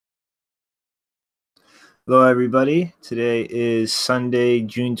Hello, everybody. Today is Sunday,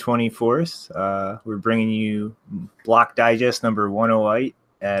 June 24th. We're bringing you block digest number 108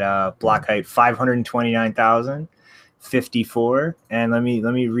 at block height 529,054. And let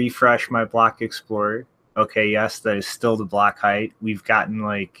me refresh my block explorer. Okay, yes, that is still the block height. We've gotten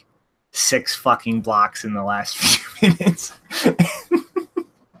like 6 fucking blocks in the last few minutes.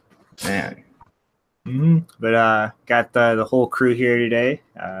 Man, But got the whole crew here today.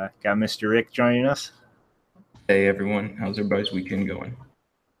 Got Mr. Rick joining us. hey everyone, how's everybody's weekend going?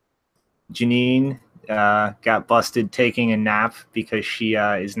 Janine got busted taking a nap because she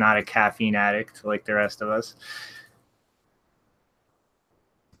is not a caffeine addict like the rest of us.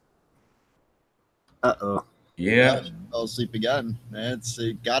 Uh-oh. Yeah, Fell asleep again. It's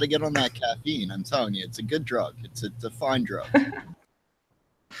got to get on that caffeine. I'm telling you, it's a good drug. It's a fine drug.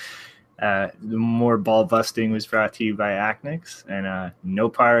 The more ball busting was brought to you by Acnix, and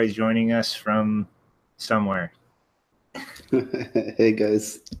Nopar is joining us from somewhere. Hey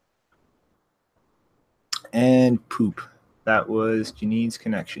guys. And poop. That was Janine's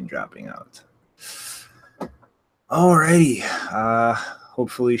connection dropping out. Alrighty.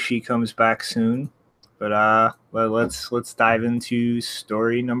 Hopefully she comes back soon. But let's dive into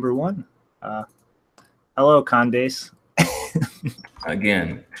story number 1. Hello, Condés.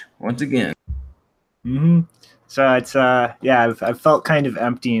 once again. So it's I've felt kind of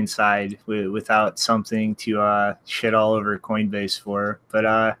empty inside without something to shit all over Coinbase for.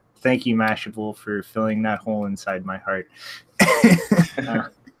 But thank you, Mashable, for filling that hole inside my heart.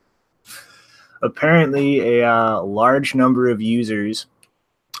 Apparently, a large number of users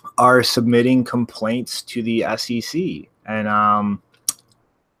are submitting complaints to the SEC, and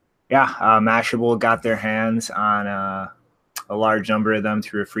Mashable got their hands on a large number of them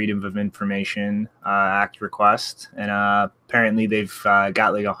through a Freedom of Information Act request, and apparently they've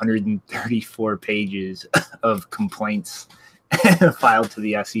got like 134 pages of complaints filed to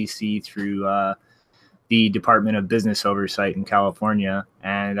the SEC through the Department of Business Oversight in California.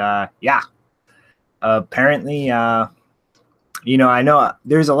 And apparently I know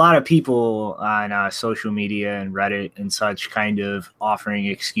there's a lot of people on social media and Reddit and such kind of offering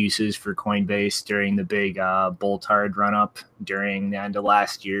excuses for Coinbase during the big Bulltard run-up during the end of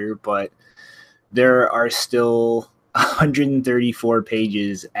last year, but there are still 134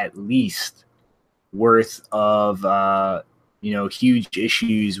 pages at least worth of huge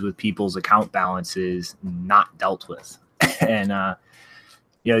issues with people's account balances not dealt with. And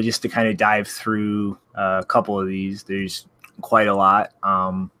just to kind of dive through a couple of these, there's quite a lot.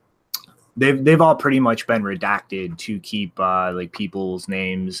 They've all pretty much been redacted to keep like people's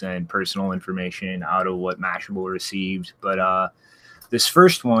names and personal information out of what Mashable received. But this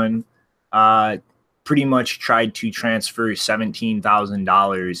first one pretty much tried to transfer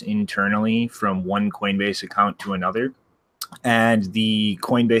 $17,000 internally from one Coinbase account to another. And the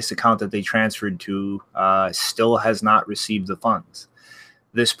Coinbase account that they transferred to still has not received the funds.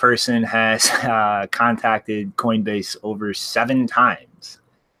 This person has contacted Coinbase over 7 times,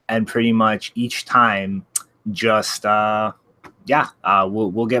 and pretty much each time just,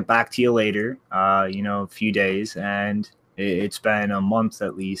 we'll get back to you later, a few days. And it's been a month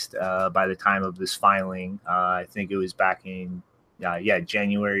at least by the time of this filing. I think it was back in,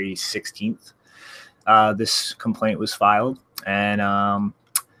 January 16th. This complaint was filed, and I'm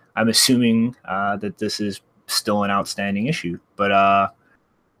assuming that this is still an outstanding issue. But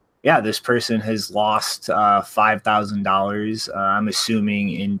this person has lost $5,000. I'm assuming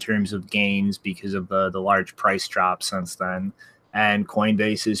in terms of gains because of the large price drop since then. And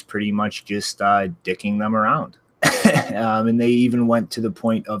Coinbase is pretty much just dicking them around. And they even went to the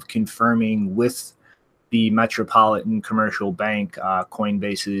point of confirming with the Metropolitan Commercial Bank,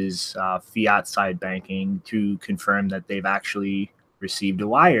 Coinbase's fiat side banking, to confirm that they've actually received a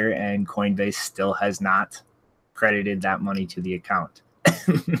wire, and Coinbase still has not credited that money to the account.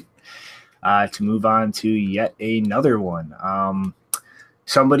 To move on to yet another one.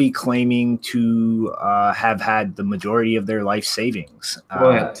 Somebody claiming to have had the majority of their life savings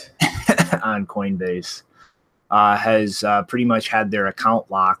on Coinbase has pretty much had their account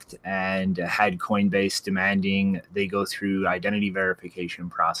locked and had Coinbase demanding they go through identity verification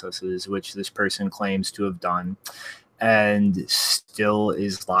processes, which this person claims to have done, and still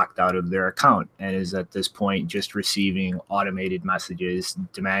is locked out of their account and is at this point just receiving automated messages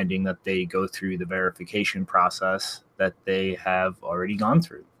demanding that they go through the verification process that they have already gone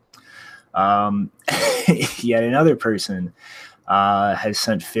through. Yet another person has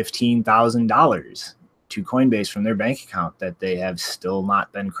sent $15,000 to Coinbase from their bank account that they have still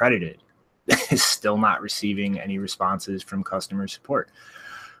not been credited, still not receiving any responses from customer support.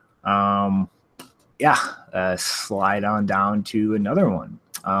 slide on down to another one.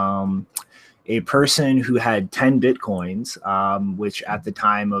 A person who had 10 Bitcoins, which at the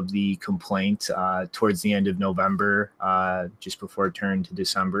time of the complaint, towards the end of November, just before it turned to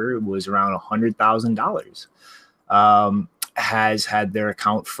December, was around $100,000. Has had their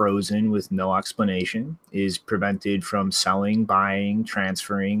account frozen with no explanation, is prevented from selling, buying,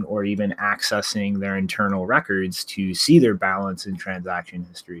 transferring, or even accessing their internal records to see their balance and transaction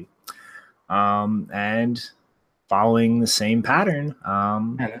history. And following the same pattern.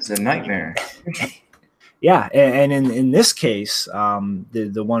 That's a nightmare. Yeah, and in this case,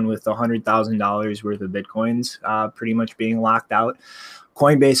 the one with $100,000 worth of Bitcoins pretty much being locked out,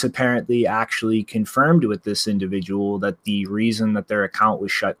 Coinbase apparently actually confirmed with this individual that the reason that their account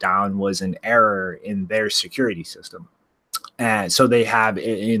was shut down was an error in their security system. And so they have,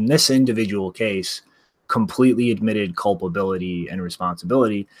 in this individual case, completely admitted culpability and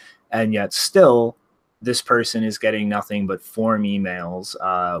responsibility, and yet still this person is getting nothing but form emails.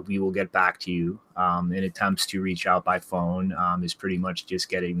 We will get back to you. In attempts to reach out by phone is pretty much just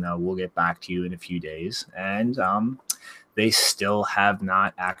getting the we'll get back to you in a few days. And they still have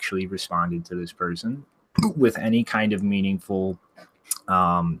not actually responded to this person with any kind of meaningful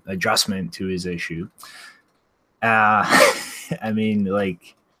adjustment to his issue. I mean,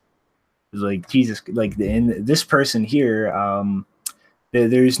 like Jesus, like in this person here,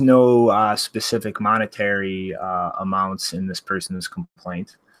 there's no specific monetary amounts in this person's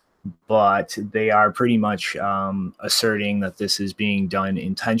complaint, but they are pretty much asserting that this is being done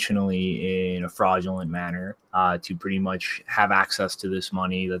intentionally in a fraudulent manner to pretty much have access to this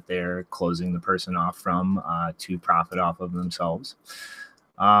money that they're closing the person off from to profit off of themselves.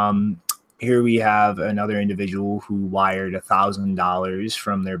 Here we have another individual who wired $1,000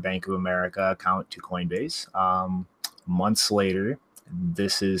 from their Bank of America account to Coinbase. Months later,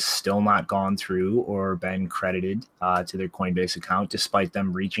 this has still not gone through or been credited to their Coinbase account, despite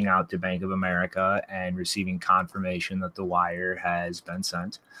them reaching out to Bank of America and receiving confirmation that the wire has been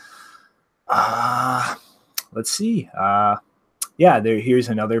sent. Let's see. Here's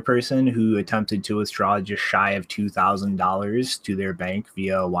another person who attempted to withdraw just shy of $2,000 to their bank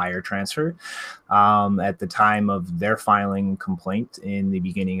via wire transfer. At the time of their filing complaint in the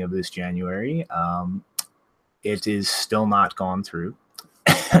beginning of this January, it is still not gone through.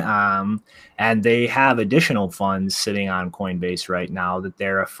 And they have additional funds sitting on Coinbase right now that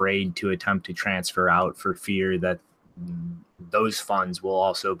they're afraid to attempt to transfer out for fear that those funds will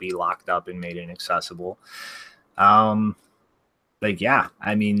also be locked up and made inaccessible. I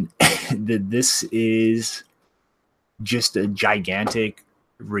mean, this is just a gigantic,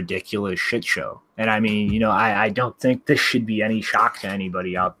 ridiculous shit show. And I mean, I don't think this should be any shock to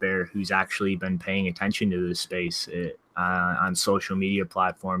anybody out there who's actually been paying attention to this space on social media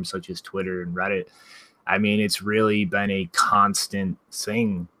platforms such as Twitter and Reddit. I mean, it's really been a constant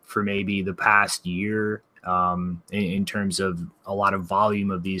thing for maybe the past year in terms of a lot of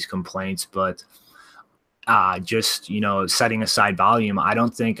volume of these complaints. But setting aside volume, I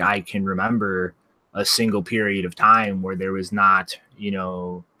don't think I can remember a single period of time where there was not,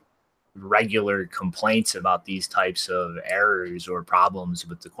 regular complaints about these types of errors or problems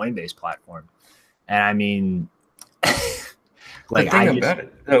with the Coinbase platform. And I mean, the thing about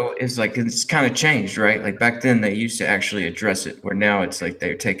it though is like it's kind of changed, right? Like back then they used to actually address it, where now it's like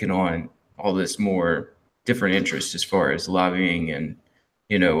they're taking on all this more different interests as far as lobbying and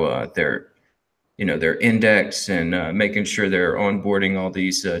their index and making sure they're onboarding all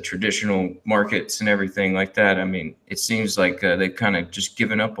these traditional markets and everything like that. I mean, it seems like they've kind of just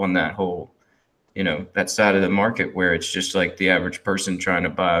given up on that whole, that side of the market where it's just like the average person trying to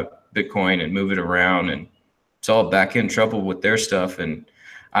buy Bitcoin and move it around, and it's all back in trouble with their stuff. And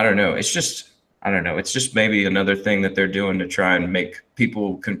I don't know. It's just maybe another thing that they're doing to try and make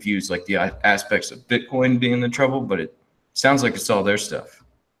people confuse like the aspects of Bitcoin being the trouble, but it sounds like it's all their stuff.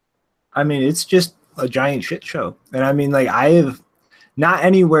 I mean, it's just a giant shit show. And I mean, like, I have not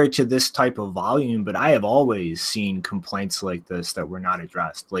anywhere to this type of volume, but I have always seen complaints like this that were not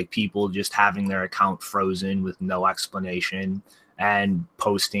addressed. Like people just having their account frozen with no explanation and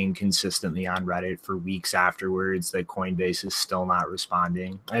posting consistently on Reddit for weeks afterwards that Coinbase is still not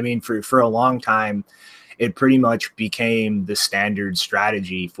responding. I mean, for a long time, it pretty much became the standard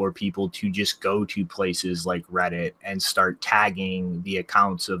strategy for people to just go to places like Reddit and start tagging the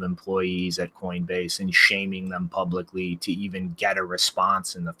accounts of employees at Coinbase and shaming them publicly to even get a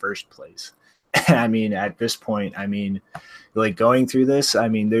response in the first place. I mean, at this point, I mean, like going through this, I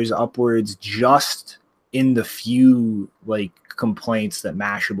mean, there's upwards just in the few like complaints that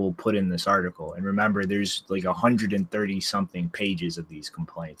Mashable put in this article. And remember, there's like 130 something pages of these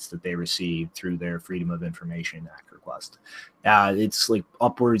complaints that they received through their Freedom of Information Act request. It's like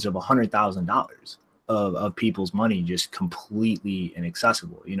upwards of $100,000 of people's money just completely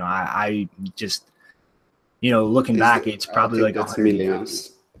inaccessible. You know, I just, you know, looking back, it's probably like that's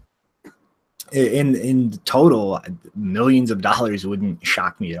millions. In total, millions of dollars wouldn't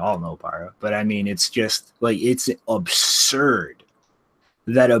shock me at all, Nopara. But I mean, it's just like, it's absurd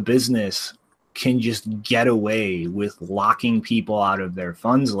that a business can just get away with locking people out of their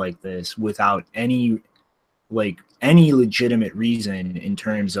funds like this without any legitimate reason in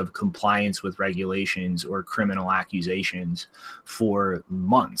terms of compliance with regulations or criminal accusations for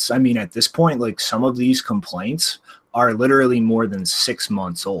months. I mean, at this point, like, some of these complaints are literally more than 6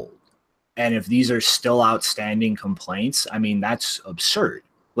 months old. And if these are still outstanding complaints, I mean, that's absurd.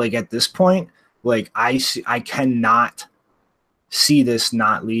 Like, at this point, like, I cannot see this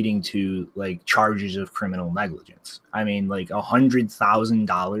not leading to like charges of criminal negligence. I mean, like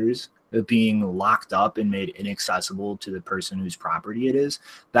 $100,000 of being locked up and made inaccessible to the person whose property it is.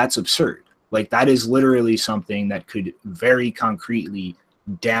 That's absurd. Like, that is literally something that could very concretely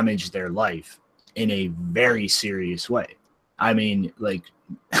damage their life in a very serious way. I mean, like,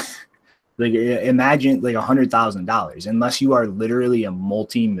 like, imagine like $100,000, unless you are literally a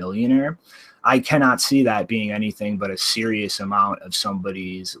multi-millionaire. I cannot see that being anything but a serious amount of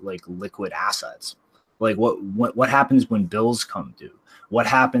somebody's like liquid assets. Like, what happens when bills come due? What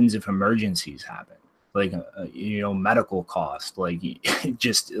happens if emergencies happen? Like, you know, medical costs, like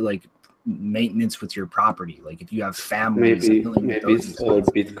just like maintenance with your property. Like, if you have families, maybe it's all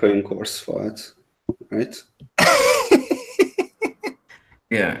Bitcoin Core's fault, right?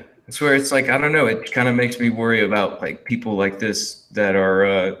 Yeah. It's where it's like, I don't know, it kind of makes me worry about like people like this that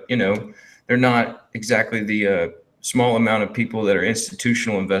are, you know, they're not exactly the small amount of people that are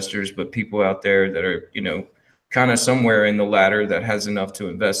institutional investors, but people out there that are, you know, kind of somewhere in the ladder that has enough to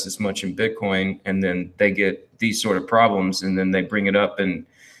invest as much in Bitcoin. And then they get these sort of problems and then they bring it up and,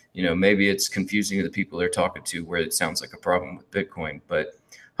 you know, maybe it's confusing to the people they're talking to where it sounds like a problem with Bitcoin, but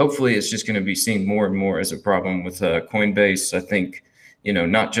hopefully it's just going to be seen more and more as a problem with Coinbase. I think, you know,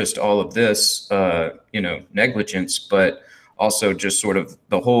 not just all of this, you know, negligence, but also just sort of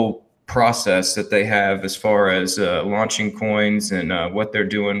the whole process that they have as far as launching coins and what they're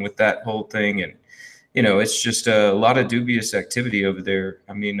doing with that whole thing. And, you know, it's just a lot of dubious activity over there.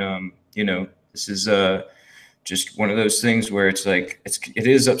 I mean, you know, this is just one of those things where it's like, it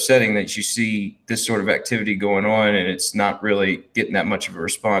is upsetting that you see this sort of activity going on and it's not really getting that much of a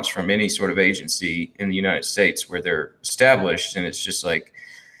response from any sort of agency in the United States where they're established. And it's just like,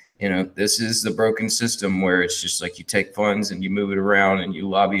 you know, this is the broken system where it's just like you take funds and you move it around and you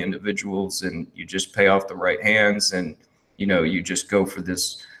lobby individuals and you just pay off the right hands and, you know, you just go for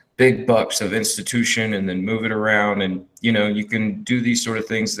this big bucks of institution and then move it around. And, you know, you can do these sort of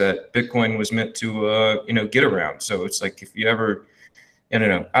things that Bitcoin was meant to, you know, get around. So it's like, if you ever, I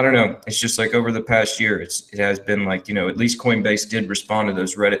don't know. It's just like over the past year, it has been like, you know, at least Coinbase did respond to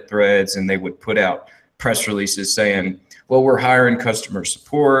those Reddit threads and they would put out press releases saying, well, we're hiring customer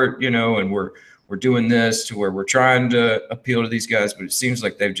support, you know, and we're doing this to where we're trying to appeal to these guys, but it seems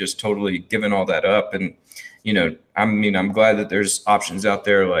like they've just totally given all that up. And, you know, I mean, I'm glad that there's options out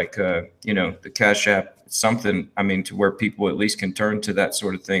there like, you know, the Cash App, something, I mean, to where people at least can turn to that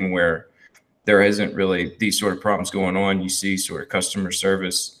sort of thing where there isn't really these sort of problems going on. You see sort of customer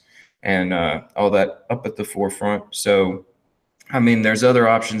service and all that up at the forefront. So, I mean, there's other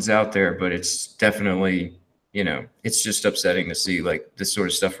options out there, but it's definitely, you know, it's just upsetting to see like this sort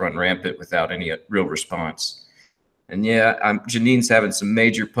of stuff run rampant without any real response. And yeah, Janine's having some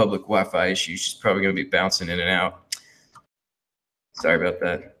major public Wi-Fi issues. She's probably going to be bouncing in and out. Sorry about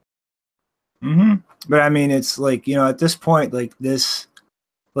that. Mm-hmm. But I mean, it's like, you know, at this point, like this,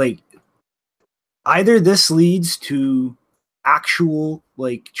 like either this leads to actual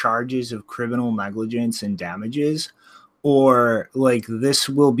like charges of criminal negligence and damages, or like this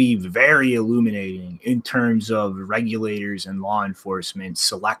will be very illuminating in terms of regulators and law enforcement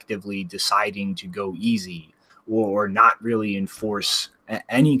selectively deciding to go easy or not really enforce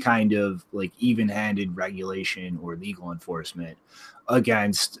any kind of like even-handed regulation or legal enforcement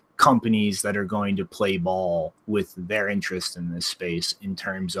against companies that are going to play ball with their interest in this space in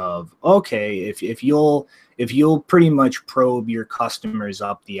terms of, okay, if you'll pretty much probe your customers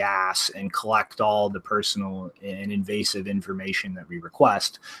up the ass and collect all the personal and invasive information that we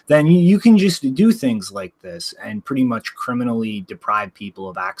request, then you can just do things like this and pretty much criminally deprive people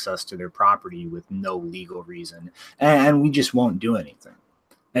of access to their property with no legal reason. And we just won't do anything.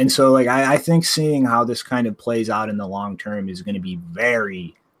 And so like I think seeing how this kind of plays out in the long term is going to be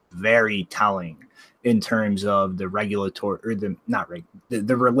very, very telling in terms of the regulatory or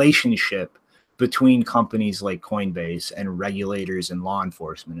the relationship between companies like Coinbase and regulators and law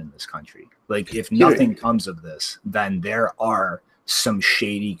enforcement in this country. Like if nothing comes of this, then there are some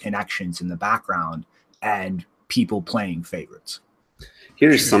shady connections in the background and people playing favorites.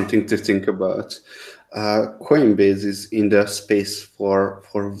 Here is something to think about. Coinbase is in the space for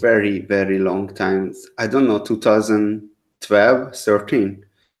very, very long time. I don't know, 2012, 13,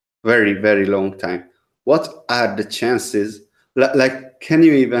 very, very long time. What are the chances? Like, can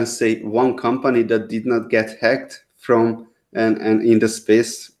you even say one company that did not get hacked from and in the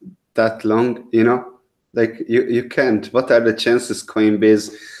space that long? You know, like you can't. What are the chances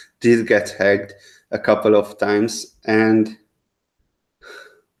Coinbase did get hacked a couple of times and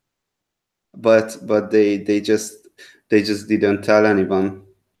but they just didn't tell anyone.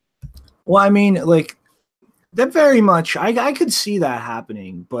 Well, I mean, like that very much I could see that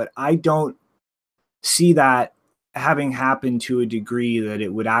happening, but I don't see that having happened to a degree that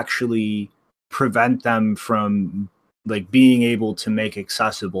it would actually prevent them from like being able to make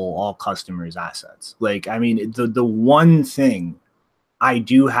accessible all customers' assets. Like, I mean, the one thing I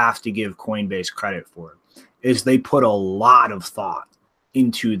do have to give Coinbase credit for is they put a lot of thought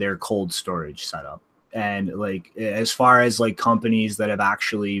into their cold storage setup. And like, as far as like companies that have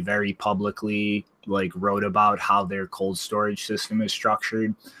actually very publicly like wrote about how their cold storage system is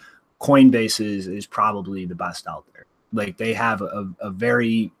structured, Coinbase is probably the best out there. Like they have a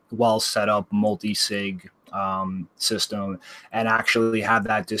very well set up multi-sig system and actually have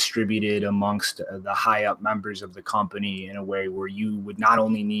that distributed amongst the high up members of the company in a way where you would not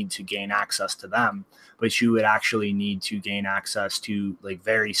only need to gain access to them, but you would actually need to gain access to like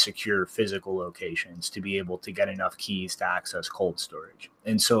very secure physical locations to be able to get enough keys to access cold storage.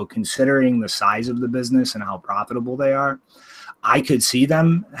 And so considering the size of the business and how profitable they are, I could see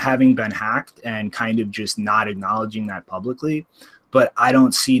them having been hacked and kind of just not acknowledging that publicly, but I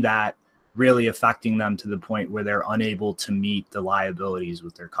don't see that really affecting them to the point where they're unable to meet the liabilities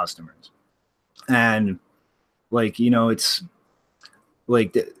with their customers. And like, you know, it's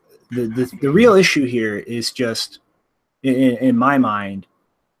like the real issue here is just in my mind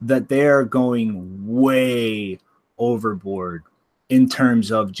that they're going way overboard in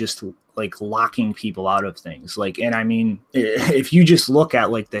terms of just like locking people out of things. Like, and I mean, if you just look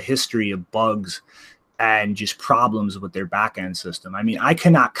at like the history of bugs and just problems with their backend system, I mean, I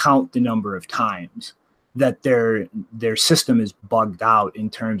cannot count the number of times that their system is bugged out in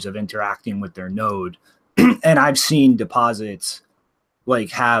terms of interacting with their node. And I've seen deposits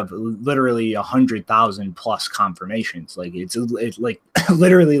like have literally 100,000 plus confirmations. Like it's like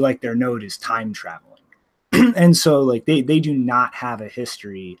literally like their node is time traveling. And so like they do not have a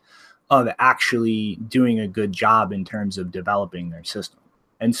history of actually doing a good job in terms of developing their system.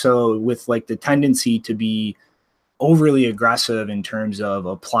 And so with like the tendency to be overly aggressive in terms of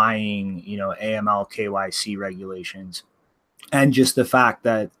applying, you know, AML KYC regulations, and just the fact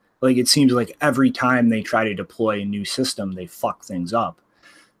that like it seems like every time they try to deploy a new system, they fuck things up.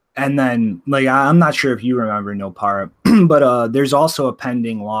 And then like I'm not sure if you remember Nopara, but there's also a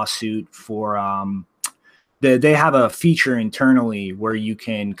pending lawsuit for they have a feature internally where you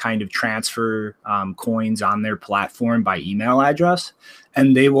can kind of transfer coins on their platform by email address,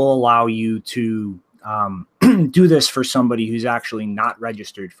 and they will allow you to do this for somebody who's actually not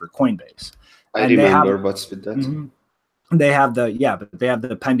registered for Coinbase. I remember what's with that. Mm-hmm. They have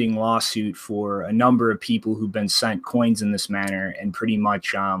the pending lawsuit for a number of people who've been sent coins in this manner and pretty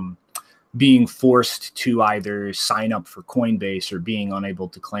much being forced to either sign up for Coinbase or being unable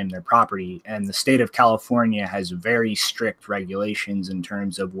to claim their property. And the state of California has very strict regulations in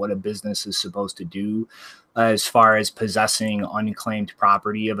terms of what a business is supposed to do as far as possessing unclaimed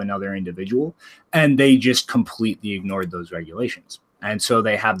property of another individual. And they just completely ignored those regulations. And so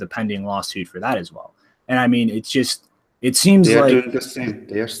they have the pending lawsuit for that as well. And I mean, it seems they are like doing the same.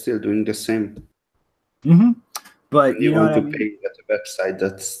 They are still doing the same. Mm-hmm. But you want to pay at a website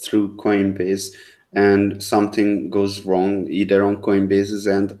that's through Coinbase and something goes wrong either on Coinbase's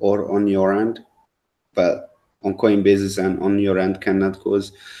end or on your end. But on Coinbase's end, on your end cannot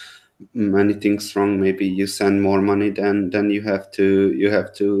cause many things wrong. Maybe you send more money then you have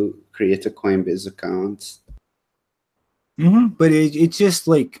to create a Coinbase account. Mm-hmm. But it's just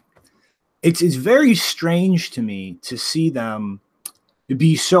like it's very strange to me to see them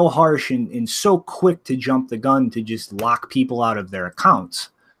be so harsh and so quick to jump the gun to just lock people out of their accounts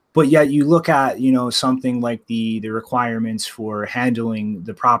But yet you look at, something like the requirements for handling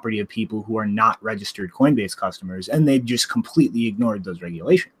the property of people who are not registered Coinbase customers, and they've just completely ignored those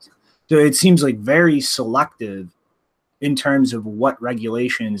regulations. So it seems like very selective in terms of what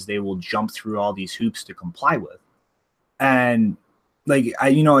regulations they will jump through all these hoops to comply with. And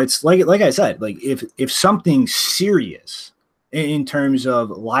it's like I said, like if something serious in terms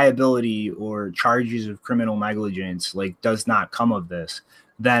of liability or charges of criminal negligence, like, does not come of this,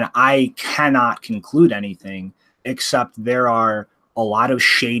 then I cannot conclude anything except there are a lot of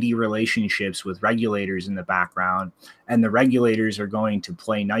shady relationships with regulators in the background, and the regulators are going to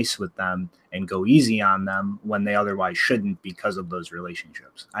play nice with them and go easy on them when they otherwise shouldn't because of those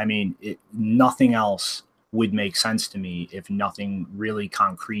relationships. I mean, nothing else would make sense to me if nothing really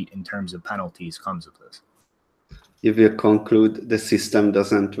concrete in terms of penalties comes of this. If you conclude the system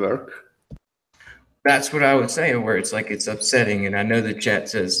doesn't work? That's what I would say, where it's like, it's upsetting. And I know the chat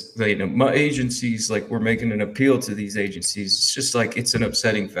says, my agencies, like, we're making an appeal to these agencies. It's just like, it's an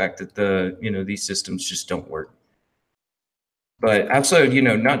upsetting fact that these systems just don't work. But also,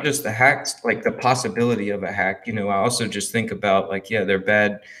 not just the hacks, like the possibility of a hack, I also just think about their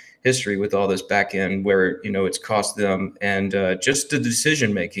bad history with all this back end where, it's cost them, and just the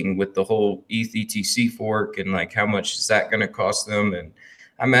decision making with the whole ETH ETC fork, and like, how much is that going to cost them? And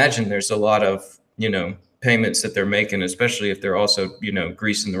I imagine there's a lot of, payments that they're making, especially if they're also,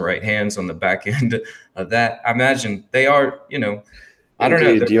 greasing the right hands on the back end of that. I imagine they are, I don't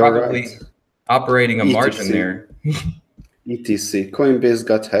know, they're probably right. Operating a margin there. ETC, Coinbase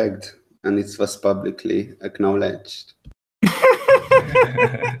got hacked, and it was publicly acknowledged.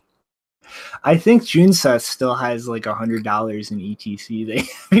 I think Junseth still has like $100 in ETC. They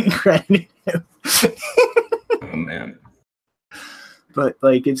haven't credited him. Oh man. But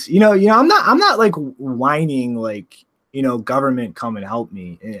like, it's, I'm not like whining, like, government come and help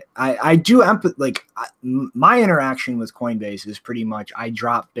me. I do my interaction with Coinbase is pretty much, I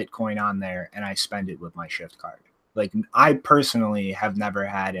drop Bitcoin on there and I spend it with my Shift card. Like, I personally have never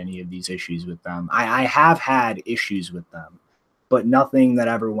had any of these issues with them. I have had issues with them, but nothing that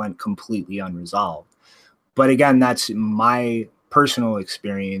ever went completely unresolved. But again, that's my personal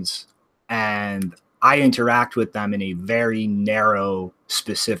experience, and I interact with them in a very narrow,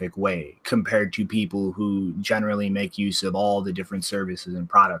 specific way compared to people who generally make use of all the different services and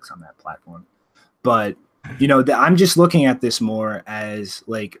products on that platform. But, I'm just looking at this more as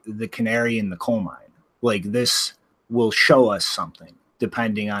like the canary in the coal mine. Like, this will show us something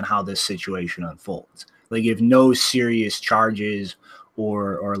depending on how this situation unfolds. Like, if no serious charges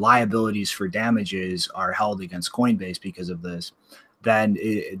or liabilities for damages are held against Coinbase because of this, then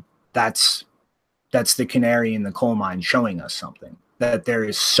that's the canary in the coal mine showing us something, that there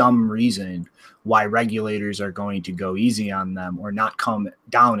is some reason why regulators are going to go easy on them or not come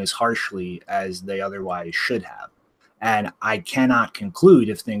down as harshly as they otherwise should have. And I cannot conclude,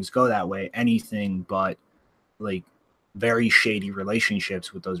 if things go that way, anything but like very shady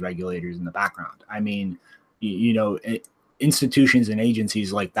relationships with those regulators in the background. I mean, institutions and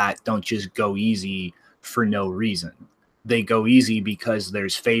agencies like that don't just go easy for no reason. They go easy because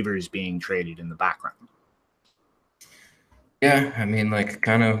there's favors being traded in the background. Yeah, I mean, like,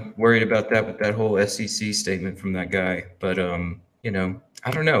 kind of worried about that with that whole SEC statement from that guy. But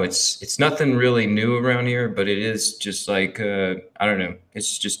I don't know. It's nothing really new around here, but it is just like I don't know.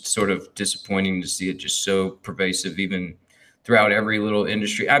 It's just sort of disappointing to see it just so pervasive, even throughout every little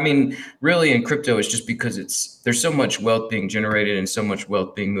industry. I mean, really, in crypto, it's just because there's so much wealth being generated and so much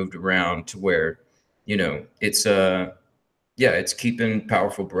wealth being moved around to where, it's it's keeping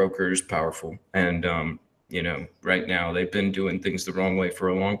powerful brokers powerful. And right now they've been doing things the wrong way for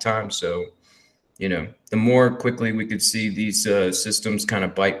a long time. So, the more quickly we could see these systems kind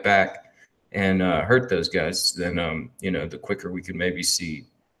of bite back and hurt those guys, then, the quicker we could maybe see,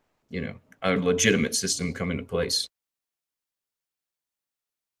 a legitimate system come into place.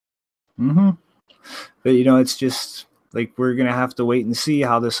 Mm-hmm. But, it's just like, we're going to have to wait and see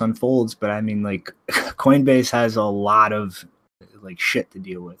how this unfolds. But I mean, like, Coinbase has a lot of like shit to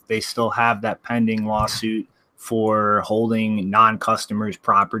deal with. They still have that pending lawsuit for holding non-customers'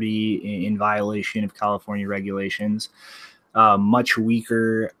 property in violation of California regulations. Much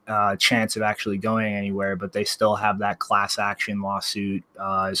weaker chance of actually going anywhere, but they still have that class action lawsuit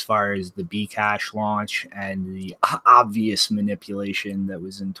as far as the Bcash launch and the obvious manipulation that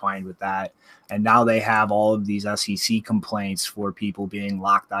was entwined with that. And now they have all of these SEC complaints for people being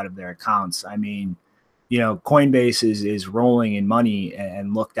locked out of their accounts. I mean, Coinbase is rolling in money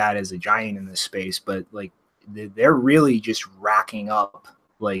and looked at as a giant in this space, but like, they're really just racking up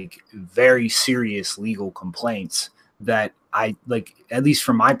like very serious legal complaints that I like, at least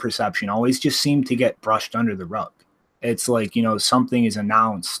from my perception, always just seem to get brushed under the rug. It's like, you know, something is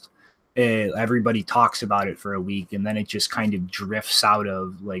announced, everybody talks about it for a week, and then it just kind of drifts out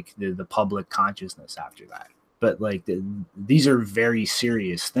of like the public consciousness after that. But like these are very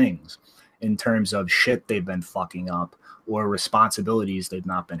serious things in terms of shit they've been fucking up or responsibilities they've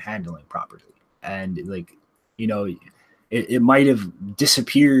not been handling properly. And like, you know, it might have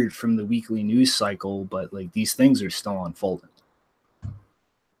disappeared from the weekly news cycle, but like these things are still unfolding.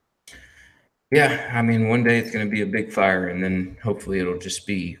 Yeah, I mean, one day it's going to be a big fire, and then hopefully it'll just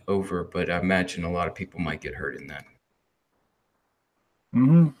be over. But I imagine a lot of people might get hurt in that.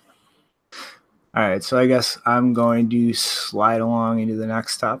 Mm-hmm. All right, so I guess I'm going to slide along into the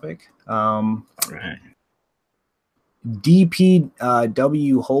next topic. All right.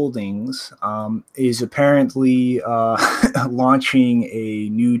 DPW Holdings is apparently launching a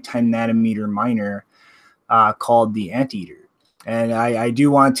new 10 nanometer miner called the Anteater. And I do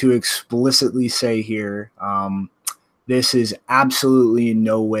want to explicitly say here, this is absolutely in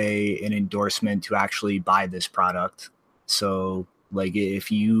no way an endorsement to actually buy this product. So like if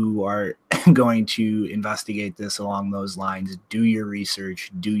you are going to investigate this along those lines, do your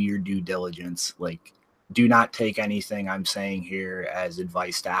research, do your due diligence. Like, do not take anything I'm saying here as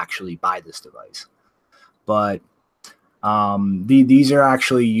advice to actually buy this device. But these are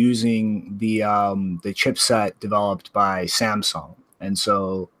actually using the chipset developed by Samsung. And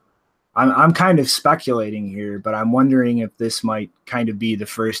so I'm kind of speculating here, but I'm wondering if this might kind of be the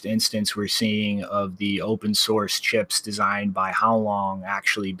first instance we're seeing of the open source chips designed by Howlong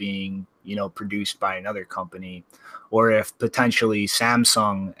actually being, you know, produced by another company, or if potentially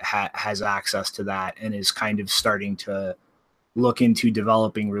Samsung has access to that and is kind of starting to look into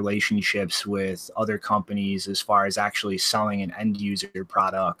developing relationships with other companies as far as actually selling an end user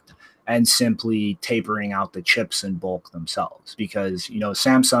product and simply tapering out the chips in bulk themselves. Because, you know,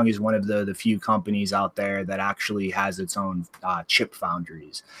 Samsung is one of the few companies out there that actually has its own chip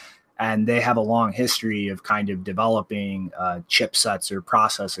foundries. And they have a long history of kind of developing chipsets or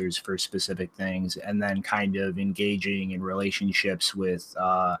processors for specific things, and then kind of engaging in relationships with,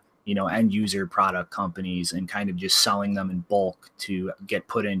 you know, end user product companies and kind of just selling them in bulk to get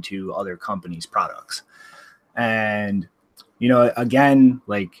put into other companies' products. And, you know, again,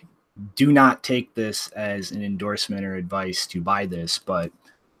 like, do not take this as an endorsement or advice to buy this, but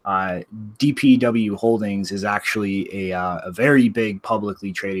DPW Holdings is actually a very big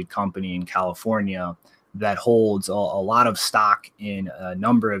publicly traded company in California that holds a lot of stock in a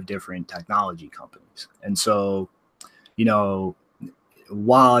number of different technology companies. And so, you know,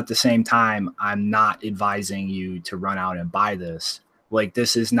 while at the same time, I'm not advising you to run out and buy this, like,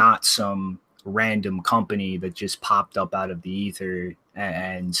 this is not some random company that just popped up out of the ether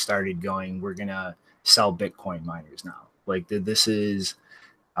and started going, we're going to sell Bitcoin miners now. Like, this is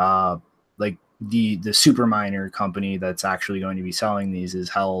like the Superminer company that's actually going to be selling these is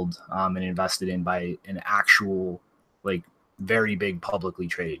held and invested in by an actual, like, very big publicly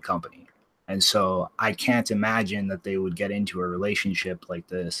traded company. And so I can't imagine that they would get into a relationship like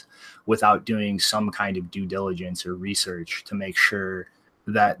this without doing some kind of due diligence or research to make sure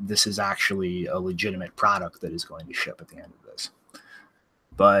that this is actually a legitimate product that is going to ship at the end of this.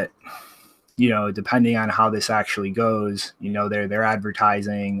 But, you know, depending on how this actually goes, you know, they're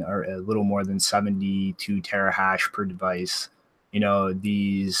advertising or a little more than 72 terahash per device, you know,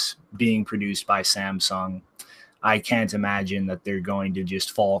 these being produced by Samsung. I can't imagine that they're going to just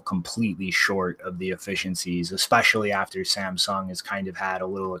fall completely short of the efficiencies, especially after Samsung has kind of had a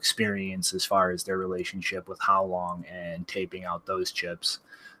little experience as far as their relationship with Howlong and taping out those chips.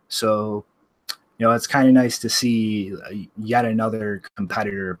 So, you know, it's kind of nice to see yet another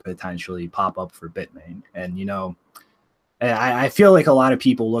competitor potentially pop up for Bitmain. And, you know, I feel like a lot of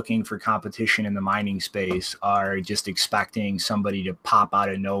people looking for competition in the mining space are just expecting somebody to pop out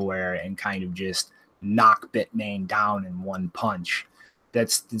of nowhere and kind of just knock Bitmain down in one punch.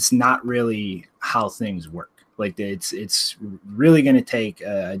 It's not really how things work. Like, it's really going to take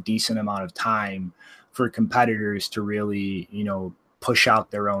a decent amount of time for competitors to really, you know, push out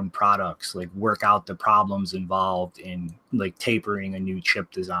their own products, like work out the problems involved in like tapering a new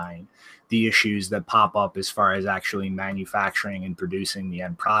chip design, the issues that pop up as far as actually manufacturing and producing the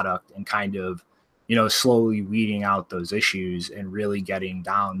end product, and kind of, you know, slowly weeding out those issues and really getting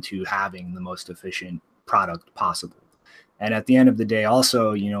down to having the most efficient product possible. And at the end of the day,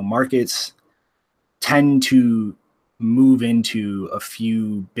 also, you know, markets tend to move into a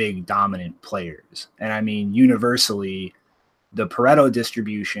few big dominant players. And I mean, universally, the Pareto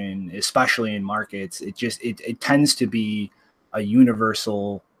distribution, especially in markets, it tends to be a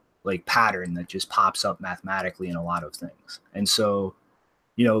universal like pattern that just pops up mathematically in a lot of things. And so,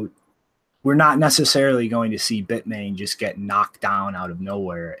 you know, we're not necessarily going to see Bitmain just get knocked down out of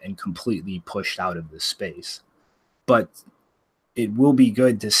nowhere and completely pushed out of this space. But it will be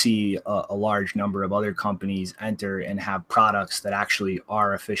good to see a large number of other companies enter and have products that actually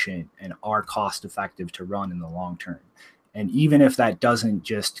are efficient and are cost effective to run in the long term. And even if that doesn't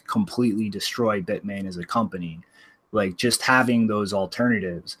just completely destroy Bitmain as a company, like just having those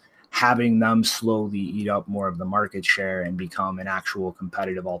alternatives, having them slowly eat up more of the market share and become an actual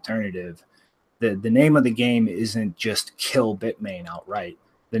competitive alternative. The name of the game isn't just kill Bitmain outright.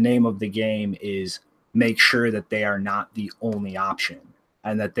 The name of the game is make sure that they are not the only option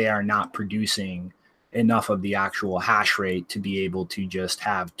and that they are not producing enough of the actual hash rate to be able to just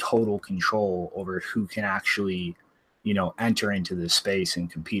have total control over who can actually, you know, enter into this space and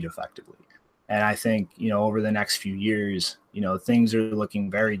compete effectively. And I think, you know, over the next few years, you know, things are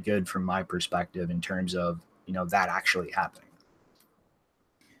looking very good from my perspective in terms of, you know, that actually happening.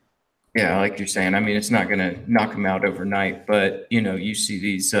 Yeah, like you're saying, I mean, it's not going to knock them out overnight, but, you know, you see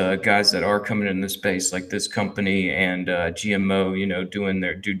these guys that are coming in the space like this company and GMO, you know, doing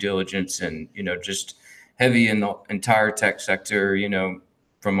their due diligence and, you know, just heavy in the entire tech sector, you know,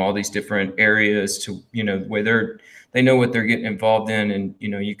 from all these different areas to, you know, where they know what they're getting involved in. And, you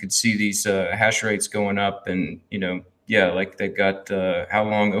know, you could see these hash rates going up and, you know, yeah, like they've got how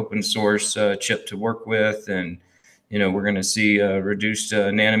long open source chip to work with. And, you know, we're going to see reduced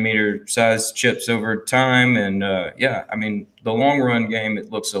nanometer size chips over time. And yeah, I mean, the long run game,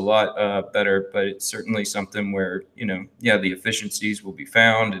 it looks a lot better, but it's certainly something where, you know, yeah, the efficiencies will be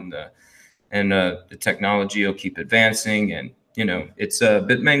found and the technology will keep advancing. And, you know, it's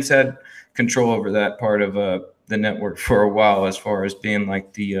Bitmain's had control over that part of the network for a while as far as being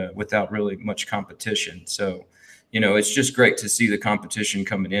like the without really much competition. So, you know, it's just great to see the competition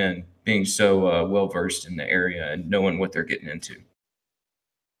coming in, being so well versed in the area and knowing what they're getting into.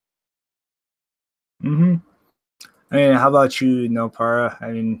 Mm-hmm. I mean, how about you, Nopara?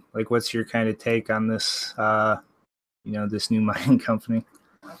 I mean, like, what's your kind of take on this, you know, this new mining company?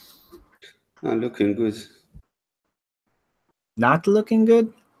 Looking good. Not looking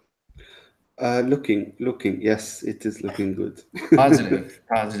good? Looking. Yes, it is looking good.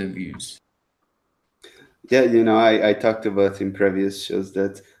 Positive views. Yeah, you know, I talked about in previous shows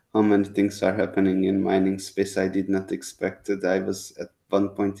that how many things are happening in mining space I did not expect it. I was at one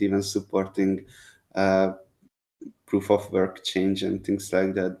point even supporting proof of work change and things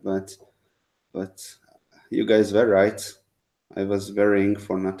like that. But you guys were right. I was worrying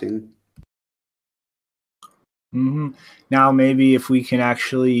for nothing. Mm-hmm. Now, maybe if we can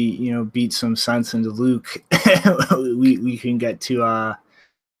actually, you know, beat some sense into Luke, we can get to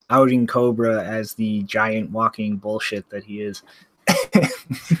outing Cobra as the giant walking bullshit that he is.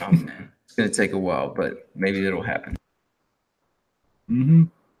 Oh man, it's gonna take a while, but maybe it'll happen. Mm-hmm.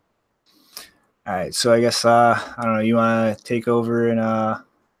 All right, so I guess I don't know. You want to take over and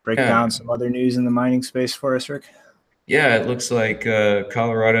break down some other news in the mining space for us, Rick? Yeah, it looks like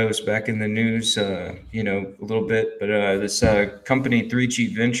Colorado is back in the news, you know, a little bit. But this company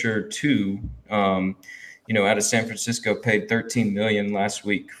 3G Venture 2, you know, out of San Francisco, paid $13 million last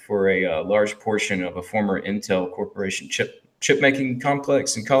week for a large portion of a former Intel Corporation chip making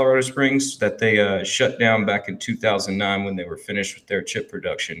complex in Colorado Springs that they shut down back in 2009 when they were finished with their chip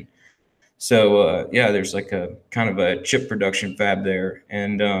production. So yeah, there's like a kind of a chip production fab there,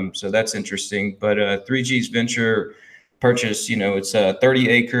 and so that's interesting. But 3G's venture purchase, you know, it's 30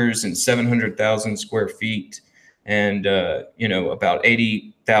 acres and 700,000 square feet, and you know, about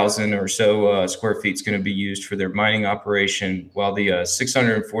 80,000 or so square feet is going to be used for their mining operation, while the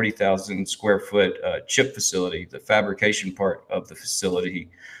 640,000 square foot chip facility, the fabrication part of the facility,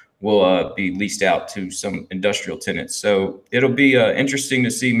 will be leased out to some industrial tenants. So it'll be interesting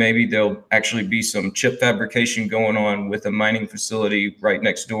to see. Maybe there'll actually be some chip fabrication going on with a mining facility right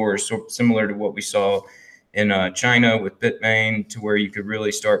next door, so similar to what we saw in China with Bitmain, to where you could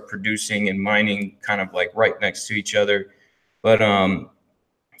really start producing and mining kind of like right next to each other. But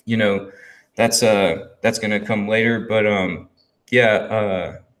you know, that's going to come later. But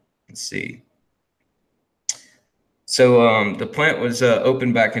yeah, let's see. So the plant was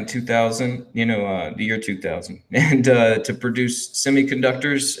opened back in 2000, you know, the year 2000, and to produce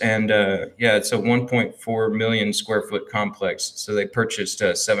semiconductors. And yeah, it's a 1.4 million square foot complex. So they purchased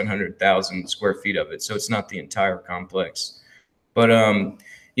 700,000 square feet of it. So it's not the entire complex. But,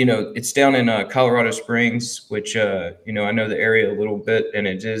 you know, it's down in Colorado Springs, which, you know, I know the area a little bit, and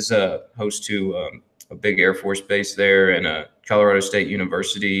it is host to a big Air Force base there and Colorado State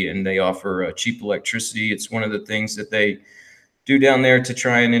University, and they offer cheap electricity. It's one of the things that they do down there to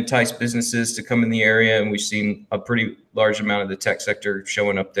try and entice businesses to come in the area. And we've seen a pretty large amount of the tech sector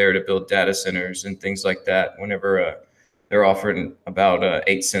showing up there to build data centers and things like that. Whenever they're offering about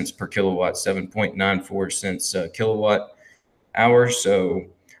 8 cents per kilowatt, 7.94 cents kilowatt hour. So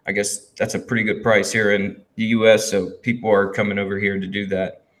I guess that's a pretty good price here in the U.S. So people are coming over here to do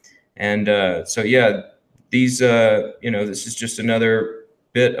that. And so, yeah, these, this is just another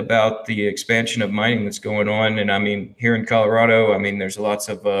bit about the expansion of mining that's going on. And I mean, here in Colorado, I mean, there's lots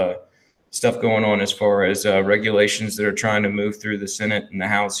of stuff going on as far as regulations that are trying to move through the Senate and the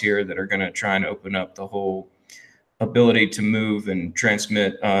House here that are going to try and open up the whole ability to move and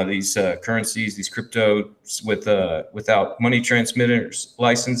transmit these currencies, these cryptos without money transmitters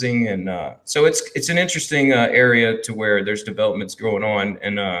licensing. And so it's an interesting area to where there's developments going on.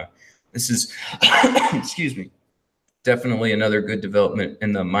 And this is, excuse me, definitely another good development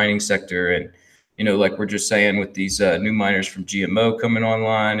in the mining sector. And, like we're just saying with these new miners from GMO coming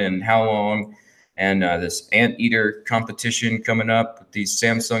online and how long, and this Anteater competition coming up with these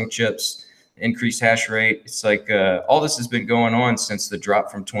Samsung chips, increased hash rate. It's like all this has been going on since the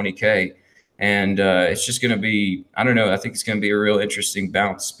drop from 20K. And it's just going to be, I don't know, I think it's going to be a real interesting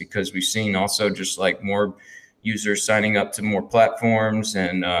bounce, because we've seen also just like more users signing up to more platforms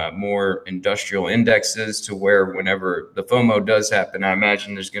and more industrial indexes, to where whenever the FOMO does happen, I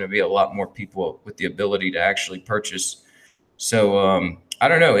imagine there's going to be a lot more people with the ability to actually purchase. So I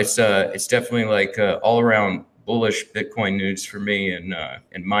don't know. It's definitely like all around bullish Bitcoin news for me,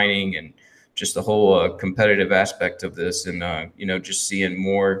 and mining, and just the whole competitive aspect of this, and just seeing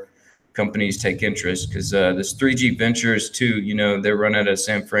more companies take interest, because this 3G Ventures too, they're run out of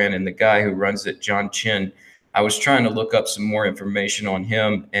San Fran, and the guy who runs it, John Chen, I was trying to look up some more information on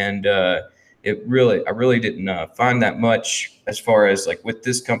him, and I really didn't find that much as far as like with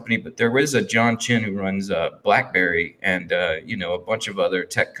this company. But there is a John Chen who runs BlackBerry and a bunch of other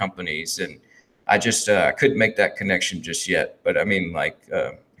tech companies, and I just I couldn't make that connection just yet. But I mean, like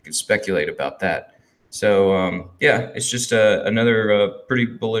you could speculate about that. So yeah, it's just another pretty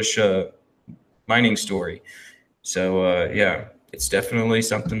bullish mining story. So yeah, it's definitely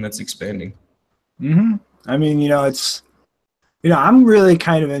something that's expanding. Mm-hmm. I mean, it's, I'm really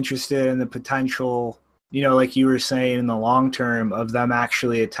kind of interested in the potential, like you were saying, in the long term, of them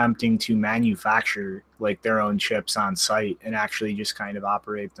actually attempting to manufacture like their own chips on site and actually just kind of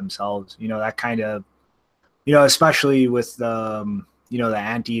operate themselves. That kind of, especially with the, the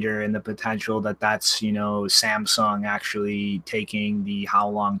Anteater and the potential that's, Samsung actually taking the How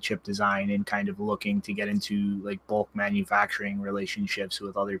Long chip design and kind of looking to get into like bulk manufacturing relationships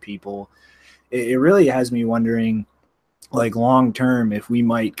with other people. It really has me wondering, like, long term, if we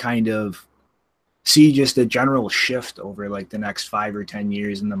might kind of see just a general shift over like the next 5 or 10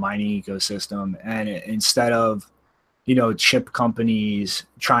 years in the mining ecosystem. And instead of, chip companies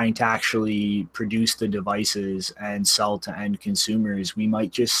trying to actually produce the devices and sell to end consumers, we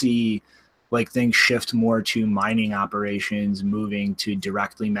might just see like things shift more to mining operations moving to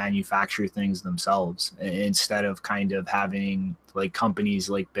directly manufacture things themselves, instead of kind of having like companies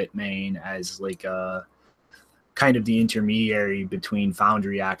like Bitmain as like a kind of the intermediary between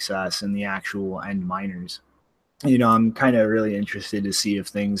foundry access and the actual end miners. I'm kind of really interested to see if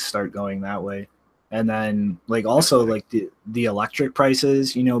things start going that way. And then like also like the electric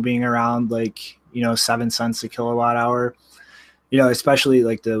prices, being around like, 7 cents a kilowatt hour, especially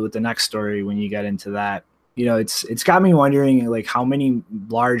like with the next story, when you get into that, it's got me wondering like how many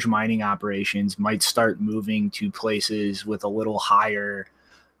large mining operations might start moving to places with a little higher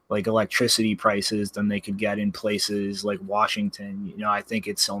like electricity prices than they could get in places like Washington. I think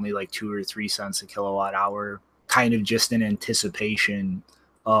it's only like 2 or 3 cents a kilowatt hour, kind of just in anticipation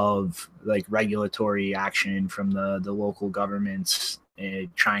of like regulatory action from the local governments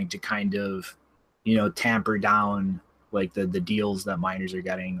trying to kind of, tamper down like the deals that miners are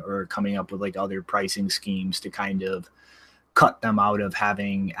getting, or coming up with like other pricing schemes to kind of cut them out of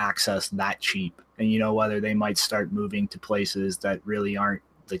having access that cheap. And whether they might start moving to places that really aren't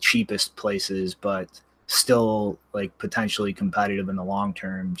the cheapest places, but still like potentially competitive in the long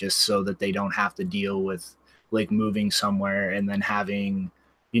term, just so that they don't have to deal with like moving somewhere and then having,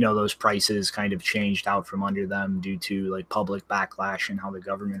 those prices kind of changed out from under them due to like public backlash and how the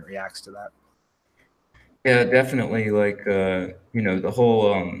government reacts to that. Yeah, definitely. Like, the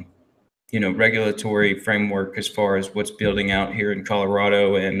whole, regulatory framework as far as what's building out here in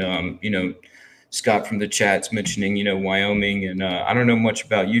Colorado. And, Scott from the chat's mentioning, Wyoming. And I don't know much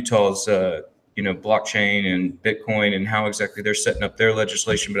about Utah's, blockchain and Bitcoin and how exactly they're setting up their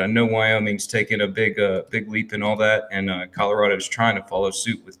legislation. But I know Wyoming's taking a big leap in all that. And Colorado's trying to follow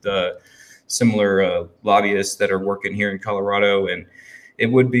suit with similar lobbyists that are working here in Colorado. And it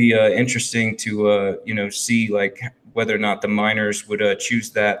would be interesting to, see like whether or not the miners would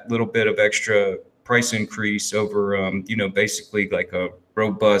choose that little bit of extra price increase over, basically like a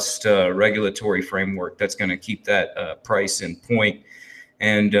robust regulatory framework that's going to keep that price in point.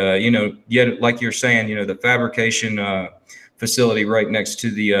 And, yet, like you're saying, the fabrication facility right next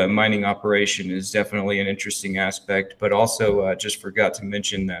to the mining operation is definitely an interesting aspect. But also just forgot to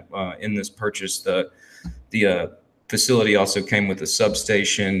mention that in this purchase, the facility also came with a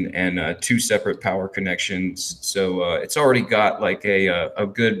substation and 2 separate power connections. So it's already got like a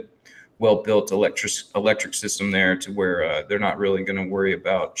good, well-built electric system there to where they're not really going to worry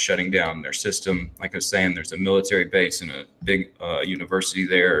about shutting down their system. Like I was saying, there's a military base and a big university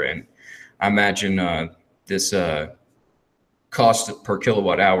there. And I imagine this cost per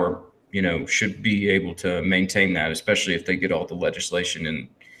kilowatt hour, should be able to maintain that, especially if they get all the legislation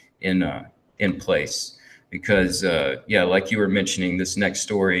in place. Because, like you were mentioning, this next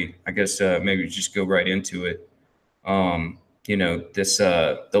story, I guess maybe just go right into it. The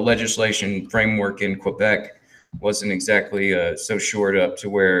legislation framework in Quebec wasn't exactly so shored up to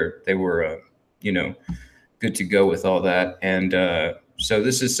where they were, good to go with all that. And so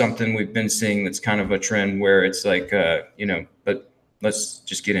this is something we've been seeing that's kind of a trend where it's like, but let's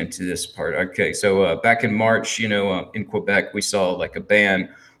just get into this part. Okay, so back in March, in Quebec, we saw like a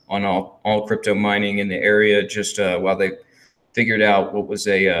ban on all crypto mining in the area, just while they figured out what was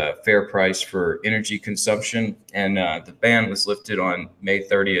a fair price for energy consumption. And the ban was lifted on May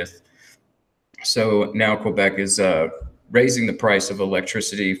 30th. So now Quebec is raising the price of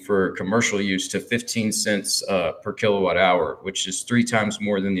electricity for commercial use to 15 cents per kilowatt hour, which is 3 times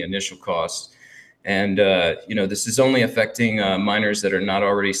more than the initial cost. And, this is only affecting miners that are not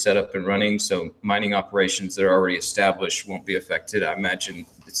already set up and running. So mining operations that are already established won't be affected. I imagine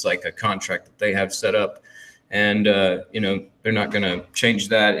it's like a contract that they have set up. And, they're not going to change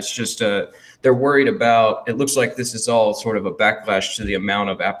that. It's just they're worried about, it looks like this is all sort of a backlash to the amount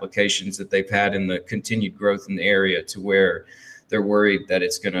of applications that they've had in the continued growth in the area, to where they're worried that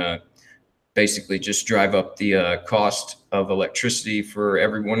it's going to basically just drive up the cost of electricity for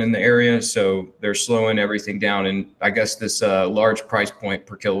everyone in the area. So they're slowing everything down. And I guess this large price point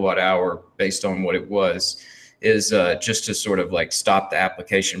per kilowatt hour, based on what it was, is just to sort of like stop the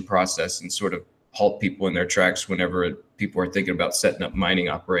application process and sort of halt people in their tracks whenever people are thinking about setting up mining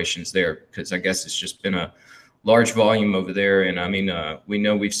operations there, because I guess it's just been a large volume over there. And I mean, we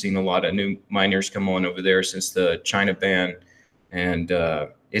know we've seen a lot of new miners come on over there since the China ban. And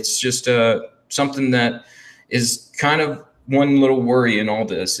it's just something that is kind of one little worry in all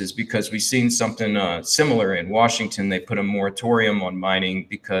this, is because we've seen something similar in Washington. They put a moratorium on mining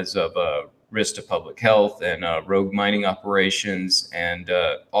because of risk to public health and rogue mining operations, and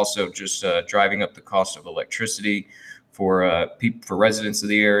also just driving up the cost of electricity for residents of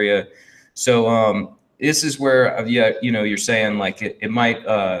the area. So this is where, you're saying like it might,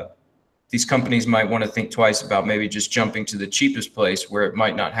 these companies might want to think twice about maybe just jumping to the cheapest place where it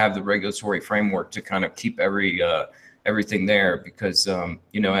might not have the regulatory framework to kind of keep everything there, because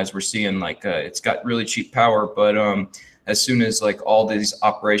as we're seeing, like it's got really cheap power, but as soon as like all these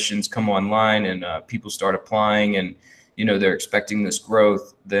operations come online and people start applying and, they're expecting this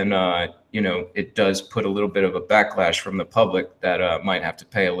growth, then, it does put a little bit of a backlash from the public that might have to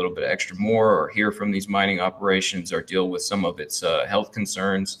pay a little bit extra more, or hear from these mining operations, or deal with some of its health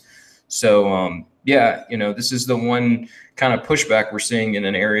concerns. So, this is the one kind of pushback we're seeing in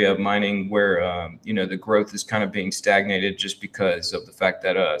an area of mining where, the growth is kind of being stagnated, just because of the fact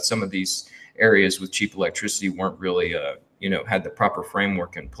that some of these areas with cheap electricity weren't really, had the proper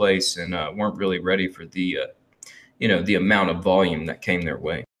framework in place, and weren't really ready for the, the amount of volume that came their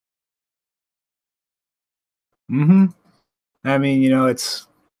way. I mean,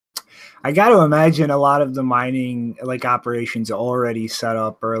 I got to imagine a lot of the mining like operations already set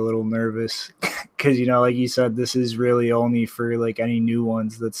up are a little nervous because, like you said, this is really only for like any new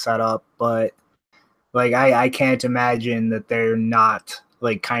ones that's set up. But like, I can't imagine that they're not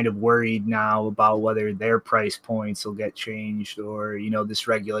like kind of worried now about whether their price points will get changed, or, this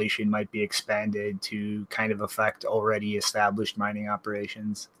regulation might be expanded to kind of affect already established mining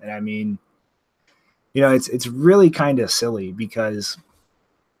operations. And I mean, it's really kind of silly because,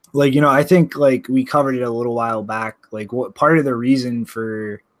 like, I think like we covered it a little while back, like what part of the reason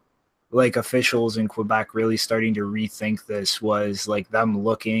for like officials in Quebec really starting to rethink this was like them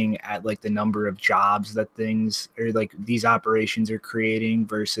looking at like the number of jobs that things or like these operations are creating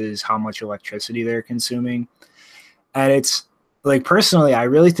versus how much electricity they're consuming. And it's like, personally, I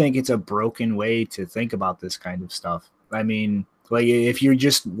really think it's a broken way to think about this kind of stuff. I mean, like if you're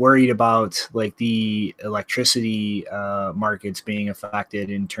just worried about like the electricity markets being affected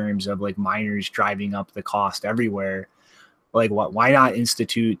in terms of like miners driving up the cost everywhere, like why not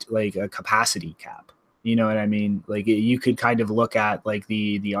institute like a capacity cap? You know what I mean? Like you could kind of look at like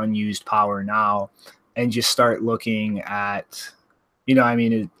the unused power now and just start looking at, you know, I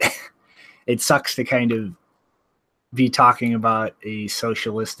mean, it sucks to kind of be talking about a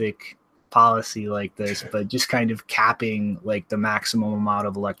socialistic policy like this, but just kind of capping like the maximum amount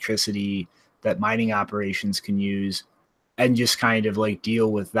of electricity that mining operations can use, and just kind of like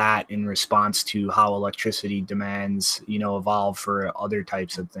deal with that in response to how electricity demands, you know, evolve for other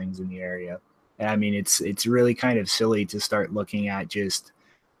types of things in the area. And I mean, it's really kind of silly to start looking at just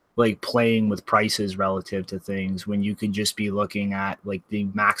like playing with prices relative to things when you could just be looking at like the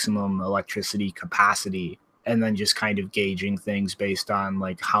maximum electricity capacity and then just kind of gauging things based on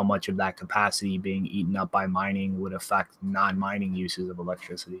like how much of that capacity being eaten up by mining would affect non-mining uses of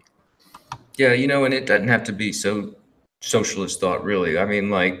electricity. Yeah, you know, and it doesn't have to be so socialist thought, really. I mean,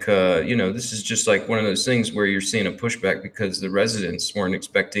 like, you know, this is just like one of those things where you're seeing a pushback because the residents weren't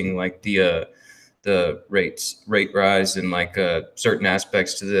expecting like the rate rise and like certain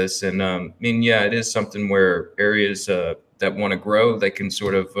aspects to this. And I mean, yeah, it is something where areas that want to grow, they can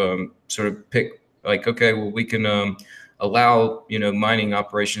sort of pick like, okay, well, we can allow, you know, mining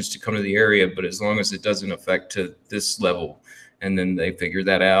operations to come to the area, but as long as it doesn't affect to this level, and then they figure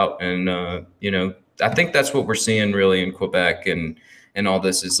that out. And you know, I think that's what we're seeing really in Quebec and all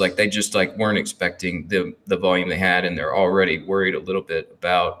this is like they just like weren't expecting the volume they had, and they're already worried a little bit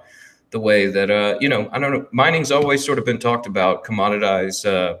about the way that you know, I don't know, mining's always sort of been talked about, commoditize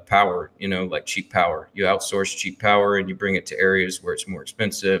power, you know, like cheap power. You outsource cheap power and you bring it to areas where it's more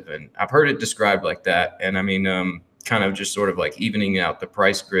expensive. And I've heard it described like that. And I mean, kind of just sort of like evening out the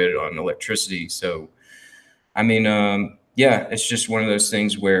price grid on electricity. So, I mean, yeah, it's just one of those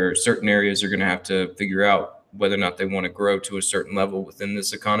things where certain areas are going to have to figure out whether or not they want to grow to a certain level within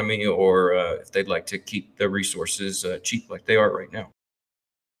this economy, or if they'd like to keep their resources cheap like they are right now.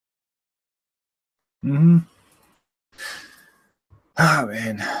 Mm-hmm. Oh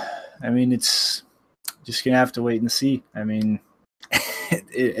man, I mean, it's just gonna have to wait and see. I mean,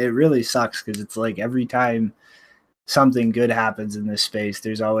 it really sucks because it's like every time something good happens in this space,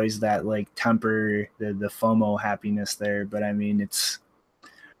 there's always that like temper the FOMO happiness there. But I mean,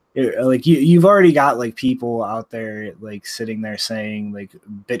 like you've already got like people out there like sitting there saying like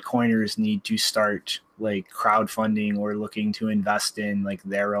Bitcoiners need to start like crowdfunding or looking to invest in like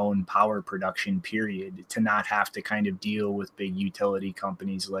their own power production period to not have to kind of deal with big utility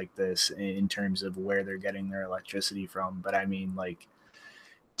companies like this in terms of where they're getting their electricity from. But I mean, like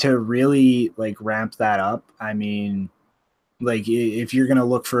to really like ramp that up, I mean, like if you're going to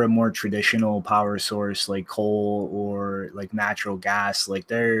look for a more traditional power source like coal or like natural gas, like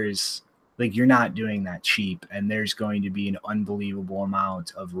there's like you're not doing that cheap, and there's going to be an unbelievable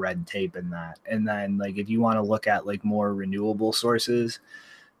amount of red tape in that. And then like if you want to look at like more renewable sources,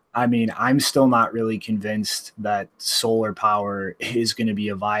 I mean, I'm still not really convinced that solar power is going to be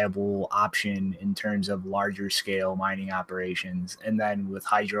a viable option in terms of larger scale mining operations. And then with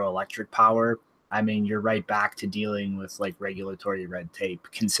hydroelectric power, I mean, you're right back to dealing with like regulatory red tape,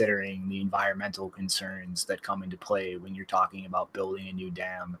 considering the environmental concerns that come into play when you're talking about building a new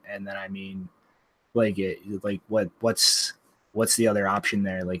dam. And then, I mean, like what's the other option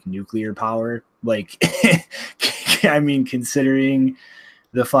there? Like nuclear power? Like, I mean, considering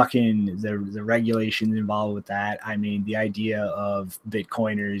the fucking the regulations involved with that, I mean, the idea of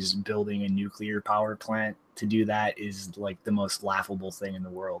Bitcoiners building a nuclear power plant to do that is like the most laughable thing in the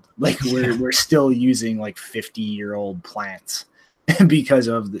world. Like we're still using like 50-year-old plants because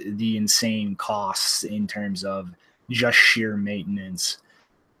of the insane costs in terms of just sheer maintenance.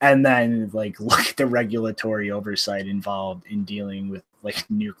 And then like look at the regulatory oversight involved in dealing with like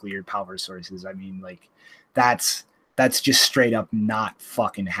nuclear power sources. I mean, like that's just straight up not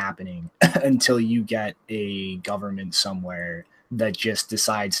fucking happening until you get a government somewhere that just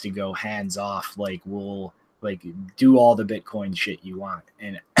decides to go hands off. Like we'll like do all the Bitcoin shit you want.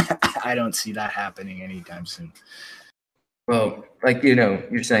 And I don't see that happening anytime soon. Well, like, you know,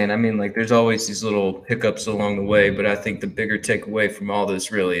 you're saying, I mean, like there's always these little hiccups along the way, but I think the bigger takeaway from all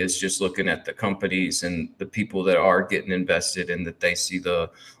this really is just looking at the companies and the people that are getting invested, and that they see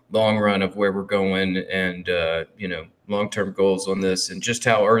the long run of where we're going, and, you know, long-term goals on this, and just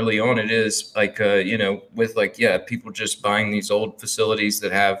how early on it is, like, you know, with like, yeah, people just buying these old facilities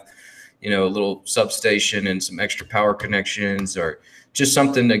that have, you know, a little substation and some extra power connections, or just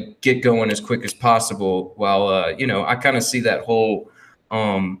something to get going as quick as possible. While, you know, I kind of see that whole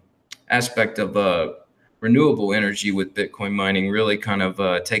aspect of renewable energy with Bitcoin mining really kind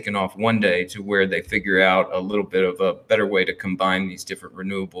of taken off one day to where they figure out a little bit of a better way to combine these different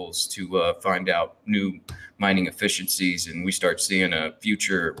renewables to find out new mining efficiencies. And we start seeing a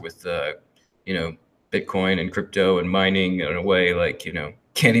future with, Bitcoin and crypto and mining in a way like,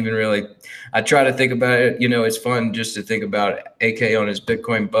 can't even really, I try to think about it, it's fun just to think about AK on his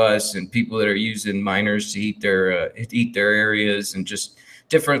Bitcoin bus and people that are using miners to heat their areas, and just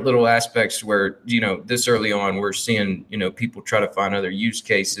different little aspects where, this early on, we're seeing, people try to find other use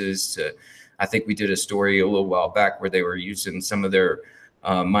cases. I think we did a story a little while back where they were using some of their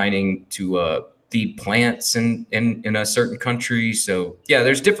mining to feed plants in a certain country. So yeah,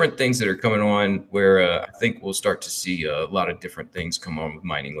 there's different things that are coming on where I think we'll start to see a lot of different things come on with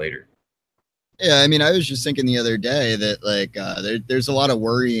mining later. Yeah, I mean, I was just thinking the other day that there's a lot of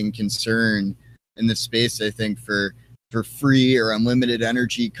worry and concern in the space, I think, for free or unlimited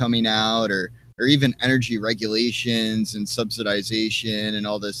energy coming out, or even energy regulations and subsidization and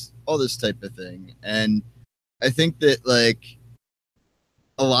all this type of thing. And I think that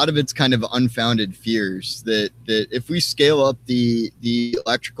a lot of it's kind of unfounded fears that if we scale up the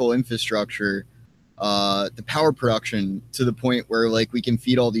electrical infrastructure, the power production to the point where we can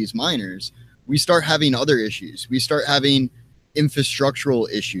feed all these miners, we start having other issues. We start having infrastructural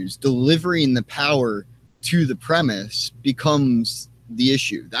issues. Delivering the power to the premise becomes the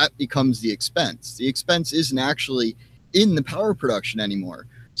issue. That becomes the expense. The expense isn't actually in the power production anymore.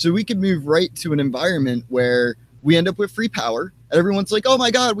 So we could move right to an environment where we end up with free power, and everyone's like, oh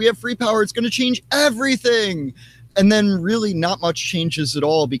my God, we have free power. It's going to change everything. And then really not much changes at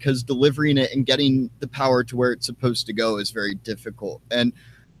all, because delivering it and getting the power to where it's supposed to go is very difficult. And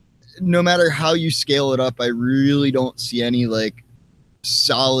no matter how you scale it up, I really don't see any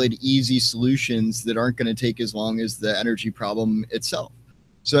solid, easy solutions that aren't going to take as long as the energy problem itself.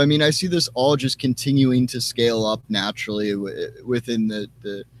 So, I mean, I see this all just continuing to scale up naturally within the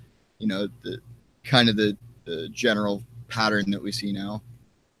kind of the general pattern that we see now.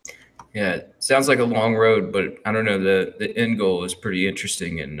 Yeah, it sounds like a long road, but I don't know, the end goal is pretty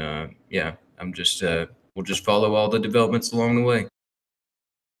interesting. And I'm just we'll just follow all the developments along the way.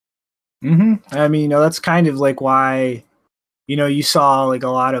 I mean, that's kind of why, you saw a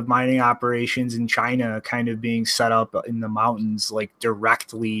lot of mining operations in China kind of being set up in the mountains,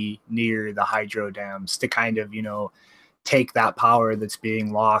 directly near the hydro dams to kind of, take that power that's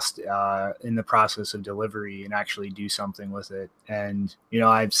being lost in the process of delivery and actually do something with it. And,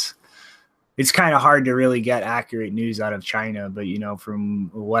 it's kind of hard to really get accurate news out of China, but, from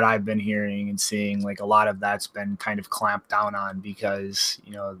what I've been hearing and seeing, a lot of that's been kind of clamped down on because,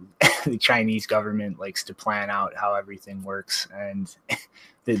 the Chinese government likes to plan out how everything works, and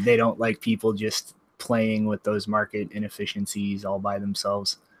they don't like people just playing with those market inefficiencies all by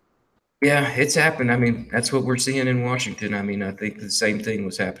themselves. Yeah, it's happened. I mean, that's what we're seeing in Washington. I mean, I think the same thing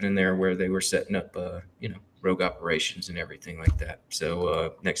was happening there, where they were setting up, rogue operations and everything like that.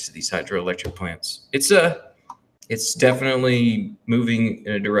 So next to these hydroelectric plants, it's definitely moving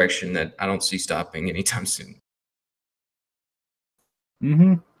in a direction that I don't see stopping anytime soon.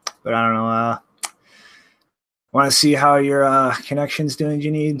 But I don't know. Want to see how your connection's doing,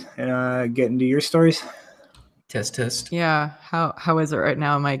 Janine, and get into your stories? Test. Yeah. How is it right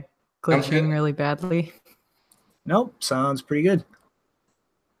now? Am I glitching really badly? Nope. Sounds pretty good.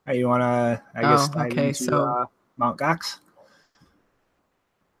 All right, you want to, dive into Mount Gox?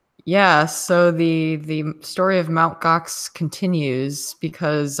 Yeah, so the story of Mount Gox continues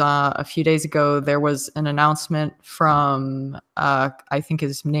because a few days ago there was an announcement from I think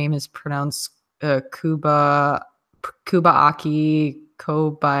his name is pronounced Kobayashi.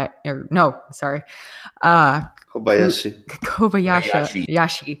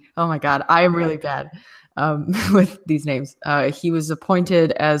 Kobayashi. Oh my God, I am really bad with these names. He was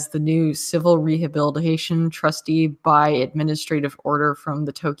appointed as the new civil rehabilitation trustee by administrative order from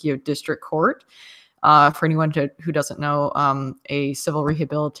the Tokyo District Court. For anyone who doesn't know, a civil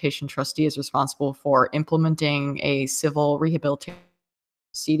rehabilitation trustee is responsible for implementing a civil rehabilitation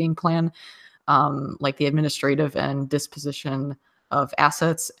proceeding plan, like the administrative and disposition of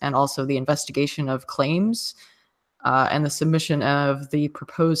assets, and also the investigation of claims, and the submission of the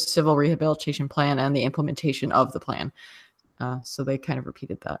proposed civil rehabilitation plan and the implementation of the plan. So they kind of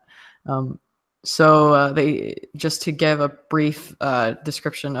repeated that. So they, just to give a brief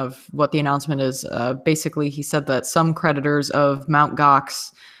description of what the announcement is, basically he said that some creditors of Mount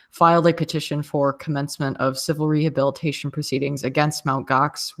Gox filed a petition for commencement of civil rehabilitation proceedings against Mount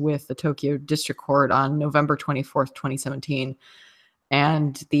Gox with the Tokyo District Court on November 24th, 2017.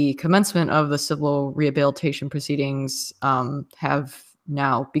 And the commencement of the civil rehabilitation proceedings have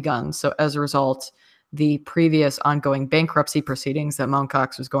now begun. So as a result, the previous ongoing bankruptcy proceedings that Mt.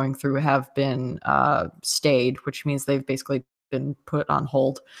 Gox was going through have been stayed, which means they've basically been put on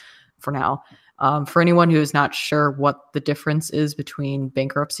hold for now. For anyone who is not sure what the difference is between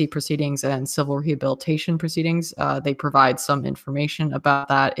bankruptcy proceedings and civil rehabilitation proceedings, they provide some information about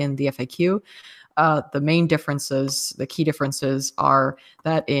that in the FAQ. The main differences, the key differences are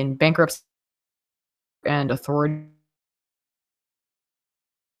that in bankruptcy and authority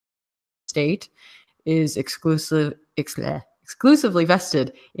state is exclusively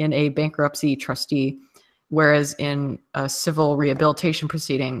vested in a bankruptcy trustee, whereas in a civil rehabilitation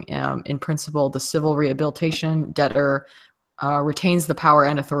proceeding, in principle, the civil rehabilitation debtor retains the power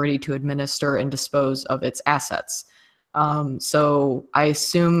and authority to administer and dispose of its assets. So I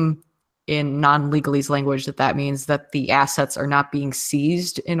assume in non-legalese language that means that the assets are not being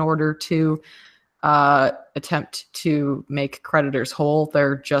seized in order to attempt to make creditors whole.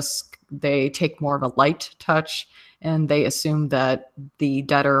 They take more of a light touch, and they assume that the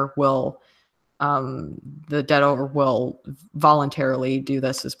debtor will voluntarily do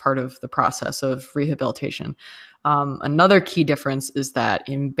this as part of the process of rehabilitation. Another key difference is that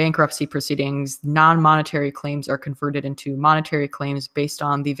in bankruptcy proceedings, non-monetary claims are converted into monetary claims based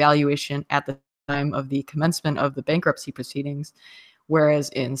on the valuation at the time of the commencement of the bankruptcy proceedings, whereas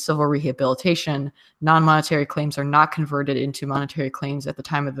in civil rehabilitation, non-monetary claims are not converted into monetary claims at the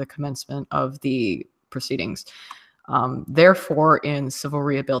time of the commencement of the proceedings. Therefore, in civil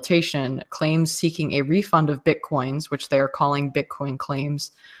rehabilitation, claims seeking a refund of Bitcoins, which they are calling Bitcoin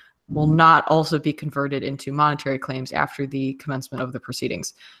claims, will not also be converted into monetary claims after the commencement of the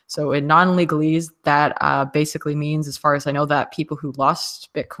proceedings. So in non-legalese, that basically means, as far as I know, that people who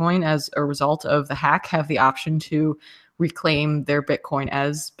lost Bitcoin as a result of the hack have the option to reclaim their Bitcoin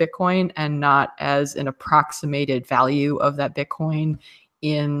as Bitcoin and not as an approximated value of that Bitcoin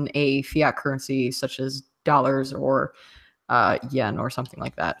in a fiat currency such as dollars or yen or something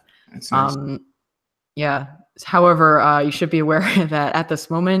like that. That's nice. Yeah. However, you should be aware that at this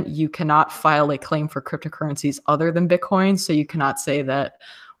moment, you cannot file a claim for cryptocurrencies other than Bitcoin. So you cannot say that,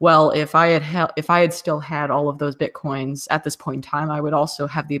 well, if I had still had all of those Bitcoins at this point in time, I would also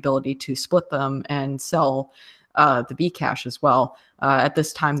have the ability to split them and sell the Bcash as well. At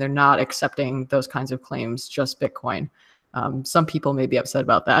this time, they're not accepting those kinds of claims, just Bitcoin. Some people may be upset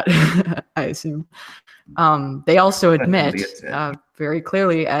about that, I assume. They also admit very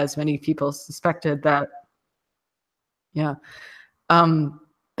clearly, as many people suspected, that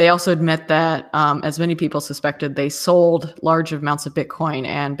they also admit that, as many people suspected, they sold large amounts of Bitcoin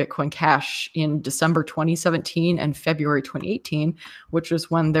and Bitcoin Cash in December 2017 and February 2018, which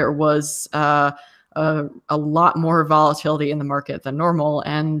was when there was a lot more volatility in the market than normal,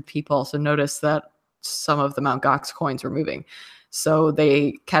 and people also noticed that some of the Mt. Gox coins were moving. So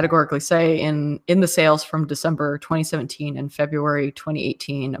they categorically say in the sales from December 2017 and February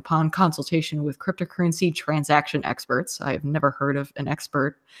 2018, upon consultation with cryptocurrency transaction experts — I have never heard of an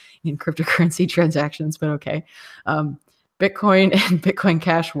expert in cryptocurrency transactions, but okay. Bitcoin and Bitcoin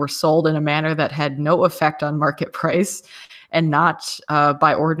Cash were sold in a manner that had no effect on market price and not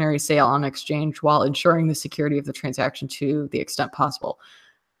by ordinary sale on exchange, while ensuring the security of the transaction to the extent possible.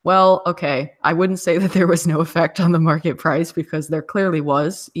 Well, okay, I wouldn't say that there was no effect on the market price, because there clearly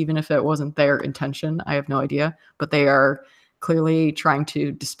was, even if it wasn't their intention. I have no idea, but they are clearly trying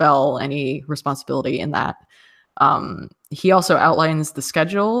to dispel any responsibility in that. He also outlines the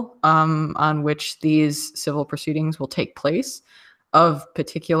schedule on which these civil proceedings will take place. Of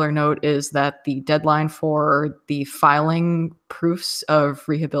particular note is that the deadline for the filing proofs of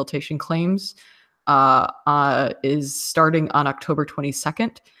rehabilitation claims is starting on October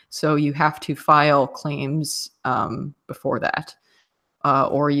 22nd. So you have to file claims before that,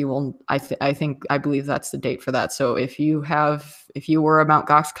 or you will. I believe that's the date for that. So if you were a Mt.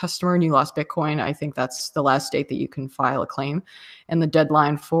 Gox customer and you lost Bitcoin, I think that's the last date that you can file a claim. And the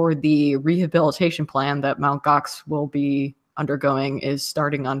deadline for the rehabilitation plan that Mt. Gox will be undergoing is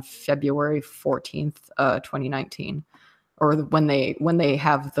starting on February 14th, 2019. Or when they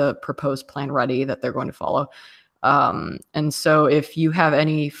have the proposed plan ready that they're going to follow. And so if you have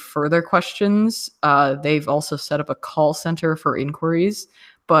any further questions, they've also set up a call center for inquiries,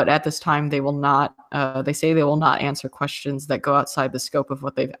 but at this time they will not, they say they will not answer questions that go outside the scope of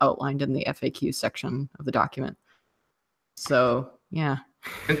what they've outlined in the FAQ section of the document. So, yeah.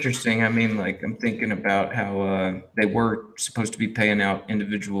 Interesting. I mean, like, I'm thinking about how they were supposed to be paying out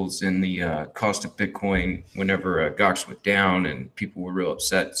individuals in the cost of Bitcoin whenever Gox went down, and people were real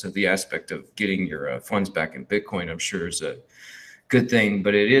upset. So the aspect of getting your funds back in Bitcoin, I'm sure, is a good thing.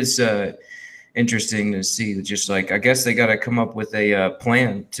 But it is interesting to see. Just like, I guess they got to come up with a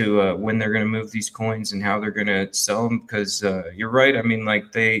plan to when they're going to move these coins and how they're going to sell them. Because you're right. I mean,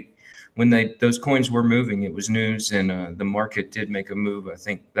 like when those coins were moving, it was news, and the market did make a move. I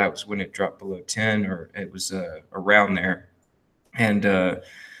think that was when it dropped below 10, or it was around there. And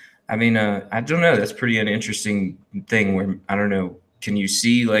I mean, I don't know. That's pretty an interesting thing where I don't know. Can you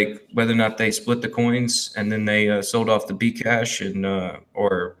see like whether or not they split the coins and then they sold off the Bcash and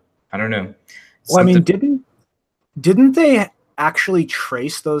or I don't know. Well, I mean, didn't they actually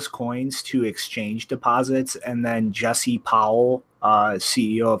trace those coins to exchange deposits, and then Jesse Powell,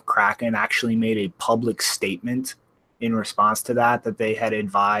 CEO of Kraken, actually made a public statement in response to that they had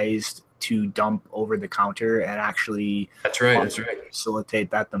advised to dump over the counter and actually that's right facilitate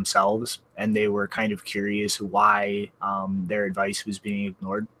that themselves, and they were kind of curious why their advice was being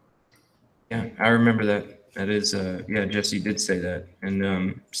ignored. Yeah, I remember that. That is yeah, Jesse did say that.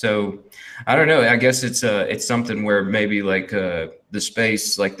 And so I don't know, I guess it's something where maybe like the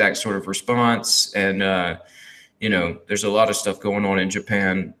space, like that sort of response, and you know, there's a lot of stuff going on in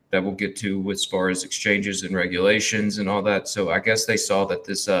Japan that we'll get to as far as exchanges and regulations and all that. So I guess they saw that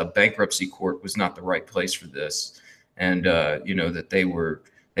this bankruptcy court was not the right place for this. And, you know, that they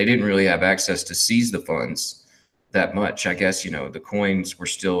didn't really have access to seize the funds that much. I guess, you know, the coins were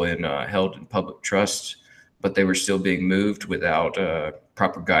still held in public trust, but they were still being moved without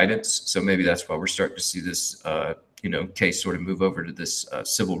proper guidance. So maybe that's why we're starting to see this, you know, case sort of move over to this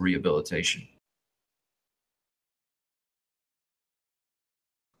civil rehabilitation.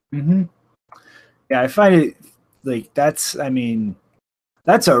 Mm-hmm. Yeah, I find it like that's a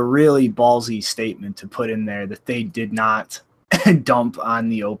really ballsy statement to put in there, that they did not dump on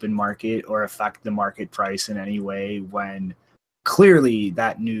the open market or affect the market price in any way, when clearly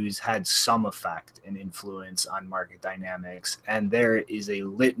that news had some effect and influence on market dynamics. And there is a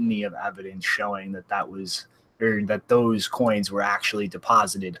litany of evidence showing that those coins were actually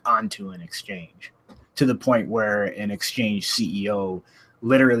deposited onto an exchange, to the point where an exchange CEO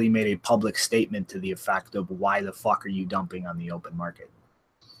literally made a public statement to the effect of, why the fuck are you dumping on the open market?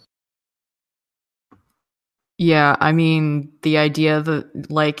 Yeah, I mean, the idea that,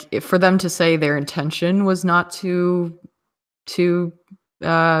 like, for them to say their intention was not to you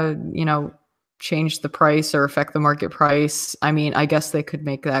know, change the price or affect the market price, I mean, I guess they could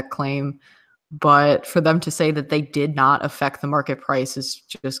make that claim. But for them to say that they did not affect the market price is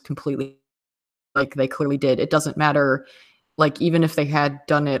just completely, like, they clearly did. It doesn't matter. Like, even if they had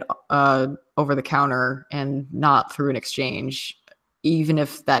done it over the counter and not through an exchange, even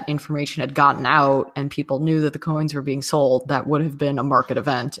if that information had gotten out and people knew that the coins were being sold, that would have been a market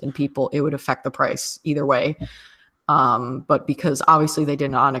event, and it would affect the price either way. But because obviously they did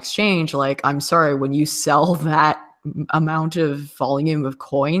not on exchange, like, I'm sorry, when you sell that amount of volume of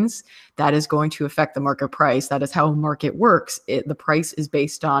coins, that is going to affect the market price. That is how a market works. The price is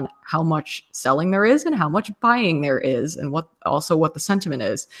based on how much selling there is and how much buying there is, and what the sentiment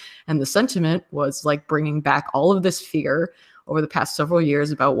is. And the sentiment was like bringing back all of this fear over the past several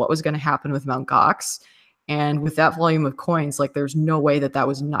years about what was going to happen with Mt. Gox. And with that volume of coins, like, there's no way that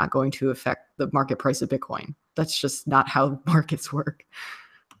was not going to affect the market price of Bitcoin. That's just not how markets work.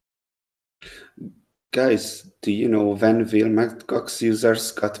 Guys, do you know when will Mt. Gox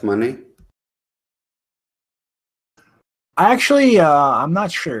users got money? I'm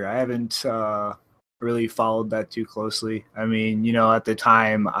not sure. I haven't really followed that too closely. I mean, you know, at the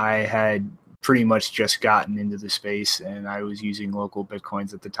time I had pretty much just gotten into the space, and I was using local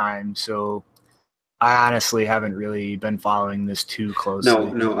Bitcoins at the time. So I honestly haven't really been following this too closely.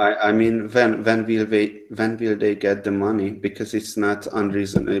 No. I mean, when will they get the money? Because it's not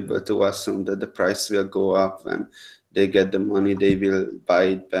unreasonable to assume that the price will go up. When they get the money, they will buy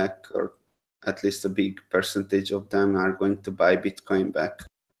it back, or at least a big percentage of them are going to buy Bitcoin back.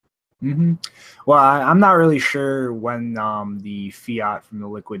 Mm-hmm. Well, I'm not really sure when the fiat from the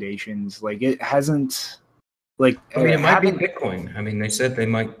liquidations, like, it hasn't. Like, I mean, it might be Bitcoin. I mean, they said they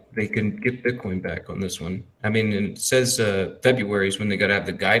can get Bitcoin back on this one. I mean, it says February is when they got to have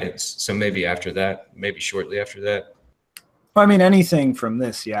the guidance. So maybe after that, maybe shortly after that. I mean, anything from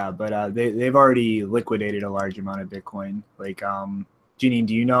this, yeah. But they've already liquidated a large amount of Bitcoin. Like, Janine,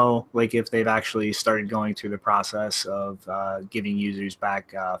 do you know, like, if they've actually started going through the process of giving users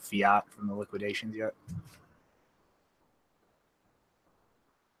back fiat from the liquidations yet?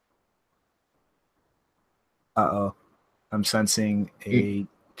 Uh-oh. I'm sensing a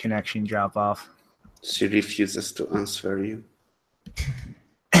connection drop off. She refuses to answer you.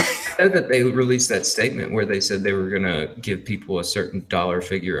 I know that they released that statement where they said they were going to give people a certain dollar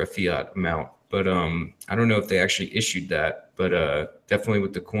figure, a fiat amount. But I don't know if they actually issued that. But definitely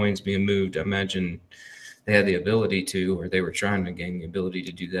with the coins being moved, I imagine they had the ability to, or they were trying to gain the ability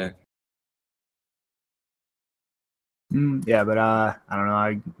to do that. Yeah, but I don't know.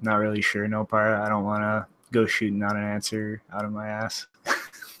 I'm not really sure. No part. I don't want to go shooting on an answer out of my ass.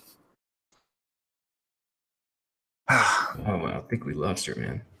 Oh, well, I think we lost her,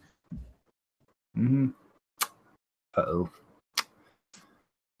 man. Mm-hmm. Uh-oh.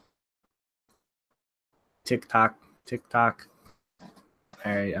 TikTok. All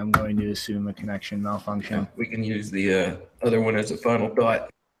right, I'm going to assume a connection malfunction. Yeah, we can use the other one as a final thought.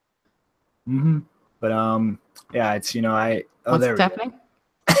 But yeah, it's What's happening?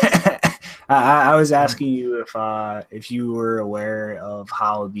 I was asking you if you were aware of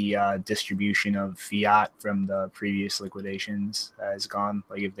how the distribution of fiat from the previous liquidations has gone,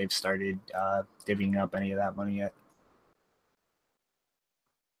 like if they've started divvying up any of that money yet.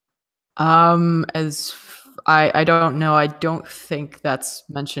 As I don't know. I don't think that's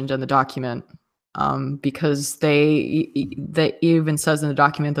mentioned in the document. Because they even says in the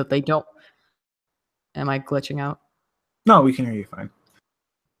document that they don't. Am I glitching out? No, we can hear you fine.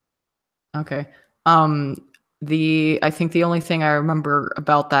 Okay. I think the only thing I remember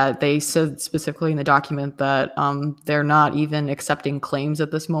about that, they said specifically in the document that they're not even accepting claims at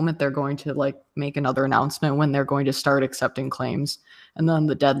this moment. They're going to make another announcement when they're going to start accepting claims, and then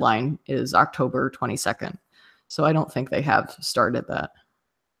the deadline is October 22nd. So I don't think they have started that.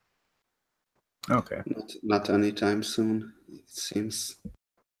 Okay. Not anytime soon, it seems.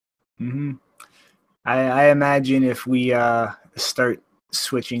 I imagine if we start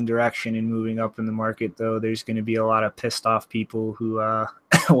switching direction and moving up in the market, though, there's going to be a lot of pissed off people who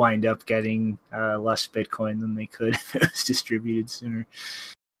wind up getting less Bitcoin than they could if it was distributed sooner.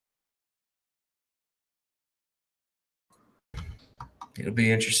 It'll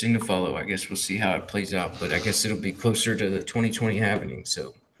be interesting to follow. I guess we'll see how it plays out, but I guess it'll be closer to the 2020 happening.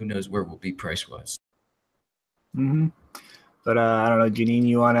 So who knows where we'll be price-wise. But I don't know, Janine,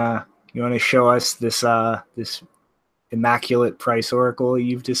 you wanna show us this this immaculate price oracle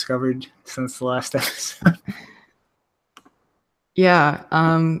you've discovered since the last episode? Yeah.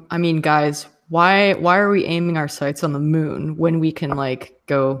 I mean, guys, why are we aiming our sights on the moon when we can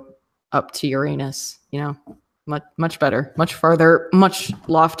go up to Uranus? Much better, much farther, much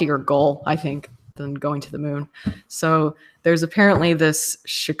loftier goal, I think, than going to the moon. So there's apparently this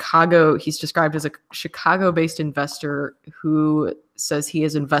he's described as a Chicago-based investor who says he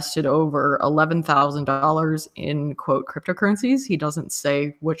has invested over $11,000 in, quote, cryptocurrencies. He doesn't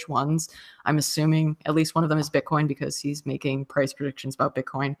say which ones. I'm assuming at least one of them is Bitcoin because he's making price predictions about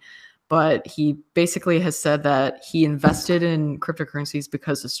Bitcoin. But he basically has said that he invested in cryptocurrencies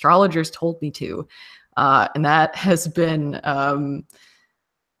because astrologers told me to. And that has been,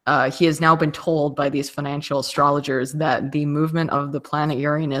 he has now been told by these financial astrologers that the movement of the planet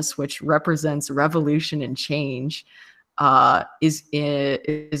Uranus, which represents revolution and change, is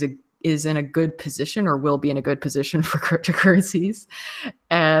in a good position, or will be in a good position for cryptocurrencies.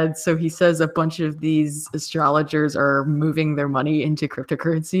 And so he says a bunch of these astrologers are moving their money into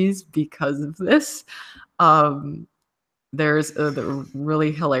cryptocurrencies because of this. There's the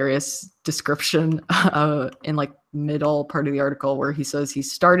really hilarious description in middle part of the article where he says he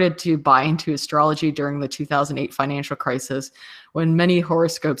started to buy into astrology during the 2008 financial crisis, when many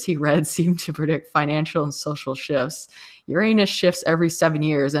horoscopes he read seemed to predict financial and social shifts. Uranus shifts every 7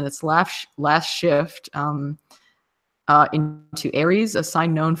 years, and its last shift into Aries, a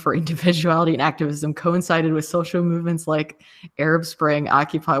sign known for individuality and activism, coincided with social movements like Arab Spring,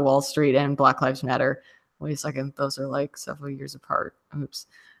 Occupy Wall Street, and Black Lives Matter. Wait a second, those are several years apart. Oops.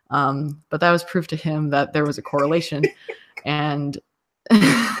 But that was proof to him that there was a correlation. And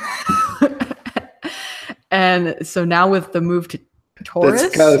and so now with the move to Taurus,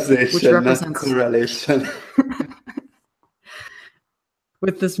 that's causation, which represents not correlation.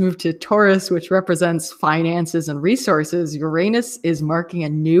 With this move to Taurus, which represents finances and resources, Uranus is marking a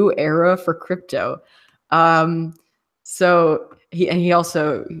new era for crypto. So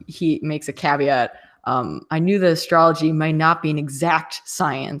he makes a caveat. I knew that astrology might not be an exact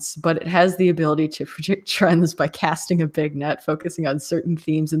science, but it has the ability to predict trends by casting a big net, focusing on certain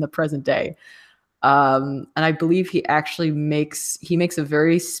themes in the present day. And I believe he actually makes a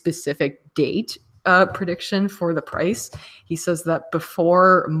very specific date prediction for the price. He says that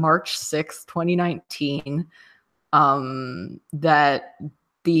before March 6th, 2019, that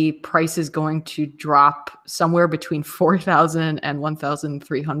the price is going to drop somewhere between $4,000 and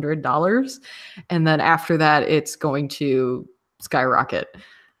 $1,300. And then after that, it's going to skyrocket.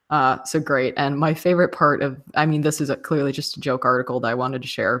 So great. And my favorite part this is clearly just a joke article that I wanted to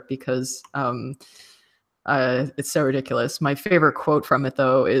share because It's so ridiculous. My favorite quote from it,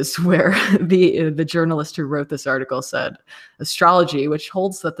 though, is where the journalist who wrote this article said, "Astrology, which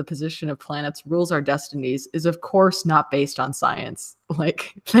holds that the position of planets rules our destinies, is of course not based on science."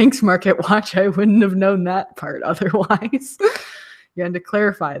 Like, thanks, Market Watch. I wouldn't have known that part otherwise. You had to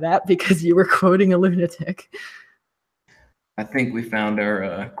clarify that because you were quoting a lunatic. I think we found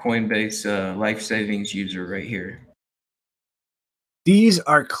our Coinbase life savings user right here. These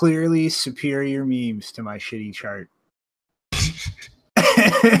are clearly superior memes to my shitty chart. I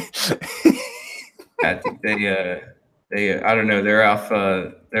think they I don't know, they're off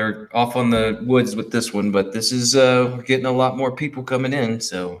on the woods with this one, but this is we're getting a lot more people coming in,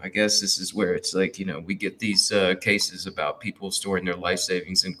 so I guess this is where it's like, you know, we get these cases about people storing their life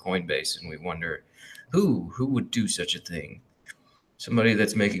savings in Coinbase, and we wonder who would do such a thing. Somebody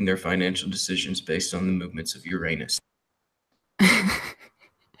that's making their financial decisions based on the movements of Uranus.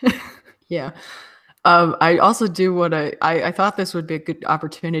 Yeah. I also do what I thought this would be a good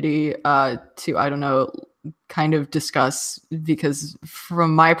opportunity to, I don't know, kind of discuss, because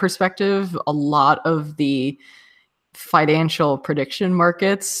from my perspective, a lot of the financial prediction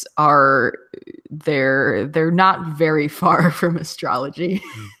markets are they're not very far from astrology.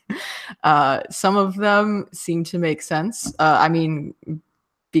 Some of them seem to make sense. I mean,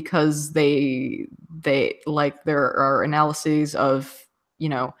 because they like, there are analyses of, you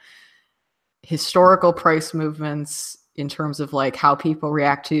know, historical price movements in terms of like how people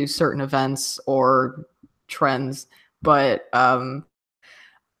react to certain events or trends, but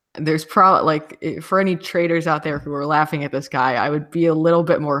there's probably, like, for any traders out there who are laughing at this guy, I would be a little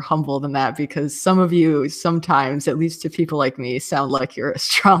bit more humble than that, because some of you sometimes, at least to people like me, sound like you're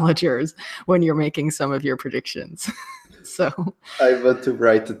astrologers when you're making some of your predictions. So I want to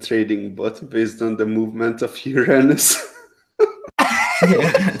write a trading bot based on the movement of Uranus.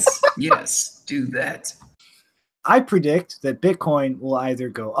 Yes, do that. I predict that Bitcoin will either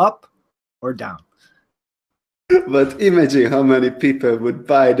go up or down. But imagine how many people would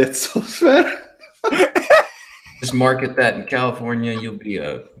buy that software. Just market that in California, you'll be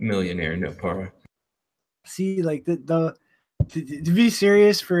a millionaire, no para. See, like, to be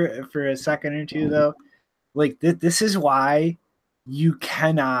serious for a second or two, though, like, this is why you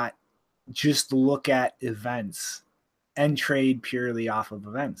cannot just look at events and trade purely off of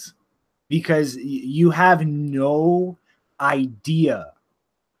events, because you have no idea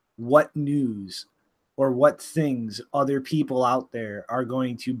what news or what things other people out there are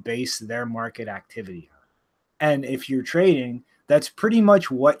going to base their market activity on. And if you're trading, that's pretty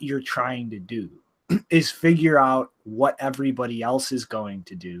much what you're trying to do, is figure out what everybody else is going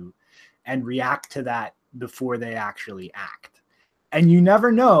to do and react to that before they actually act. And you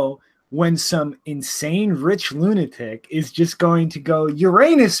never know when some insane rich lunatic is just going to go,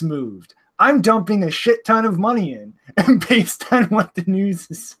 Uranus moved, I'm dumping a shit ton of money in, and based on what the news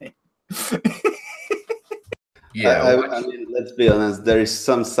is saying. Yeah, I mean, let's be honest, there is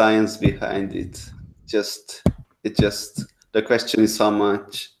some science behind it. The question is how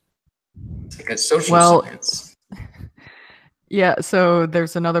much. it's like a social science. yeah, so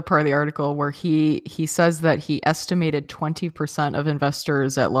there's another part of the article where he says that he estimated 20% of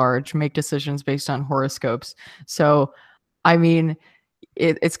investors at large make decisions based on horoscopes. So, I mean,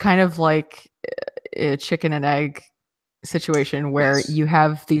 it's kind of like a chicken and egg situation where Yes. you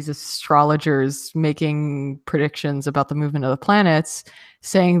have these astrologers making predictions about the movement of the planets,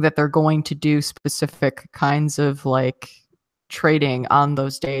 saying that they're going to do specific kinds of like trading on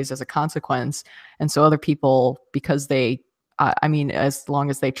those days as a consequence. And so other people, because they, I mean, as long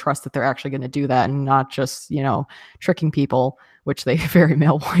as they trust that they're actually going to do that and not just, you know, tricking people, which they very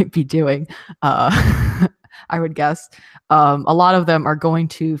well might be doing, I would guess, a lot of them are going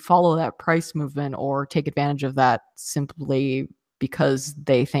to follow that price movement or take advantage of that simply because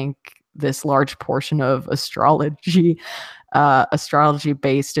they think this large portion of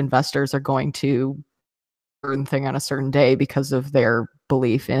astrology-based investors are going to do a certain thing on a certain day because of their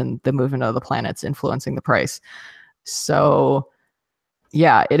belief in the movement of the planets influencing the price. So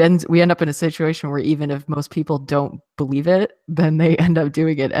yeah, we end up in a situation where even if most people don't believe it, then they end up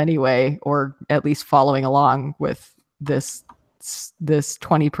doing it anyway, or at least following along with this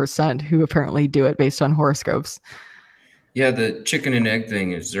 20% who apparently do it based on horoscopes. Yeah, the chicken and egg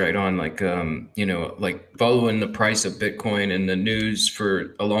thing is right on. Like, you know, like following the price of Bitcoin and the news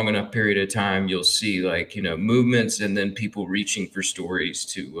for a long enough period of time, you'll see, like, you know, movements and then people reaching for stories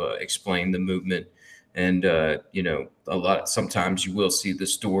to explain the movement. And, you know, sometimes you will see the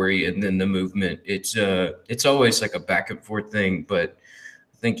story and then the movement. It's always like a back and forth thing. But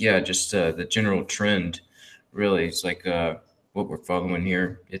I think, yeah, just the general trend really is like what we're following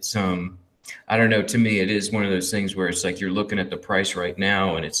here. It's I don't know. To me, it is one of those things where it's like you're looking at the price right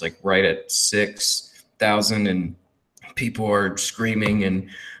now, and it's like right at 6,000, and people are screaming, and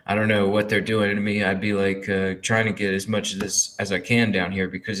I don't know what they're doing to me. I'd be like trying to get as much of this as I can down here,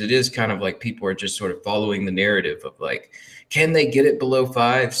 because it is kind of like people are just sort of following the narrative of like, can they get it below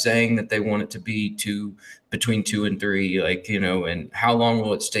 5, saying that they want it to be between 2 and 3, like, you know, and how long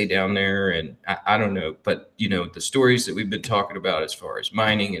will it stay down there? And I don't know, but you know, the stories that we've been talking about as far as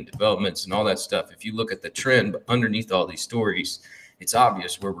mining and developments and all that stuff, if you look at the trend underneath all these stories, it's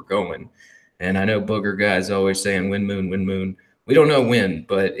obvious where we're going. And I know Booger guys always saying wind moon, wind moon. We don't know when,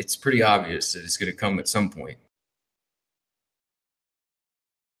 but it's pretty obvious that it's going to come at some point.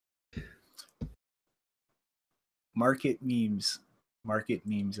 Market memes,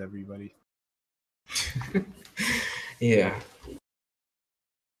 everybody. Yeah.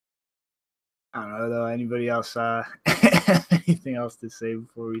 I don't know though. Anybody else? Anything else to say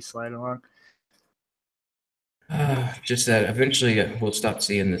before we slide along? Just that eventually we'll stop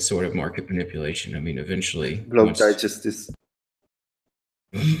seeing this sort of market manipulation. I mean, eventually. Block Digest is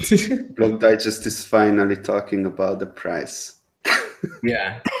finally talking about the price.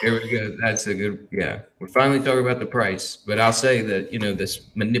 Yeah, here we go. That's a good, yeah. We're finally talking about the price, but I'll say that, you know, this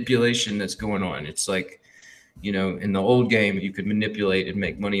manipulation that's going on, it's like, you know, in the old game, you could manipulate and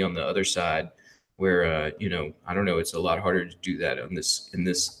make money on the other side, where, you know, I don't know, it's a lot harder to do that in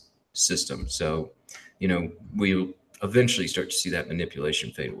this system. So, you know, we'll eventually start to see that manipulation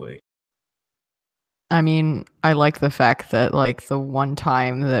fade away. I mean, I like the fact that like the one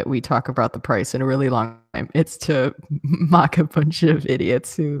time that we talk about the price in a really long time, it's to mock a bunch of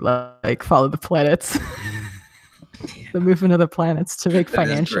idiots who like follow the planets, the movement of the planets to make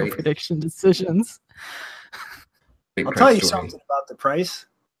financial prediction decisions. I'll tell you something about the price.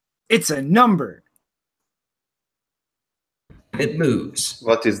 It's a number. It moves.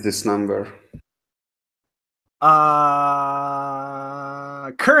 What is this number?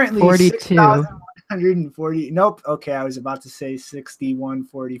 Currently 42. 140. Nope. Okay, I was about to say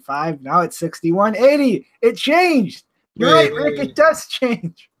 61.45. Now it's 61.80. It changed. You're right, Rick. It does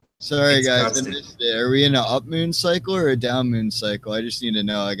change. Sorry, It's guys. I constant. missed it. Are we in an up moon cycle or a down moon cycle? I just need to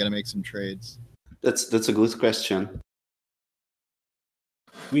know. I got to make some trades. That's a good question.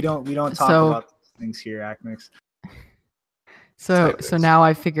 We don't talk So- about these things here, Acmix. So now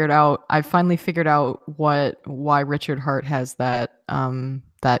I finally figured out why Richard Hart has that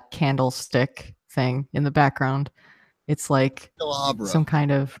that candlestick thing in the background. It's like Candelabra. some kind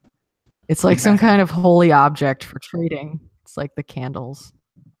of holy object for trading. It's like the candles,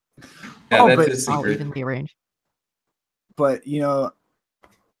 Yeah, Oh, that's but his all secret. evenly arranged. But you know,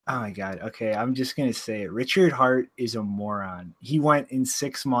 oh my god. Okay, I'm just gonna say it. Richard Hart is a moron. He went in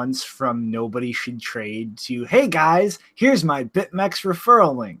 6 months from nobody should trade to, hey guys, here's my BitMEX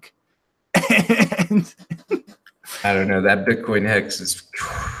referral link. And I don't know. That Bitcoin hex is,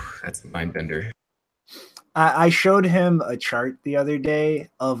 that's a mind bender. I showed him a chart the other day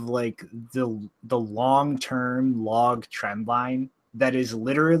of like the long-term log trend line that is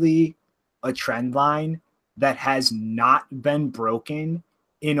literally a trend line that has not been broken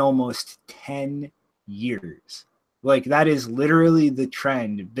in almost 10 years. Like that is literally the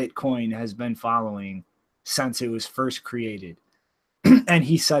trend Bitcoin has been following since it was first created. And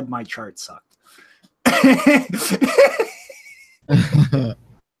he said my chart sucked.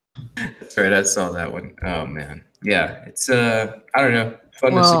 That's right. I saw that one. Oh man. Yeah. It's I don't know.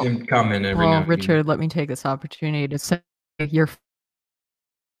 Fun to see him comment every now Well, and again. Richard, let me take this opportunity to say you're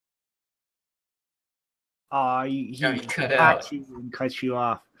He Yeah, he cut hacked out. you and cut you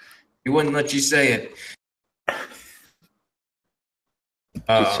off. He wouldn't let you say it.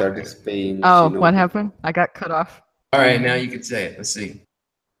 Richard is paying. Oh, you know. what happened? I got cut off. All right, now you can say it. Let's see.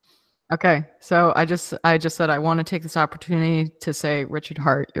 Okay, so I just said I want to take this opportunity to say, Richard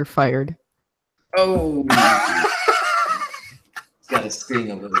Hart, you're fired. Oh, it's got to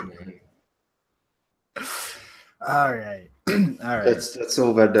sting a little, man. All right. All right. That's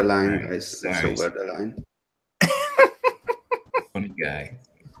over the line, Alright, guys. That's sorry. over the line. Funny guy.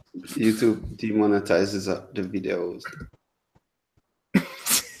 YouTube demonetizes the videos.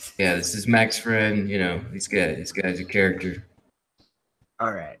 Yeah, this is Mac's friend. You know, this guy's a character.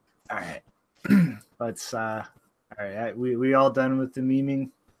 All right. All right. Let's all right. We all done with the memeing?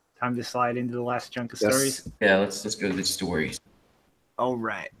 Time to slide into the last chunk of stories. Yeah, let's go to the stories. All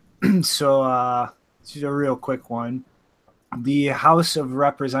right. So this is a real quick one. The House of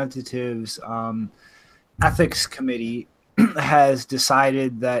Representatives Ethics Committee has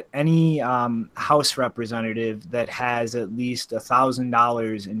decided that any House representative that has at least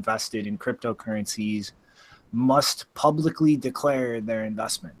 $1,000 invested in cryptocurrencies must publicly declare their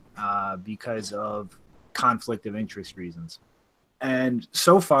investment. because of conflict of interest reasons. And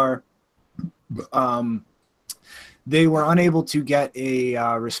so far, they were unable to get a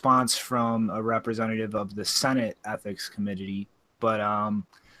response from a representative of the Senate Ethics Committee. But I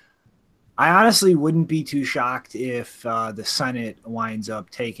honestly wouldn't be too shocked if the Senate winds up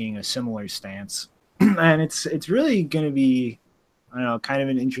taking a similar stance. And it's really going to be, I don't know, kind of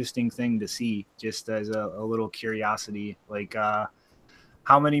an interesting thing to see, just as a little curiosity. Like,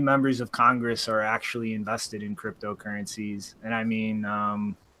 how many members of Congress are actually invested in cryptocurrencies? And I mean,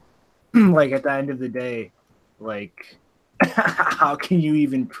 like at the end of the day, like, how can you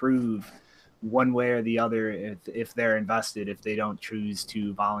even prove one way or the other if they're invested, if they don't choose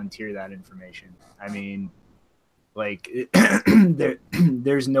to volunteer that information? I mean, like,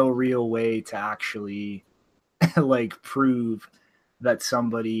 there's no real way to actually like prove that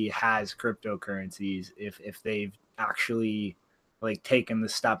somebody has cryptocurrencies if they've actually like taken the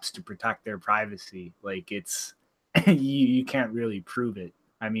steps to protect their privacy. Like, it's you can't really prove it.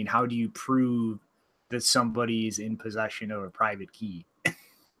 I mean, how do you prove that somebody's in possession of a private key?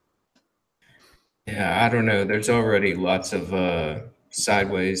 Yeah, I don't know. There's already lots of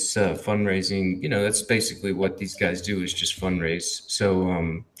sideways fundraising. You know, that's basically what these guys do, is just fundraise.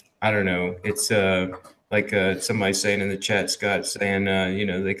 So I don't know. It's like somebody saying in the chat, Scott, saying you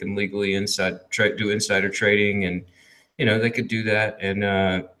know, they can legally do insider trading, and you know, they could do that. And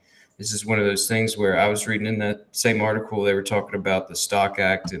this is one of those things where I was reading in that same article, they were talking about the Stock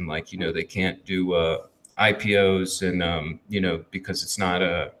Act, and like, you know, they can't do IPOs, and you know, because it's not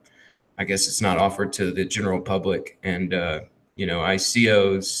I guess it's not offered to the general public, and you know,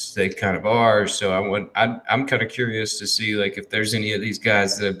 ICOs, they kind of are. So I'm kind of curious to see like if there's any of these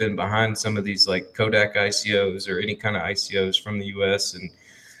guys that have been behind some of these like Kodak ICOs or any kind of ICOs from the US, and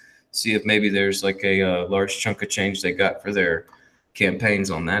see if maybe there's like a large chunk of change they got for their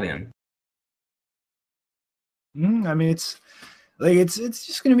campaigns on that end. I mean, it's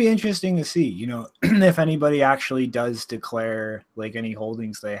just going to be interesting to see, you know, if anybody actually does declare like any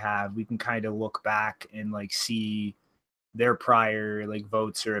holdings they have. We can kind of look back and like see their prior like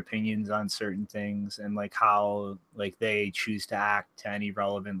votes or opinions on certain things, and like how like they choose to act to any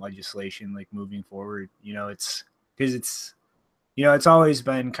relevant legislation like moving forward. You know, it's because it's, you know, it's always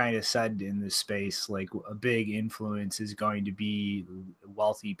been kind of said in this space, like a big influence is going to be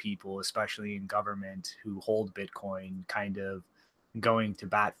wealthy people, especially in government, who hold Bitcoin, kind of going to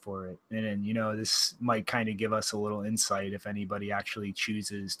bat for it. And you know, this might kind of give us a little insight if anybody actually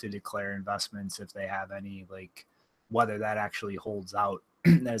chooses to declare investments, if they have any, like whether that actually holds out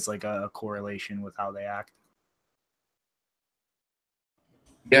as like a correlation with how they act.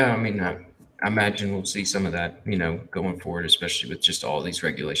 Yeah, I mean, I imagine we'll see some of that, you know, going forward, especially with just all these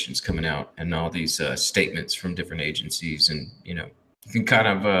regulations coming out and all these statements from different agencies. And, you know, you can kind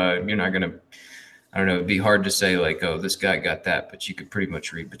of, you're not going to, I don't know, it'd be hard to say like, oh, this guy got that, but you could pretty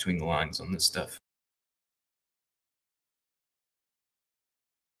much read between the lines on this stuff.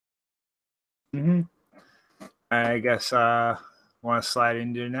 Mm-hmm. I guess want to slide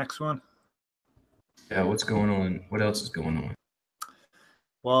into the next one. Yeah, what's going on? What else is going on?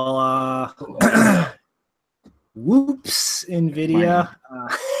 Well, whoops, NVIDIA.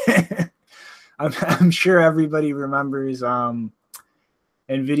 I'm sure everybody remembers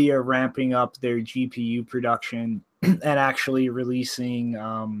NVIDIA ramping up their GPU production and actually releasing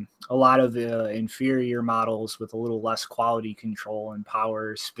a lot of the inferior models with a little less quality control and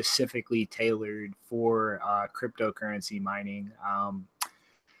power, specifically tailored for cryptocurrency mining.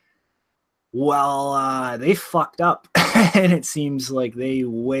 Well, they fucked up, and it seems like they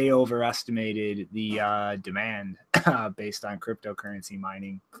way overestimated the demand based on cryptocurrency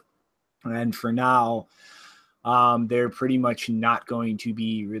mining. And for now, they're pretty much not going to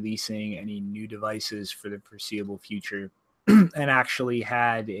be releasing any new devices for the foreseeable future, and actually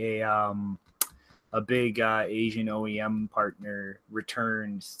had a big Asian OEM partner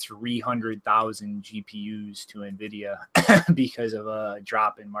returned 300,000 GPUs to NVIDIA because of a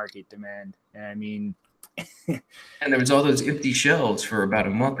drop in market demand. And I mean, and there was all those empty shelves for about a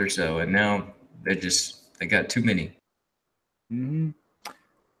month or so, and now they got too many. Mm-hmm.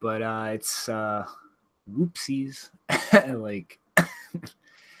 But it's whoopsies. Like,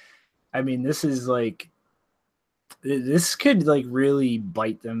 I mean, this could like really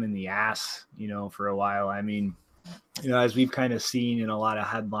bite them in the ass, you know, for a while. I mean, you know, as we've kind of seen in a lot of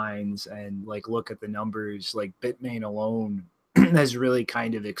headlines and like look at the numbers, like Bitmain alone has really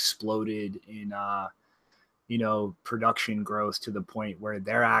kind of exploded in you know, production growth to the point where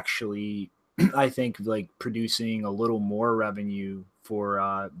they're actually I think like producing a little more revenue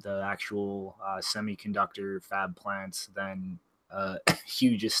for the actual semiconductor fab plants than a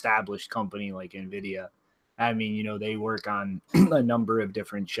huge established company like NVIDIA. I mean, you know, they work on a number of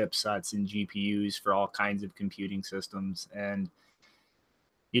different chipsets and GPUs for all kinds of computing systems. And,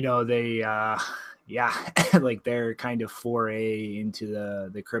 you know, they, yeah, like their kind of foray into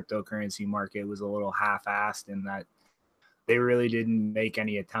the cryptocurrency market was a little half-assed in that they really didn't make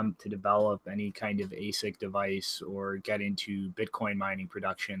any attempt to develop any kind of ASIC device or get into Bitcoin mining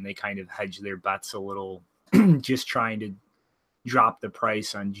production. They kind of hedged their bets a little, just trying to drop the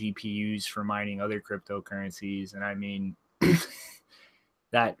price on GPUs for mining other cryptocurrencies. And I mean,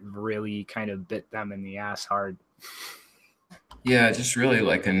 that really kind of bit them in the ass hard. Yeah, just really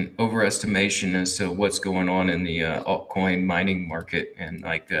like an overestimation as to what's going on in the altcoin mining market, and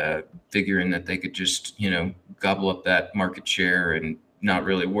like figuring that they could just, you know, gobble up that market share and not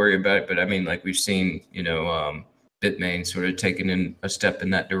really worry about it. But I mean, like we've seen, you know, Bitmain sort of taking in a step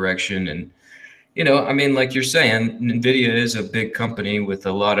in that direction. And, you know, I mean, like you're saying, NVIDIA is a big company with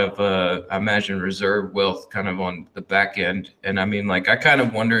a lot of, I imagine, reserve wealth kind of on the back end. And I mean, like, I kind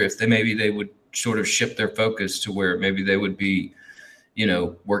of wonder if they would sort of shift their focus to where maybe they would be, you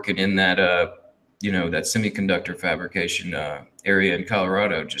know, working in that, you know, that semiconductor fabrication area in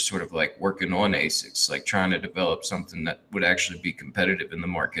Colorado, just sort of like working on ASICs, like trying to develop something that would actually be competitive in the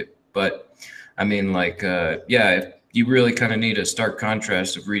market. But I mean, like, yeah, if you really kind of need a stark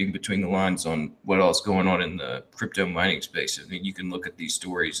contrast of reading between the lines on what else going on in the crypto mining space. I mean, you can look at these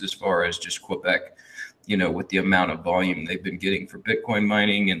stories as far as just Quebec, you know, with the amount of volume they've been getting for Bitcoin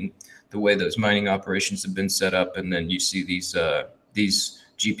mining and the way those mining operations have been set up. And then you see these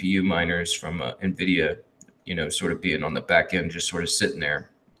GPU miners from NVIDIA, you know, sort of being on the back end, just sort of sitting there,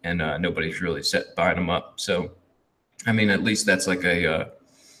 and nobody's really buying them up. So, I mean, at least that's like a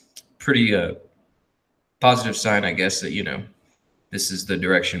pretty positive sign, I guess, that, you know, this is the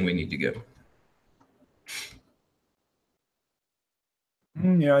direction we need to go. You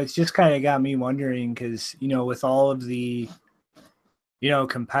know, it's just kind of got me wondering because, you know, with all of the, you know,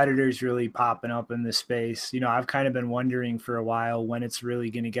 competitors really popping up in this space, you know, I've kind of been wondering for a while when it's really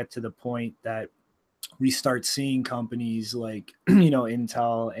going to get to the point that we start seeing companies like, you know,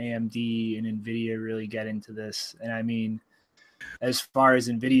 Intel, AMD, and NVIDIA really get into this. And I mean, as far as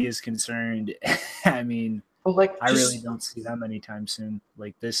NVIDIA is concerned, I mean, well, like, I really don't see them anytime soon.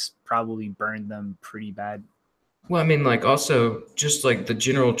 Like, this probably burned them pretty bad. Well, I mean, like, also just like the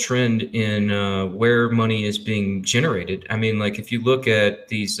general trend in where money is being generated. I mean, like, if you look at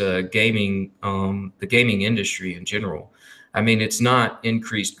these gaming, the gaming industry in general, I mean, it's not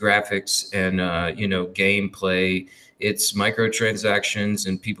increased graphics and, you know, gameplay. It's microtransactions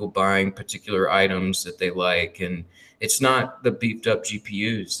and people buying particular items that they like. And it's not the beefed up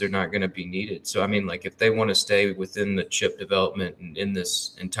GPUs. They're not going to be needed. So, I mean, like, if they want to stay within the chip development and in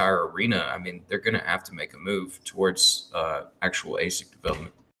this entire arena, I mean, they're going to have to make a move towards actual ASIC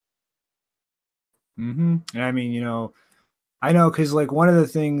development. Mm-hmm. And I mean, you know, I know because like one of the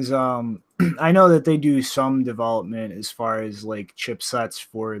things, I know that they do some development as far as like chipsets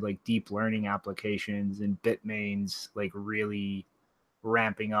for like deep learning applications, and Bitmain's like really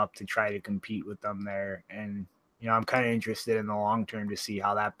ramping up to try to compete with them there. And, you know, I'm kind of interested in the long term to see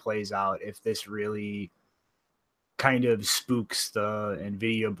how that plays out, if this really kind of spooks the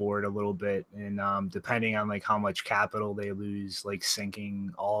NVIDIA board a little bit. And depending on like how much capital they lose, like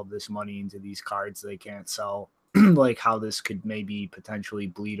sinking all of this money into these cards they can't sell, like how this could maybe potentially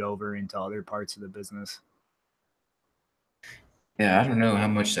bleed over into other parts of the business. Yeah, I don't know how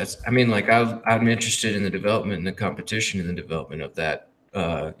much that's, I mean, like, I'm interested in the development and the competition in the development of that,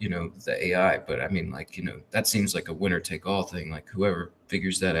 you know, the AI. But I mean, like, you know, that seems like a winner take all thing. Like, whoever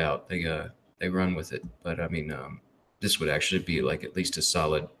figures that out, they run with it. But I mean, this would actually be like at least a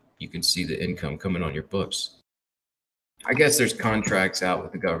solid, you can see the income coming on your books. I guess there's contracts out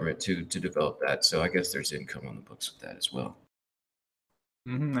with the government to develop that. So I guess there's income on the books with that as well.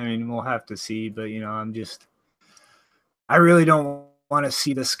 Mm-hmm. I mean, we'll have to see, but, you know, I really don't want to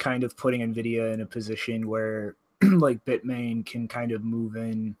see this kind of putting NVIDIA in a position where like Bitmain can kind of move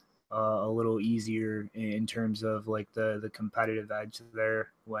in a little easier in terms of like the competitive edge there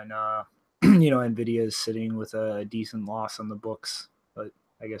when, you know, NVIDIA is sitting with a decent loss on the books. But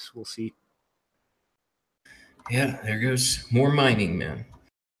I guess we'll see. Yeah, there goes more mining, man.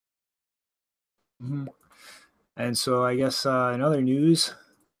 Mm-hmm. And so I guess in other news,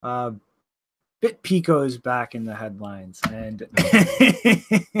 BitPico is back in the headlines, and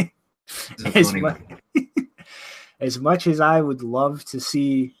as much as I would love to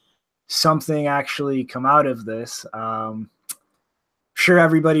see something actually come out of this, sure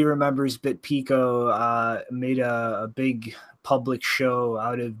everybody remembers BitPico made a big public show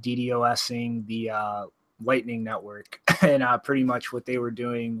out of DDoSing the Lightning Network. and pretty much what they were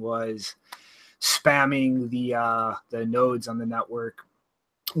doing was spamming the nodes on the network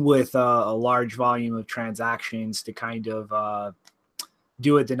with a large volume of transactions to kind of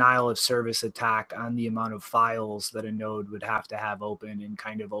do a denial of service attack on the amount of files that a node would have to have open and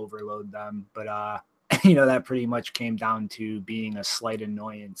kind of overload them. But that pretty much came down to being a slight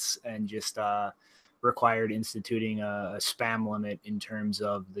annoyance and just required instituting a spam limit in terms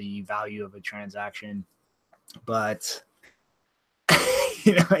of the value of a transaction. But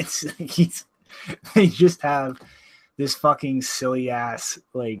they just have this fucking silly ass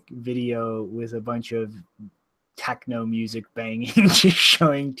like video with a bunch of techno music banging, just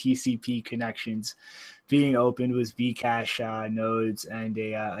showing TCP connections being opened with Vcache nodes and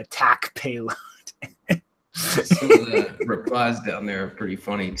a attack payload. Some of the replies down there are pretty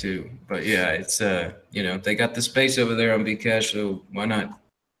funny too. But yeah, it's they got the space over there on Vcache, so why not?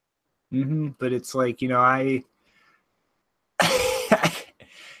 But it's like,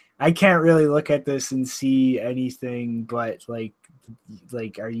 I can't really look at this and see anything but like,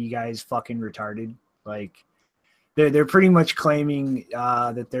 are you guys fucking retarded? Like, they're pretty much claiming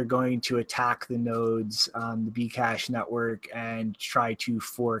that they're going to attack the nodes on the Bcache network and try to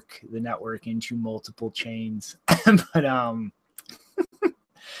fork the network into multiple chains. But I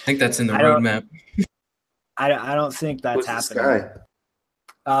think that's in the roadmap. I don't think that's What's happening.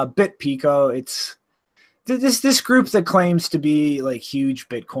 BitPico, it's this group that claims to be like huge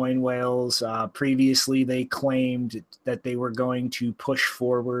Bitcoin whales. Previously, they claimed that they were going to push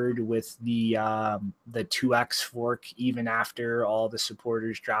forward with the 2x fork even after all the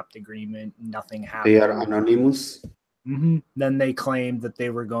supporters dropped agreement. Nothing happened. They are anonymous. Then they claimed that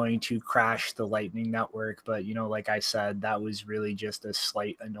they were going to crash the Lightning Network, but like I said, that was really just a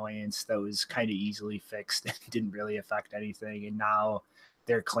slight annoyance that was kind of easily fixed and didn't really affect anything. And now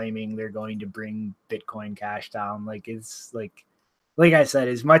they're claiming they're going to bring Bitcoin Cash down. Like, it's like I said,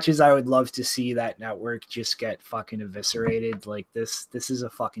 as much as I would love to see that network just get fucking eviscerated, like this is a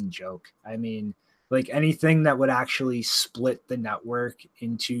fucking joke. I mean, like anything that would actually split the network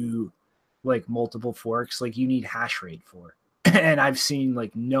into like multiple forks, like you need hash rate for. And I've seen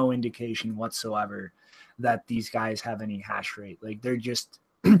like no indication whatsoever that these guys have any hash rate. Like they're just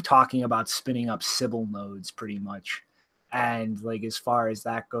talking about spinning up Sybil nodes pretty much. And like, as far as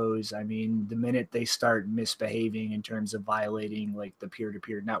that goes, I mean, the minute they start misbehaving in terms of violating like the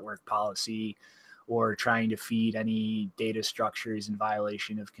peer-to-peer network policy or trying to feed any data structures in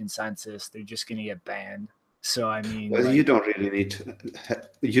violation of consensus, they're just going to get banned. So, I mean, well, you don't really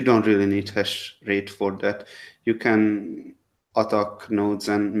need hash rate for that. You can attack nodes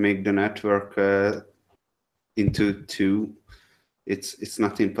and make the network into two. It's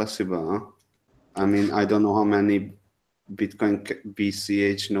not impossible. Huh? I mean, I don't know how many Bitcoin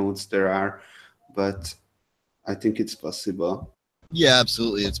BCH nodes there are, but I think it's possible. Yeah,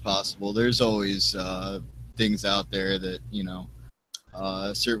 absolutely, it's possible. There's always things out there that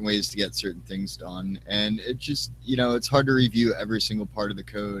certain ways to get certain things done, and it just it's hard to review every single part of the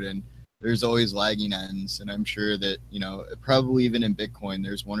code, and there's always lagging ends. And I'm sure that probably even in Bitcoin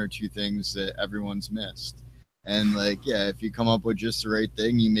there's one or two things that everyone's missed, and if you come up with just the right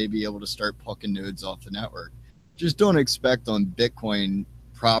thing, you may be able to start plucking nodes off the network. Just don't expect on Bitcoin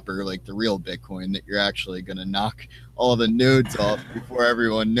proper, like the real Bitcoin, that you're actually going to knock all the nodes off before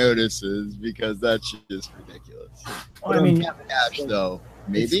everyone notices, because that's just ridiculous. Well, I mean, Cash, though,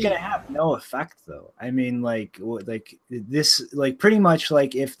 maybe it's going to have no effect, though. I mean, like this, like pretty much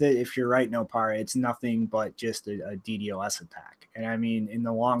like if you're right, Nopara, it's nothing but just a DDoS attack. And I mean, in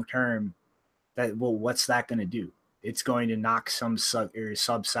the long term, what's that going to do? It's going to knock some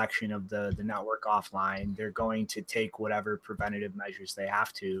subsection of the network offline. They're going to take whatever preventative measures they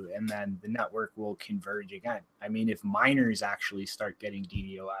have to, and then the network will converge again. I mean, if miners actually start getting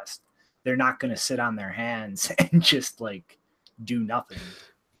DDoS, they're not going to sit on their hands and just like do nothing.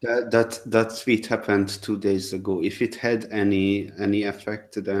 That tweet happened 2 days ago. If it had any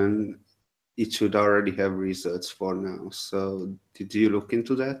effect, then it should already have results for now. So did you look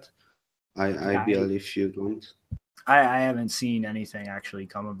into that? I believe you don't. I haven't seen anything actually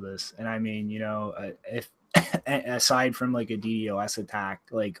come of this. And I mean, if aside from like a DDoS attack,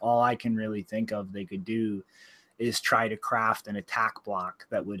 like all I can really think of they could do is try to craft an attack block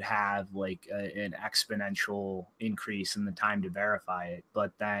that would have like an exponential increase in the time to verify it.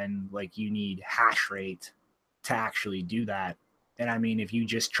 But then like you need hash rate to actually do that. And I mean, if you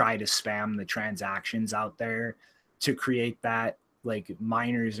just try to spam the transactions out there to create that, like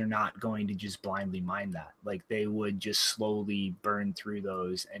miners are not going to just blindly mine that. Like they would just slowly burn through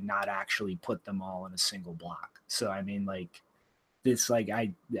those and not actually put them all in a single block. So I mean, like this, like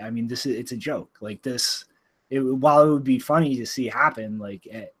I mean, it's a joke. Like this while it would be funny to see happen, like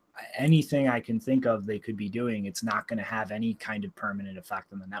anything I can think of they could be doing, it's not going to have any kind of permanent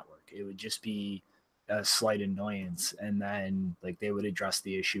effect on the network. It would just be a slight annoyance, and then like they would address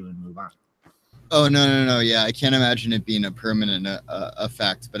the issue and move on. Oh, no. Yeah, I can't imagine it being a permanent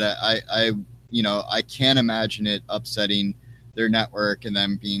effect, but I can't imagine it upsetting their network and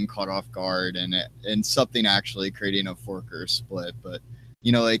them being caught off guard and something actually creating a fork or a split. But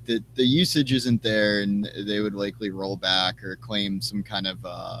like the usage isn't there, and they would likely roll back or claim some kind of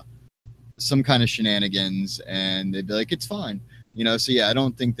shenanigans, and they'd be like, it's fine. So yeah, I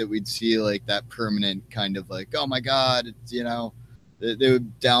don't think that we'd see like that permanent kind of like, oh my God, it's, they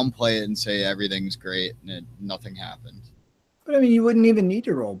would downplay it and say everything's great and nothing happened. But I mean, you wouldn't even need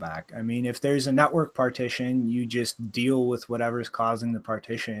to roll back. I mean, if there's a network partition, you just deal with whatever's causing the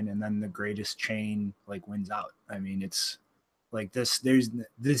partition, and then the greatest chain like wins out. I mean, it's like this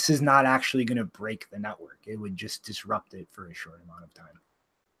is not actually going to break the network. It would just disrupt it for a short amount of time.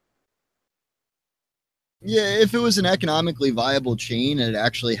 Yeah, if it was an economically viable chain and it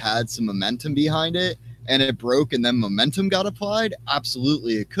actually had some momentum behind it and it broke and then momentum got applied,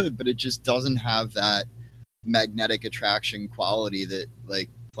 absolutely it could, but it just doesn't have that magnetic attraction quality that like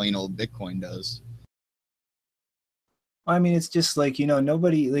plain old Bitcoin does. I mean, it's just like,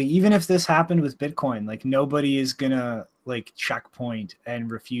 nobody, like, even if this happened with Bitcoin, like nobody is gonna like checkpoint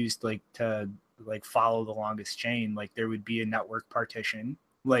and refuse like to like follow the longest chain. Like there would be a network partition,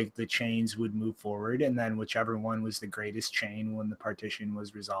 like the chains would move forward, and then whichever one was the greatest chain when the partition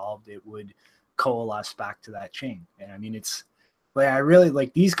was resolved, it would coalesce back to that chain. And I mean, it's like, I really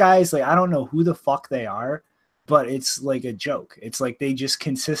like these guys. Like, I don't know who the fuck they are, but it's like a joke. It's like they just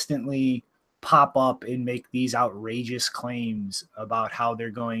consistently pop up and make these outrageous claims about how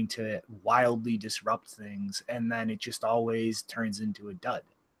they're going to wildly disrupt things, and then it just always turns into a dud.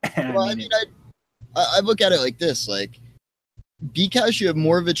 Well, I look at it like this, like Bcash, you have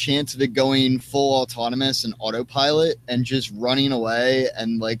more of a chance of it going full autonomous and autopilot and just running away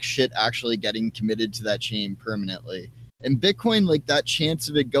and like shit actually getting committed to that chain permanently. And Bitcoin, like that chance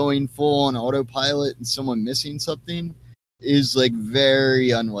of it going full on autopilot and someone missing something is like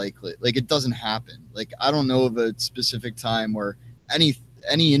very unlikely. Like it doesn't happen. Like I don't know of a specific time where any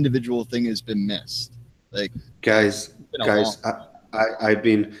individual thing has been missed. Like guys, I've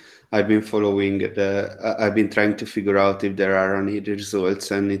been following I've been trying to figure out if there are any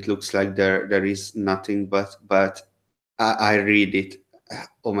results, and it looks like there is nothing. But I read it.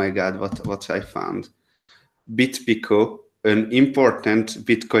 Oh my God, what I found. BitPico, an important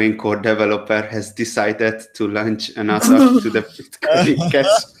Bitcoin core developer, has decided to launch an attack to the Bitcoin cash.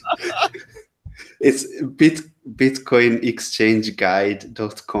 It's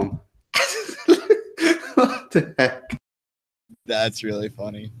bitcoinexchangeguide.com. What the heck? That's really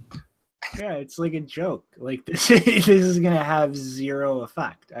funny. Yeah, it's like a joke. Like this is gonna have zero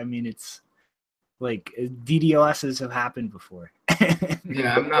effect. I mean, it's like DDoSs have happened before.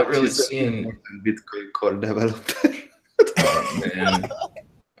 Yeah, I'm not really seeing Bitcoin core developer. Oh man.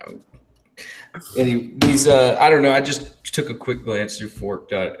 These I don't know. I just took a quick glance through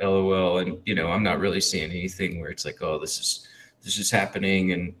fork.lol, and I'm not really seeing anything where it's like, oh, this is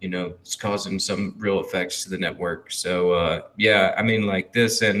happening, and it's causing some real effects to the network. So yeah, I mean, like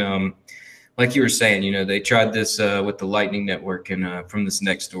this, and like you were saying, they tried this with the Lightning Network, and from this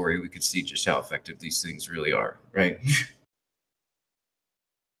next story, we could see just how effective these things really are, right?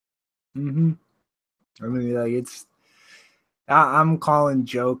 Mm-hmm. I mean, like I'm calling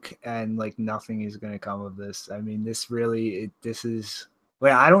joke, and like nothing is gonna come of this. I mean, this is.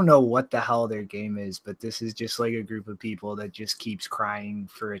 Well, I don't know what the hell their game is, but this is just like a group of people that just keeps crying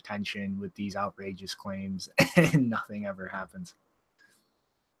for attention with these outrageous claims, and nothing ever happens.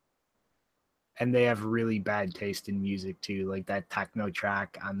 And they have really bad taste in music too. Like that techno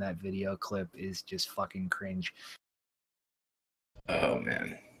track on that video clip is just fucking cringe. Oh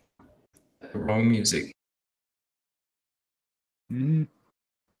man, wrong music. Mm-hmm.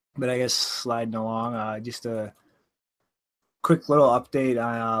 But I guess sliding along, just a quick little update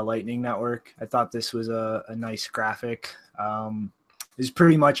on Lightning Network. I thought this was a nice graphic. It's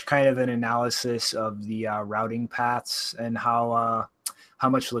pretty much kind of an analysis of the routing paths and how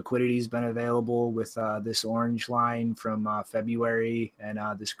much liquidity has been available with this orange line from February and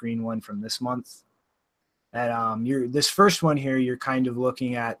this green one from this month. And this first one here, you're kind of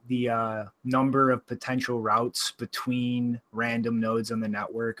looking at the number of potential routes between random nodes on the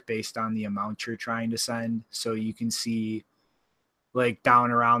network based on the amount you're trying to send. So you can see like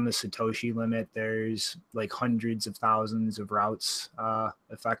down around the Satoshi limit, there's like hundreds of thousands of routes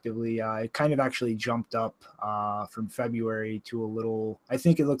effectively. It kind of actually jumped up from February to I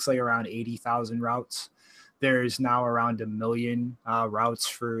think it looks like around 80,000 routes there's now around 1 million routes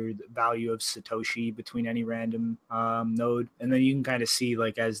for the value of Satoshi between any random node. And then you can kind of see,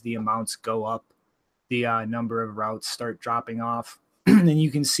 like, as the amounts go up, the number of routes start dropping off. And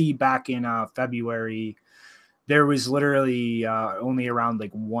you can see back in February, there was literally only around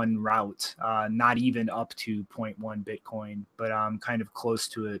like one route, not even up to 0.1 Bitcoin, but kind of close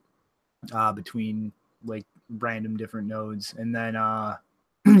to it between like random different nodes. And then,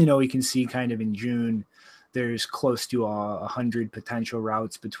 we can see kind of in June, there's close to 100 potential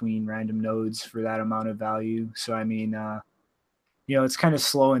routes between random nodes for that amount of value. So, I mean, it's kind of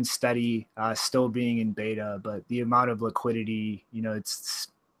slow and steady, still being in beta, but the amount of liquidity,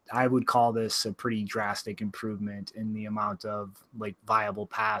 I would call this a pretty drastic improvement in the amount of like viable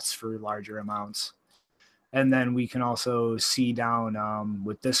paths for larger amounts. And then we can also see down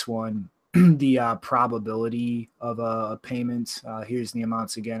with this one, the probability of a payment. Here's the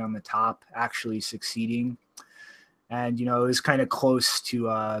amounts again on the top actually succeeding. And, it was kind of close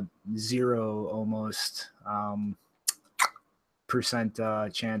to 0 almost percent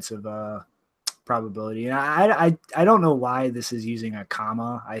chance of probability. And I don't know why this is using a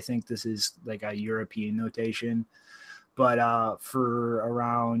comma. I think this is like a European notation. But for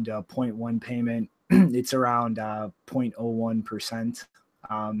around 0.1 payment, it's around 0.01%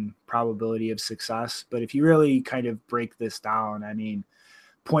 probability of success. But if you really kind of break this down, I mean,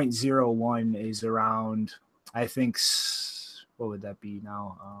 0.01 is around, I think, what would that be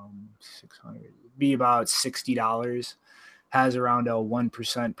now? 600, be about $60. Has around a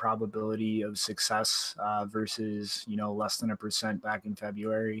 1% probability of success versus, less than 1% back in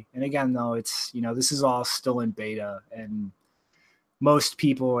February. And again, though, it's, this is all still in beta, and most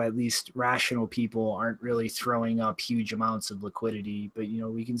people, at least rational people, aren't really throwing up huge amounts of liquidity, but,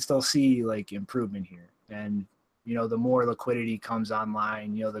 we can still see like improvement here. And, the more liquidity comes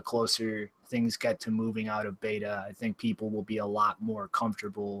online, the closer things get to moving out of beta, I think people will be a lot more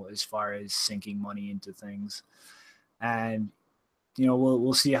comfortable as far as sinking money into things. And,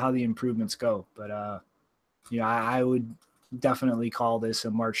 we'll see how the improvements go. But, I would definitely call this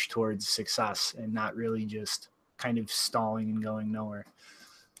a march towards success and not really just kind of stalling and going nowhere.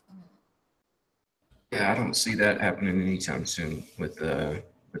 Yeah, I don't see that happening anytime soon with the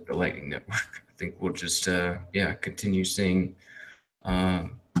Lightning Network. I think we'll just, continue seeing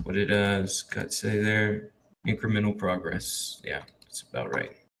what did Scott say there? Incremental progress. Yeah, that's about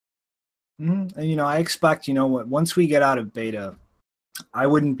right. Mm-hmm. And, I expect, once we get out of beta, I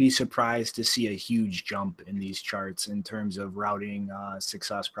wouldn't be surprised to see a huge jump in these charts in terms of routing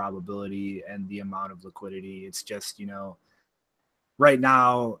success probability and the amount of liquidity. It's just, right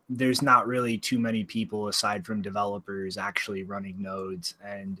now, there's not really too many people aside from developers actually running nodes.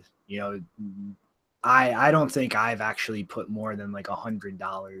 And, I don't think I've actually put more than like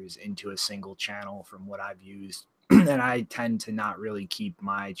 $100 into a single channel from what I've used. And I tend to not really keep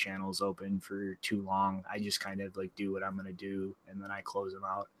my channels open for too long. I just kind of like do what I'm going to do, and then I close them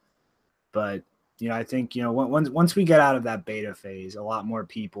out. But, I think, once we get out of that beta phase, a lot more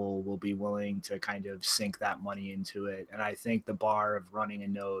people will be willing to kind of sink that money into it. And I think the bar of running a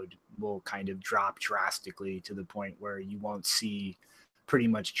node will kind of drop drastically to the point where you won't see pretty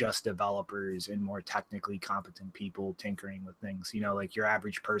much just developers and more technically competent people tinkering with things. Like your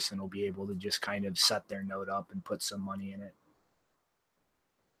average person will be able to just kind of set their node up and put some money in it.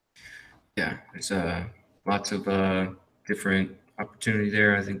 Yeah, there's lots of different opportunity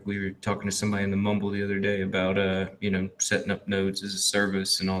there. I think we were talking to somebody in the Mumble the other day about setting up nodes as a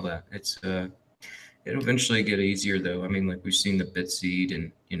service and all that. It's it'll eventually get easier though. I mean, like we've seen the Bitseed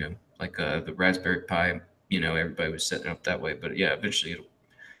and like the Raspberry Pi. Everybody was setting up that way, but yeah, eventually it'll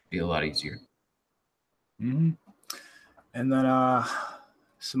be a lot easier. Mm-hmm. And then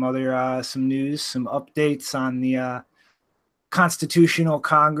some news, some updates on the Constitutional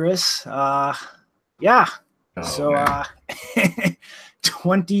Congress.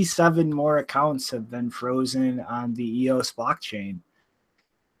 27 more accounts have been frozen on the EOS blockchain.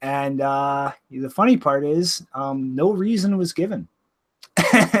 And the funny part is no reason was given.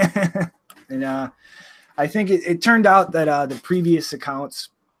 And I think it turned out that the previous accounts,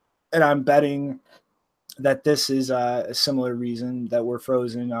 and I'm betting that this is a similar reason that were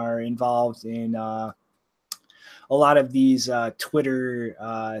frozen, are involved in a lot of these Twitter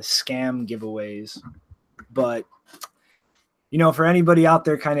scam giveaways. But, for anybody out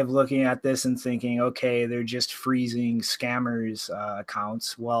there kind of looking at this and thinking, okay, they're just freezing scammers'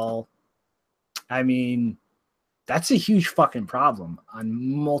 accounts. Well, I mean, that's a huge fucking problem on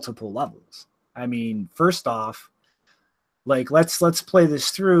multiple levels. I mean, first off, like let's play this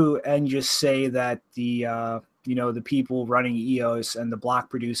through and just say that the the people running EOS and the block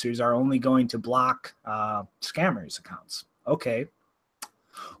producers are only going to block scammers accounts. Okay.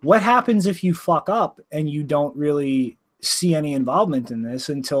 What happens if you fuck up and you don't really see any involvement in this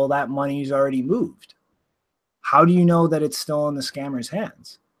until that money's already moved? How do you know that it's still in the scammer's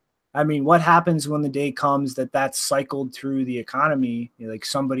hands? I mean, what happens when the day comes that that's cycled through the economy, like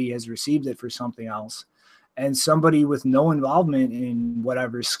somebody has received it for something else, and somebody with no involvement in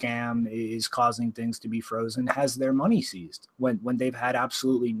whatever scam is causing things to be frozen has their money seized when they've had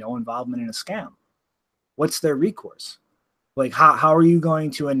absolutely no involvement in a scam? What's their recourse? Like, how are you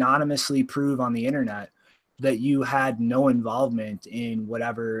going to anonymously prove on the internet that you had no involvement in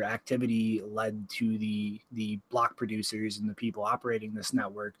whatever activity led to the block producers and the people operating this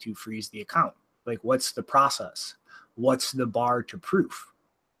network to freeze the account? Like, what's the process? What's the bar to proof?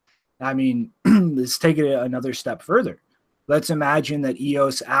 I mean, let's take it another step further. Let's imagine that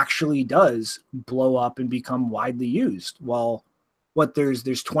EOS actually does blow up and become widely used. Well,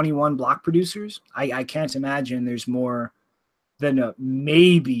 there's 21 block producers. I can't imagine there's more than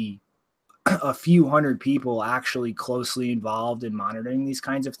maybe a few hundred people actually closely involved in monitoring these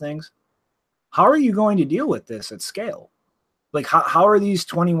kinds of things. How are you going to deal with this at scale? Like, how are these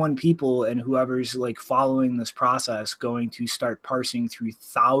 21 people and whoever's like following this process going to start parsing through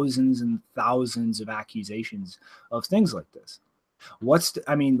thousands and thousands of accusations of things like this? What's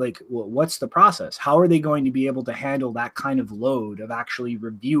the process? How are they going to be able to handle that kind of load of actually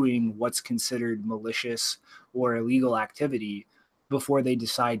reviewing what's considered malicious or illegal activity before they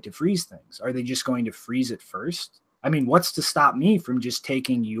decide to freeze things? Are they just going to freeze it first? I mean, what's to stop me from just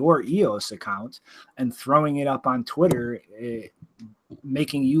taking your EOS account and throwing it up on Twitter,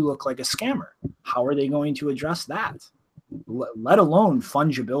 making you look like a scammer? How are they going to address that? Let alone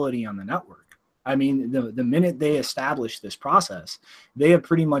fungibility on the network. I mean, the minute they establish this process, they have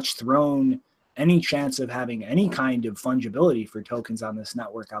pretty much thrown any chance of having any kind of fungibility for tokens on this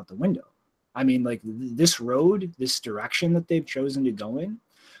network out the window. I mean, like, this road, this direction that they've chosen to go in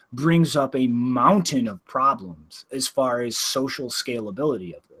brings up a mountain of problems as far as social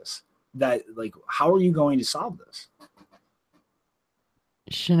scalability of this. That, like, how are you going to solve this?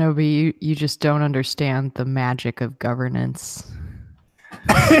 Shinobi, you just don't understand the magic of governance.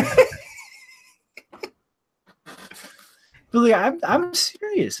 Really, I'm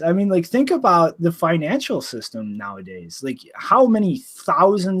serious. I mean, like, think about the financial system nowadays. Like, how many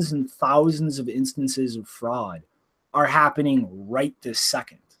thousands and thousands of instances of fraud are happening right this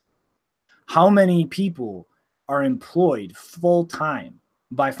second? How many people are employed full time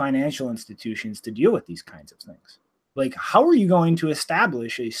by financial institutions to deal with these kinds of things? Like, how are you going to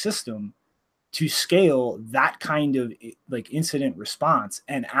establish a system to scale that kind of like incident response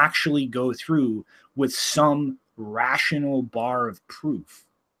and actually go through with some rational bar of proof,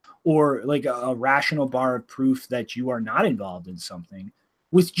 or like a rational bar of proof that you are not involved in something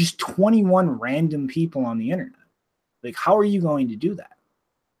with just 21 random people on the internet? Like, how are you going to do that?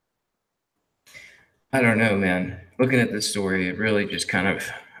 I don't know, man. Looking at this story, it really just kind of,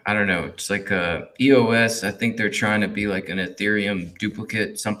 I don't know. It's like EOS. I think they're trying to be like an Ethereum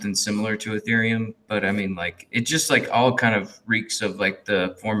duplicate, something similar to Ethereum. But I mean, like, it just like all kind of reeks of like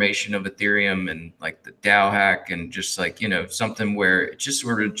the formation of Ethereum and like the DAO hack, and just like, something where it just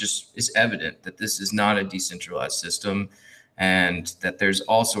sort of just is evident that this is not a decentralized system, and that there's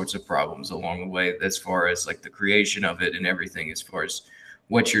all sorts of problems along the way as far as like the creation of it and everything, as far as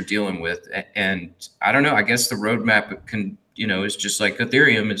what you're dealing with. And I don't know, I guess the roadmap can, is just like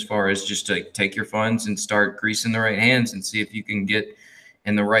Ethereum, as far as just to take your funds and start greasing the right hands and see if you can get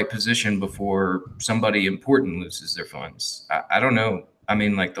in the right position before somebody important loses their funds. I don't know. I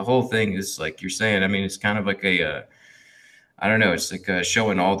mean, like, the whole thing is like you're saying, I mean, it's kind of like I don't know, it's like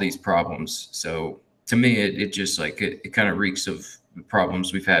showing all these problems. So to me, it just like, it kind of reeks of the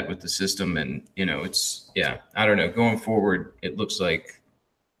problems we've had with the system. And, it's, yeah, I don't know, going forward, it looks like,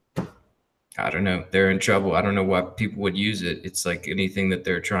 I don't know, they're in trouble. I don't know why people would use it. It's like anything that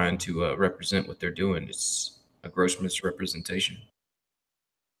they're trying to represent what they're doing. It's a gross misrepresentation.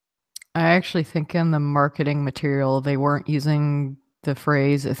 I actually think in the marketing material, they weren't using the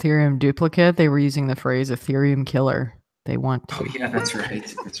phrase Ethereum duplicate. They were using the phrase Ethereum killer. They want to. Oh yeah, that's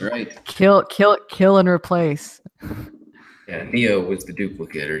right. That's right. Kill and replace. Yeah, Neo was the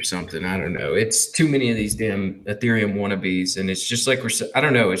duplicate or something. I don't know. It's too many of these damn Ethereum wannabes, and it's just like I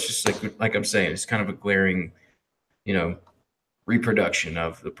don't know. It's just like I'm saying, it's kind of a glaring, reproduction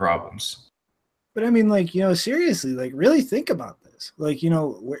of the problems. But I mean, like, seriously, like, really think about this. Like,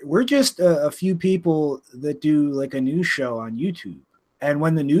 we're just a few people that do like a news show on YouTube. And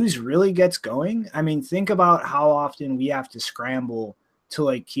when the news really gets going, I mean, think about how often we have to scramble to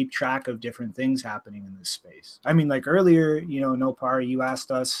like keep track of different things happening in this space. I mean, like earlier, you know, Nopar, you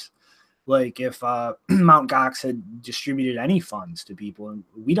asked us like if Mount Gox had distributed any funds to people, and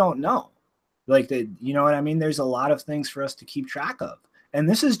we don't know. Like that, you know what I mean? There's a lot of things for us to keep track of. And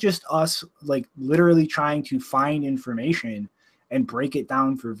this is just us like literally trying to find information and break it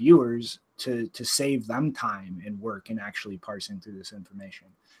down for viewers to save them time and work and actually parsing through this information.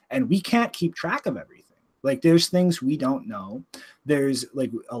 And we can't keep track of everything. Like there's things we don't know. There's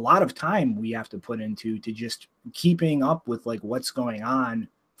like a lot of time we have to put into to just keeping up with like what's going on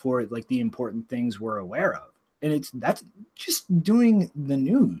for like the important things we're aware of. And that's just doing the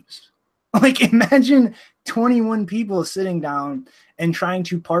news. Like imagine 21 people sitting down and trying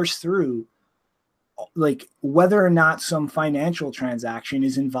to parse through like whether or not some financial transaction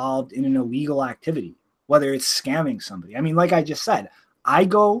is involved in an illegal activity, whether it's scamming somebody. I mean, like I just said, I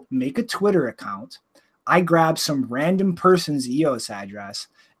go make a Twitter account, I grab some random person's EOS address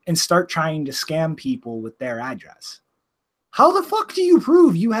and start trying to scam people with their address. How the fuck do you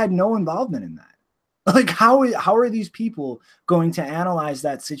prove you had no involvement in that? Like, how are these people going to analyze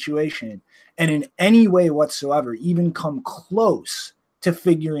that situation and in any way whatsoever even come close to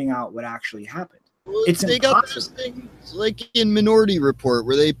figuring out what actually happened? Well, It's they got impossible. those things like in Minority Report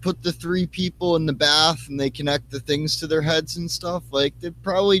where they put the 3 people in the bath and they connect the things to their heads and stuff. Like they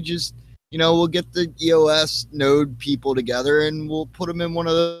probably just, you know, we'll get the EOS node people together and we'll put them in one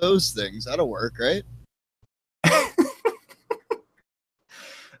of those things. That'll work, right?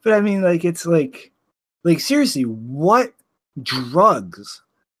 But I mean, like, it's like seriously, what drugs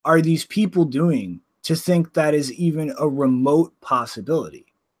are these people doing to think that is even a remote possibility?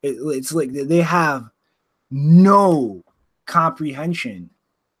 It's like they have no comprehension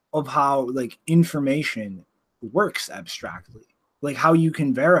of how like information works abstractly, like how you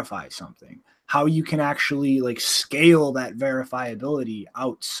can verify something, how you can actually like scale that verifiability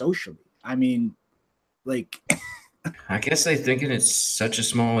out socially. I mean, like I guess they're thinking it's such a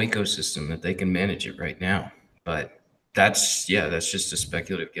small ecosystem that they can manage it right now. But that's just a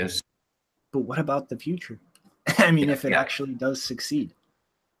speculative guess. but what about the future? I mean, if it Yeah. actually does succeed.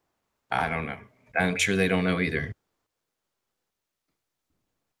 I don't know. I'm sure they don't know either.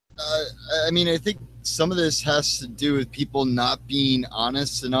 I mean, I think some of this has to do with people not being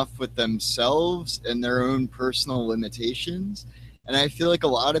honest enough with themselves and their own personal limitations. And I feel like a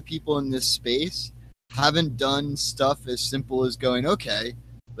lot of people in this space haven't done stuff as simple as going, okay,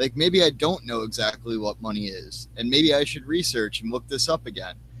 like maybe I don't know exactly what money is, and maybe I should research and look this up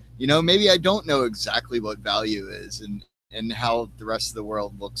again. You know, maybe I don't know exactly what value is and how the rest of the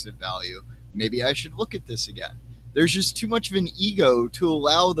world looks at value. Maybe I should look at this again. There's just too much of an ego to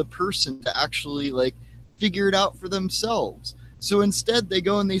allow the person to actually like figure it out for themselves. So instead they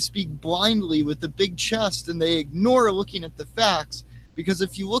go and they speak blindly with a big chest and they ignore looking at the facts, because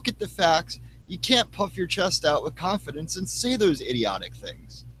if you look at the facts, you can't puff your chest out with confidence and say those idiotic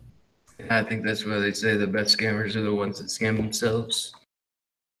things. I think that's why they say the best scammers are the ones that scam themselves.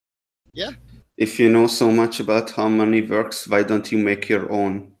 Yeah. If you know so much about how money works, why don't you make your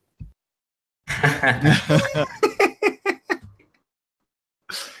own?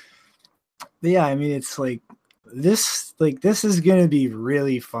 Yeah, I mean, it's like this is gonna be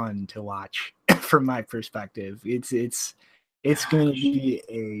really fun to watch from my perspective. It's gonna be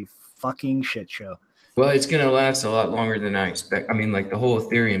a fucking shit show. Well, it's going to last a lot longer than I expect. I mean, like the whole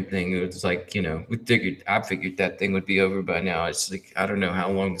Ethereum thing, it's like, you know, I figured that thing would be over by now. It's like, I don't know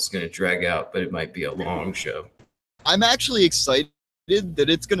how long it's going to drag out, but it might be a long show. I'm actually excited that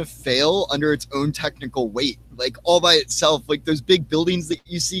it's going to fail under its own technical weight, like all by itself. Like those big buildings that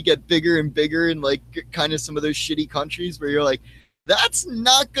you see get bigger and bigger in like kind of some of those shitty countries where you're like, that's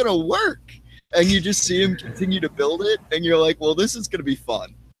not going to work. And you just see them continue to build it and you're like, well, this is going to be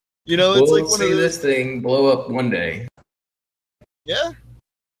fun. You know, it's we'll like one see of those. this thing blow up one day. Yeah.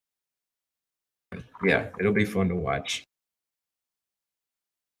 Yeah, it'll be fun to watch.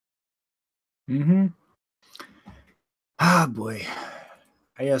 Mm-hmm. Ah, boy.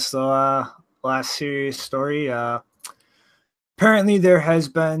 I guess the last serious story. Apparently, there has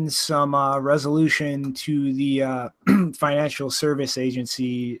been some resolution to the Financial Service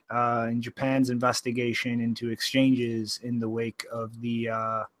Agency in Japan's investigation into exchanges in the wake of the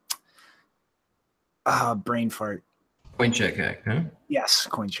brain fart. Coincheck hack, huh? Yes,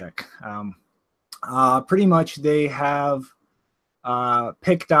 Coincheck. Pretty much, they have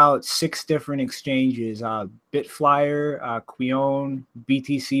picked out 6 different exchanges: Bitflyer, Quion,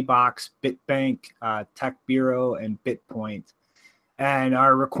 BTC Box, Bitbank, Tech Bureau, and Bitpoint, and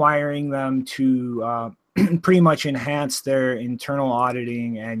are requiring them to pretty much enhance their internal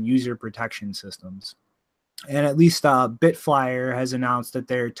auditing and user protection systems. And at least Bitflyer has announced that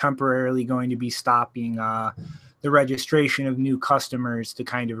they're temporarily going to be stopping the registration of new customers to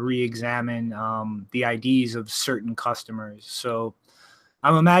kind of re-examine the IDs of certain customers. So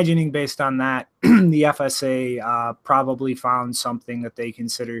I'm imagining based on that, the FSA probably found something that they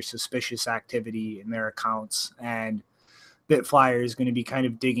consider suspicious activity in their accounts, and Bitflyer is going to be kind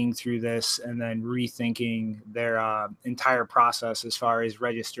of digging through this and then rethinking their entire process as far as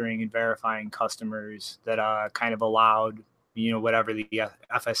registering and verifying customers that kind of allowed, whatever the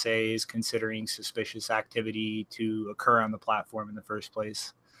FSA is considering suspicious activity to occur on the platform in the first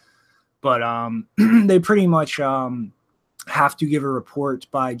place. But they pretty much have to give a report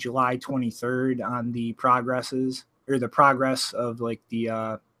by July 23rd on the progress of like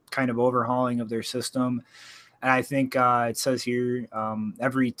the kind of overhauling of their system. And I think it says here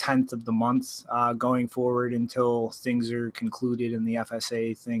every 10th of the month going forward until things are concluded and the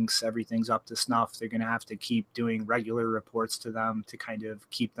FSA thinks everything's up to snuff. They're going to have to keep doing regular reports to them to kind of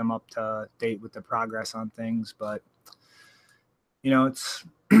keep them up to date with the progress on things. But, it's,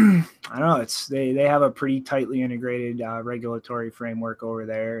 I don't know, they have a pretty tightly integrated regulatory framework over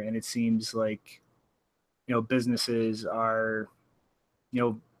there. And it seems like, businesses are,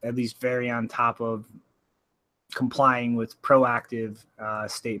 at least very on top of complying with proactive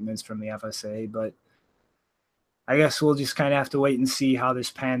statements from the FSA. But I guess we'll just kind of have to wait and see how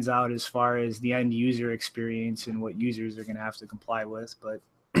this pans out as far as the end user experience and what users are going to have to comply with. But,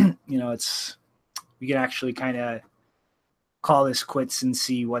 we can actually kind of call this quits and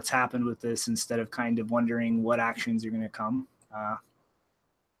see what's happened with this instead of kind of wondering what actions are going to come.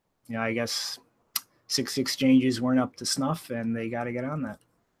 I guess 6 exchanges weren't up to snuff and they got to get on that.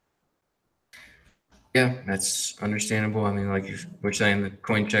 Yeah, that's understandable. I mean, like you were saying, the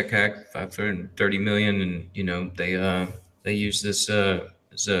CoinCheck hack, 530 million, and they use this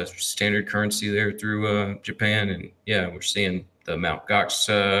as a standard currency there through Japan, and yeah, we're seeing the Mt.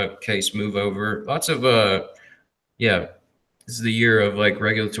 Gox case move over. Lots of this is the year of like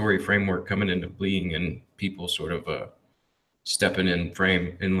regulatory framework coming into being and people sort of stepping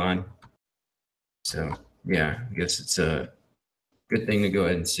in line. So yeah, I guess it's a good thing to go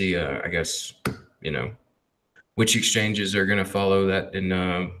ahead and see. I guess. Which exchanges are going to follow that. And,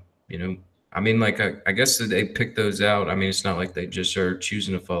 I mean, like, I guess that they pick those out. I mean, it's not like they just are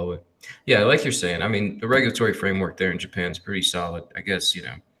choosing to follow it. Yeah, like you're saying, I mean, the regulatory framework there in Japan is pretty solid. I guess,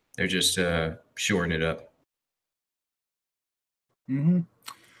 they're just shoring it up. Mm-hmm.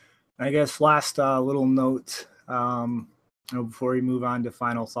 I guess last little note before we move on to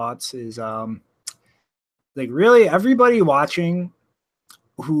final thoughts is like really everybody watching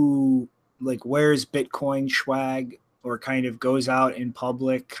who like wears Bitcoin swag or kind of goes out in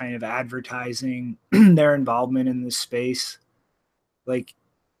public kind of advertising their involvement in this space, like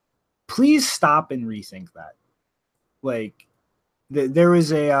please stop and rethink that. Like there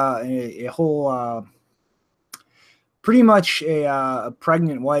was a whole pretty much a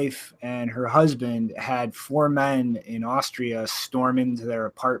pregnant wife and her husband had 4 men in Austria storm into their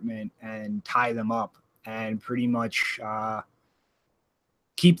apartment and tie them up and pretty much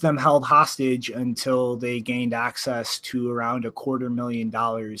keep them held hostage until they gained access to around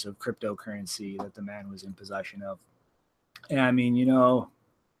 $250,000 of cryptocurrency that the man was in possession of. And I mean,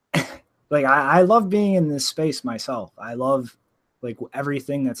 like I love being in this space myself. I love like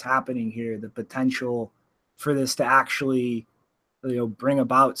everything that's happening here, the potential for this to actually, bring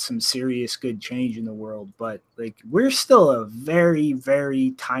about some serious good change in the world. But like, we're still a very,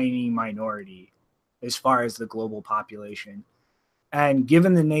 very tiny minority as far as the global population. And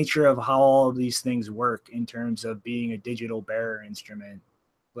given the nature of how all of these things work in terms of being a digital bearer instrument,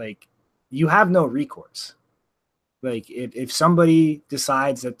 like you have no recourse. Like if somebody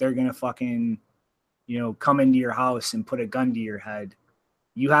decides that they're going to fucking, come into your house and put a gun to your head,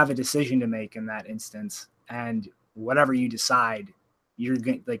 you have a decision to make in that instance. And whatever you decide, you're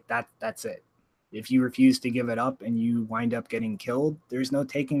going like that's it. If you refuse to give it up and you wind up getting killed, there's no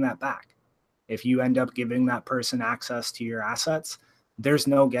taking that back. If you end up giving that person access to your assets, there's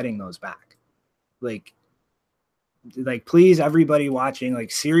no getting those back. Like please, everybody watching,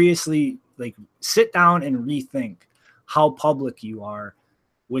 like seriously, like sit down and rethink how public you are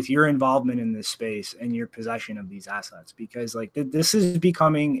with your involvement in this space and your possession of these assets, because like this is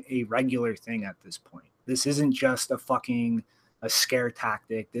becoming a regular thing at this point. This isn't just a scare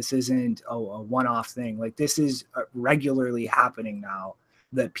tactic. This isn't a one-off thing. Like this is regularly happening now,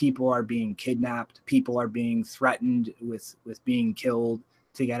 that people are being kidnapped, people are being threatened with being killed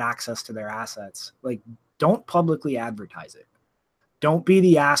to get access to their assets. Like, don't publicly advertise it. Don't be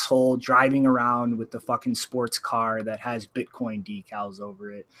the asshole driving around with the fucking sports car that has Bitcoin decals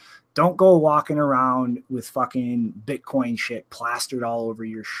over it. Don't go walking around with fucking Bitcoin shit plastered all over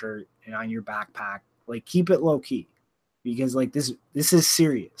your shirt and on your backpack. Like, keep it low key, because like this is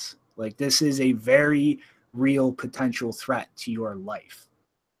serious. Like, this is a very real potential threat to your life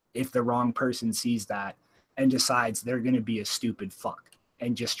if the wrong person sees that and decides they're going to be a stupid fuck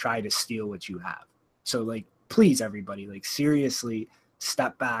and just try to steal what you have. So like, please, everybody, like, seriously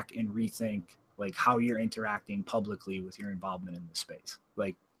step back and rethink like how you're interacting publicly with your involvement in the space.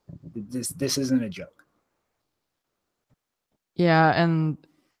 Like, this isn't a joke. Yeah, and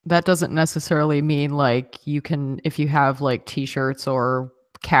that doesn't necessarily mean like you can, if you have like t-shirts or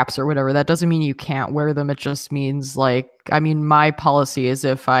caps or whatever, that doesn't mean you can't wear them. It just means like, I mean, my policy is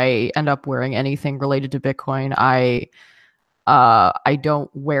if I end up wearing anything related to Bitcoin, I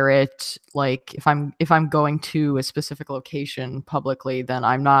don't wear it. Like if I'm going to a specific location publicly, then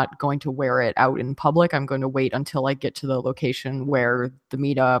I'm not going to wear it out in public. I'm going to wait until I get to the location where the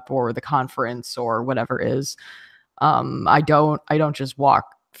meetup or the conference or whatever is. I don't just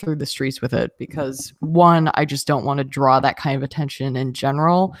walk through the streets with it, because one, I just don't want to draw that kind of attention in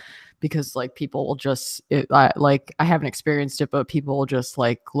general, because like people will just like, I haven't experienced it, but people will just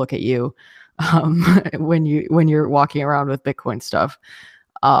like look at you when you're walking around with Bitcoin stuff.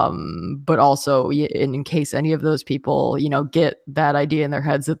 But also in case any of those people, you know, get that idea in their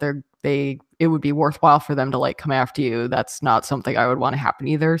heads that it would be worthwhile for them to like come after you, that's not something I would want to happen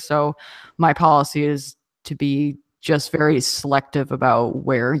either. So my policy is to be just very selective about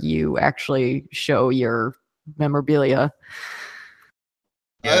where you actually show your memorabilia.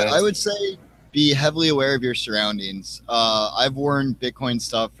 Yeah, I would say be heavily aware of your surroundings. I've worn Bitcoin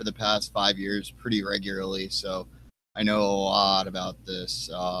stuff for the past 5 years pretty regularly, so I know a lot about this.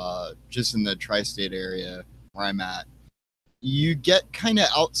 Just in the tri-state area where I'm at, you get kind of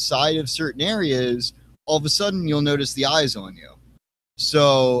outside of certain areas, all of a sudden you'll notice the eyes on you.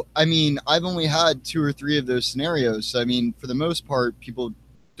 So, I mean, I've only had 2 or 3 of those scenarios. So, I mean, for the most part, people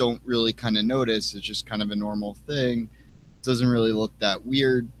don't really kind of notice. It's just kind of a normal thing. It doesn't really look that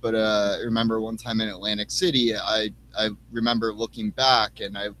weird. But I remember one time in Atlantic City, I remember looking back,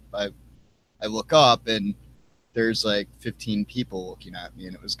 and I look up, and there's like 15 people looking at me,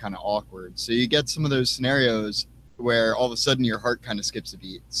 and it was kind of awkward. So you get some of those scenarios where all of a sudden your heart kind of skips a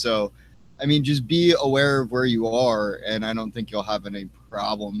beat. So, I mean, just be aware of where you are, and I don't think you'll have any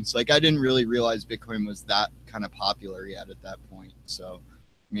problems. Like, I didn't really realize Bitcoin was that kind of popular yet at that point. So,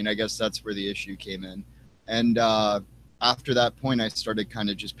 I mean, I guess that's where the issue came in. And after that point, I started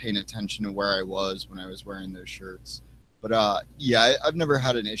kind of just paying attention to where I was when I was wearing those shirts. But yeah, I've never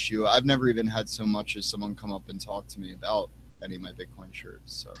had an issue. I've never even had so much as someone come up and talk to me about any of my Bitcoin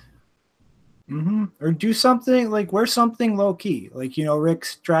shirts. So. Or do something like wear something low key, like, you know,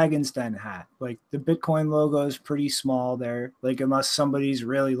 Rick's Dragon's Den hat. Like, the Bitcoin logo is pretty small there. Like, unless somebody's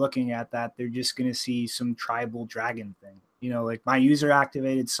really looking at that, they're just gonna see some tribal dragon thing. You know, like my user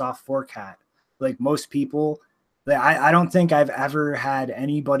activated soft fork hat. Like, most people, I don't think I've ever had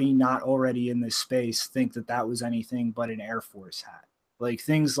anybody not already in this space think that that was anything but an Air Force hat. Like,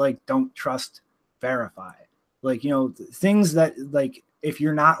 things like don't trust, verify. Like, you know, things that, like, if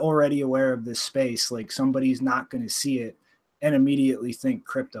you're not already aware of this space, like, somebody's not going to see it and immediately think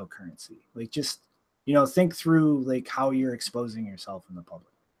cryptocurrency. Like, just, you know, think through like how you're exposing yourself in the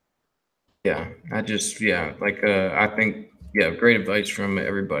public. Yeah, I think, great advice from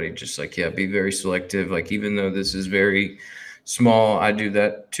everybody. Just like, be very selective. Like, even though this is very small, I do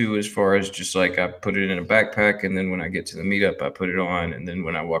that too, as far as just like, I put it in a backpack, and then when I get to the meetup, I put it on. And then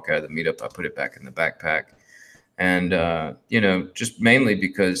when I walk out of the meetup, I put it back in the backpack. And, you know, just mainly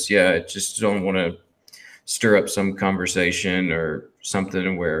because, I just don't want to stir up some conversation or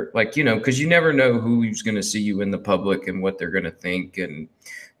something where, like, you know, because you never know who's going to see you in the public and what they're going to think. And,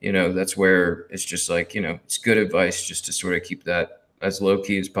 you know, that's where it's just like, you know, it's good advice just to sort of keep that as low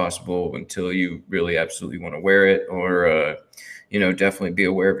key as possible until you really absolutely want to wear it. Or, you know, definitely be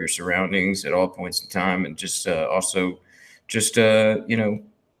aware of your surroundings at all points in time. And just also just, you know,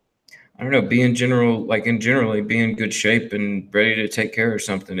 I don't know, be in generally be in good shape and ready to take care of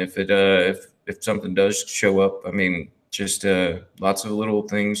something if something does show up. I mean, just lots of little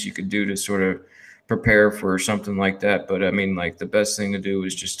things you could do to sort of prepare for something like that. But I mean, like, the best thing to do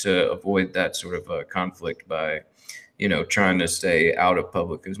is just to avoid that sort of conflict by, you know, trying to stay out of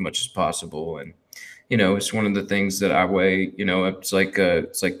public as much as possible. And, you know, it's one of the things that I weigh, you know, it's like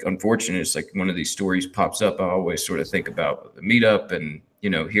unfortunate. It's like one of these stories pops up. I always sort of think about the meetup and, you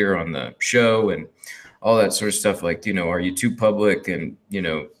know, here on the show and all that sort of stuff. Like, you know, are you too public and, you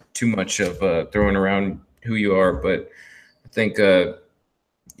know, too much of throwing around who you are? But think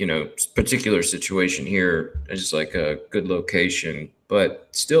particular situation here is like a good location, but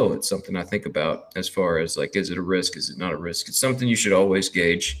still it's something I think about as far as like, is it a risk? Is it not a risk? It's something you should always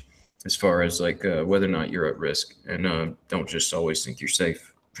gauge as far as like whether or not you're at risk, and don't just always think you're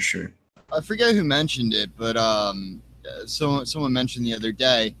safe, for sure. I forget who mentioned it, but someone mentioned the other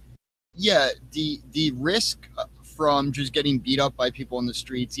day. Yeah, the risk from just getting beat up by people in the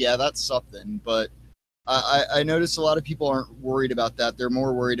streets, yeah, that's something. But I notice a lot of people aren't worried about that. They're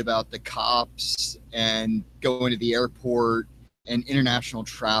more worried about the cops and going to the airport and international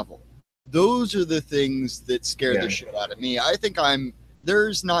travel. Those are the things that scare the shit out of me. I think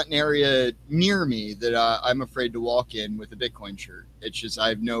there's not an area near me that I'm afraid to walk in with a Bitcoin shirt. It's just I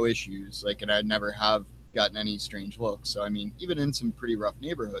have no issues, like, and I never have gotten any strange looks. So I mean, even in some pretty rough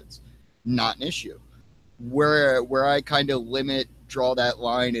neighborhoods, not an issue. Where I kind of draw that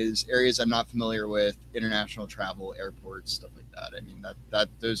line is areas I'm not familiar with, international travel, airports, stuff like that. I mean, that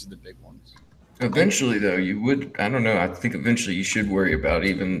those are the big ones. Eventually, though, I don't know. I think eventually you should worry about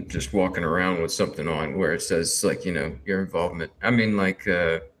even just walking around with something on where it says, like, your involvement. I mean, like,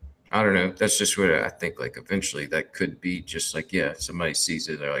 I don't know. That's just what I think. Like, eventually that could be just like, yeah, somebody sees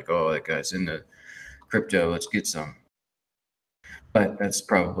it. They're like, oh, that guy's into crypto. Let's get some. But that's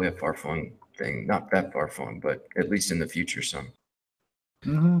probably a far-flung thing. Not that far-flung, but at least in the future, some.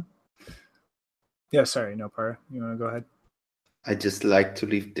 Mm-hmm. Yeah, sorry, no Para. You want to go ahead? I just like to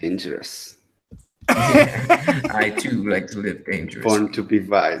live dangerous. I too like to live dangerous. Born to be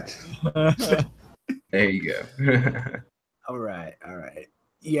wild. There you go. All right.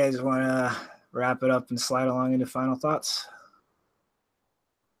 You guys want to wrap it up and slide along into final thoughts?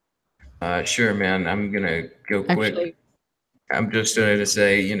 Sure, man. I'm gonna go quick. Actually, I'm just going to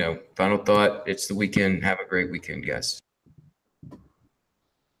say, final thought. It's the weekend. Have a great weekend, guys.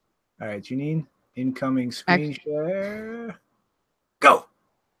 All right, Janine, incoming screen share. Go.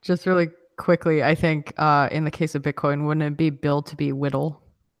 just really quickly, I think in the case of Bitcoin, wouldn't it be build to be whittle?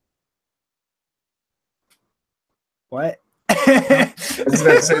 What? I was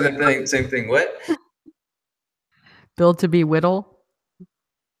about to say the same thing. What? Build to be whittle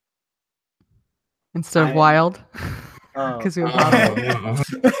instead of wild. Because we Oh.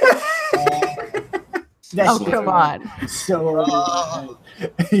 Oh, come on. So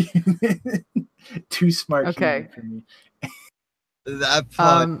too smart. Okay. For me. That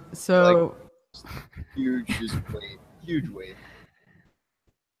pun, so huge weight, huge weight.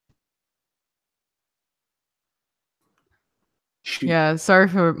 Shoot. Yeah, sorry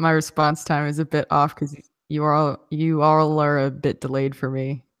for my response time is a bit off because you all are a bit delayed for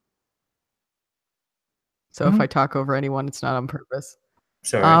me. So if I talk over anyone, it's not on purpose.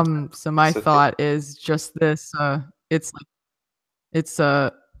 Sorry. So my It's okay. thought is just this. It's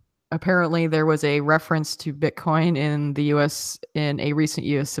apparently there was a reference to Bitcoin in the U.S. in a recent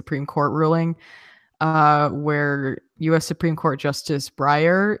U.S. Supreme Court ruling, where U.S. Supreme Court Justice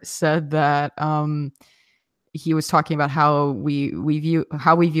Breyer said that he was talking about how we view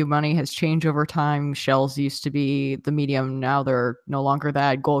money has changed over time. Shells used to be the medium, now they're no longer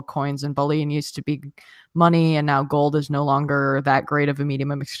that. Gold coins and bullion used to be money, and now gold is no longer that great of a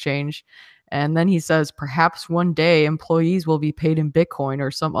medium of exchange. And then he says, perhaps one day employees will be paid in Bitcoin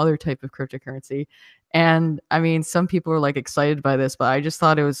or some other type of cryptocurrency. And I mean, some people are like excited by this, but I just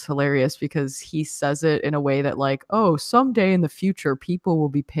thought it was hilarious because he says it in a way that like, oh, someday in the future, people will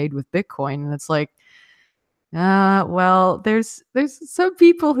be paid with Bitcoin. And it's like, well, there's some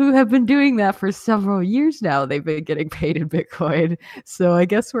people who have been doing that for several years now. They've been getting paid in Bitcoin. So I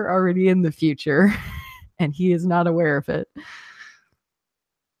guess we're already in the future and he is not aware of it.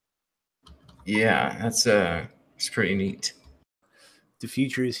 Yeah, that's it's pretty neat. The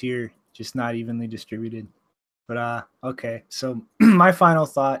future is here, just not evenly distributed. But okay. So my final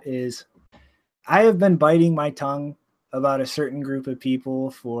thought is I have been biting my tongue about a certain group of people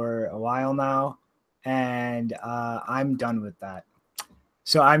for a while now, and I'm done with that.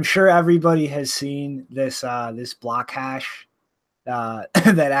 So I'm sure everybody has seen this this block hash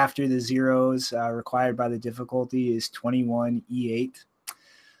that after the zeros required by the difficulty is 21 E8.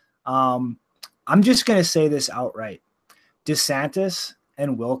 I'm just going to say this outright. DeSantis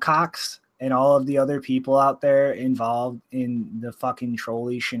and Wilcox and all of the other people out there involved in the fucking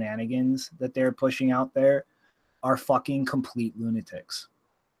trolley shenanigans that they're pushing out there are fucking complete lunatics.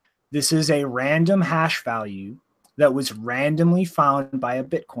 This is a random hash value that was randomly found by a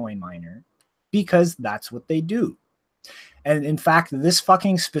Bitcoin miner because that's what they do. And in fact, this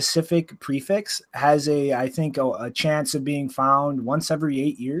fucking specific prefix has I think a chance of being found once every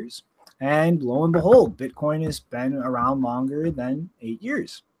 8 years. And lo and behold, Bitcoin has been around longer than 8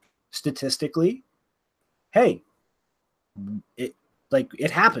 years. Statistically, hey,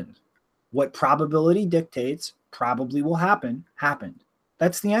 it happened. What probability dictates probably will happen, happened.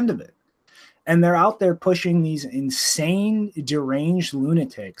 That's the end of it. And they're out there pushing these insane, deranged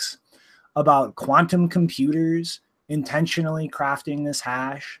lunatics about quantum computers intentionally crafting this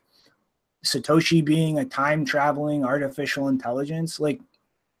hash, Satoshi being a time-traveling artificial intelligence. Like,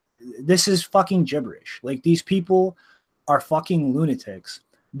 this is fucking gibberish. Like, these people are fucking lunatics.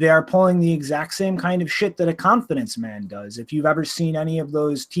 They are pulling the exact same kind of shit that a confidence man does. If you've ever seen any of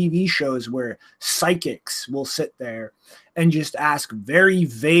those TV shows where psychics will sit there and just ask very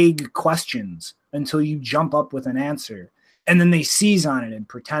vague questions until you jump up with an answer, and then they seize on it and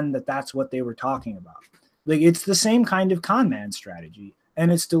pretend that that's what they were talking about. Like, it's the same kind of con man strategy,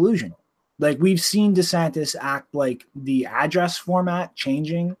 and it's delusional. Like, we've seen DeSantis act like the address format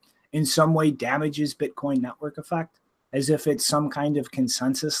changing in some way damages Bitcoin network effect, as if it's some kind of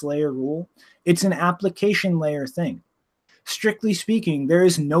consensus layer rule. It's an application layer thing. Strictly speaking, there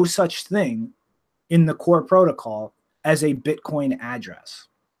is no such thing in the core protocol as a Bitcoin address.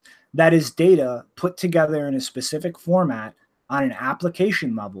 That is data put together in a specific format on an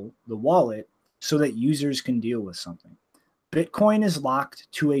application level, the wallet, so that users can deal with something. Bitcoin is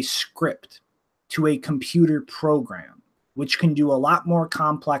locked to a script, to a computer program, which can do a lot more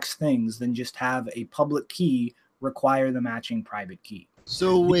complex things than just have a public key require the matching private key.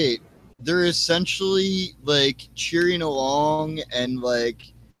 So wait, they're essentially like cheering along and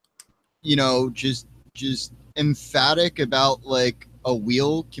like, you know, just emphatic about like a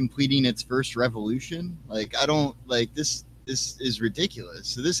wheel completing its first revolution. Like, I don't like this is ridiculous.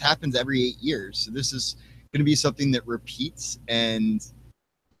 So this happens every 8 years. So this is going to be something that repeats. And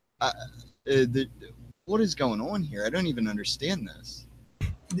what is going on here? I don't even understand this.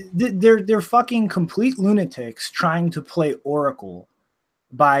 They're fucking complete lunatics trying to play Oracle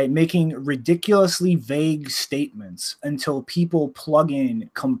by making ridiculously vague statements until people plug in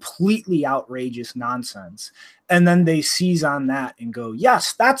completely outrageous nonsense, and then they seize on that and go,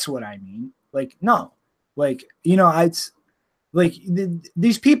 yes, that's what I mean. Like, no, like, you know, it's like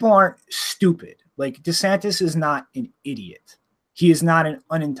these people aren't stupid. Like, DeSantis is not an idiot. He is not an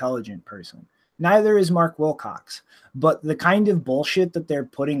unintelligent person. Neither is Mark Wilcox. But the kind of bullshit that they're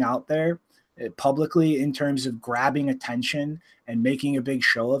putting out there publicly in terms of grabbing attention and making a big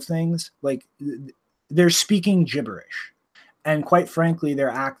show of things, like, they're speaking gibberish. And quite frankly, they're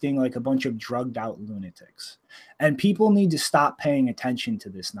acting like a bunch of drugged out lunatics. And people need to stop paying attention to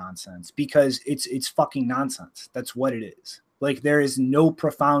this nonsense because it's fucking nonsense. That's what it is. Like, there is no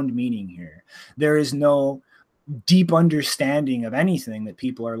profound meaning here. There is no deep understanding of anything that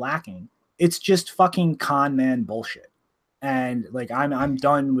people are lacking. It's just fucking con man bullshit. And like, I'm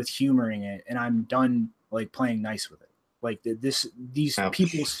done with humoring it, and I'm done like playing nice with it. Like, these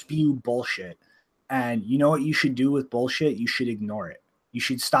people spew bullshit. And you know what you should do with bullshit? You should ignore it. You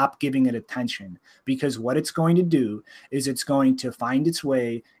should stop giving it attention, because what it's going to do is it's going to find its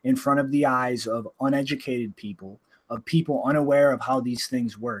way in front of the eyes of uneducated people, of people unaware of how these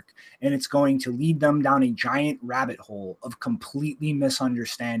things work. And it's going to lead them down a giant rabbit hole of completely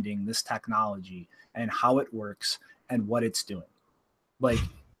misunderstanding this technology and how it works and what it's doing. Like,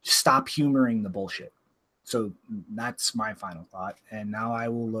 stop humoring the bullshit. So that's my final thought. And now I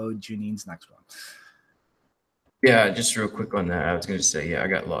will load Janine's next one. Yeah, just real quick on that. I was going to say, yeah, I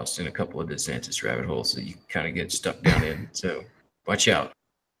got lost in a couple of DeSantis rabbit holes that you kind of get stuck down in. So watch out.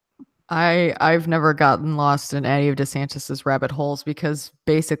 I've never gotten lost in any of DeSantis's rabbit holes, because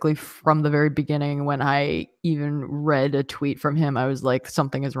basically from the very beginning, when I even read a tweet from him, I was like,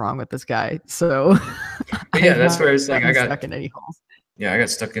 something is wrong with this guy. So yeah, that's where it's like I got stuck in any holes. Yeah, I got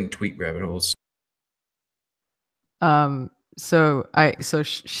stuck in tweet rabbit holes. Sorry,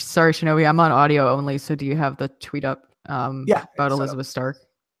 Shinobi, I'm on audio only. So do you have the tweet up? Yeah, about Elizabeth Stark.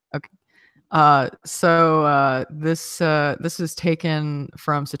 Okay. This is taken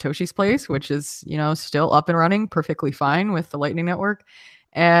from Satoshi's Place, which is, you know, still up and running perfectly fine with the Lightning Network.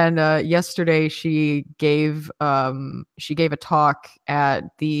 And yesterday she gave a talk at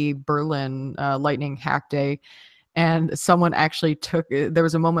the Berlin Lightning Hack Day. And someone actually there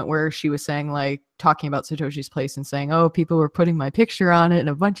was a moment where she was saying, like, talking about Satoshi's Place and saying, oh, people were putting my picture on it and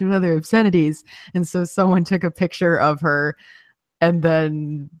a bunch of other obscenities. And so someone took a picture of her and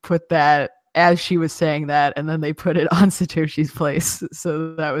then put that as she was saying that, and then they put it on Satoshi's Place.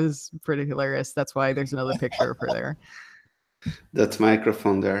 So that was pretty hilarious. That's why there's another picture of her there. That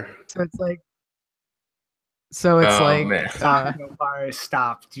microphone there. So it's like, man.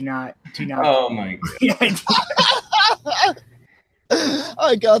 Stop. Do not. Oh my God.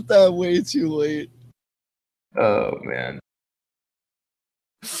 I got that way too late. Oh man.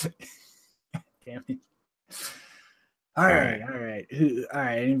 Damn it. All right. All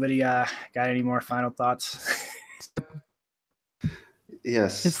right. Anybody got any more final thoughts?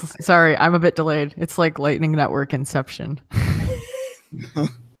 Yes. Sorry, I'm a bit delayed. It's like Lightning Network Inception. All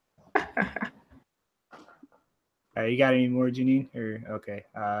right, you got any more, Janine? Or okay,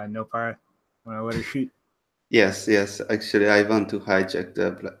 no para. Want to let her shoot? Yes. Actually, I want to hijack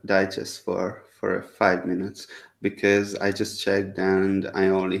the digest for 5 minutes because I just checked and I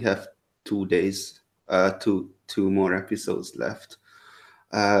only have 2 days, two more episodes left.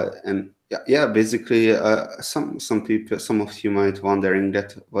 And yeah, basically, some people, some of you might wondering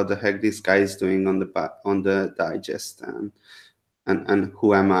that what the heck this guy is doing on the digest, and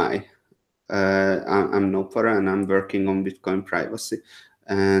who am I? I'm Nopara, and I'm working on Bitcoin privacy,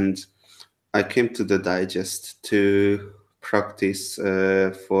 and I came to the digest to practice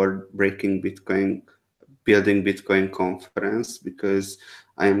for Breaking Bitcoin, Building Bitcoin conference, because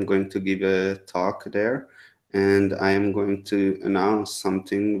I am going to give a talk there, and I am going to announce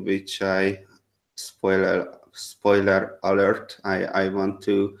something which spoiler alert, I want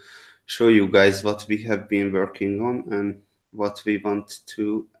to show you guys what we have been working on and what we want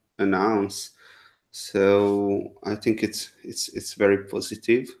to announce. So I think it's very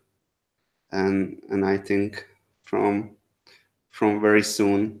positive, and I think from very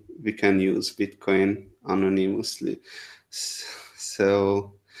soon we can use Bitcoin anonymously.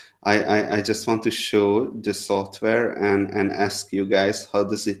 So I just want to show the software and ask you guys, how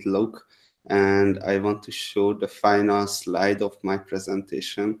does it look? And I want to show the final slide of my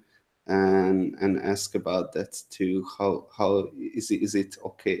presentation and ask about that too. How is it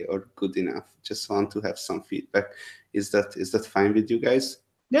okay or good enough? Just want to have some feedback. Is that fine with you guys?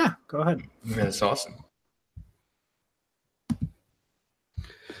 Yeah, go ahead. Yeah, that's awesome.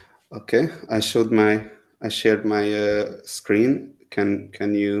 Okay, I shared my screen. Can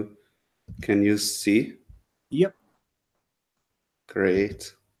you see? Yep.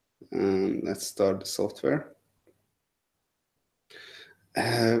 Great. Let's start the software.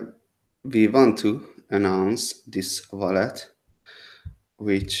 We want to announce this wallet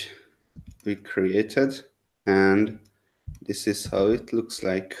which we created, and this is how it looks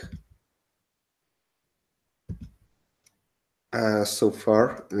like. So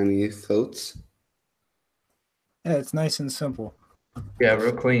far, any thoughts? Yeah, it's nice and simple. Yeah,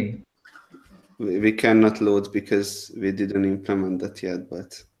 real clean. We cannot load because we didn't implement that yet,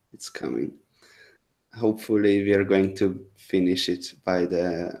 but it's coming. Hopefully, we are going to finish it by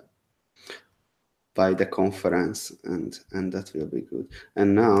the conference, and that will be good.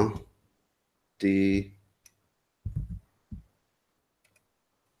 And now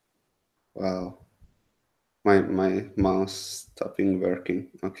wow, my mouse stopping working.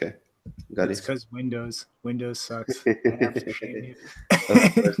 Okay, got It's it. because Windows sucks. I have to shame you.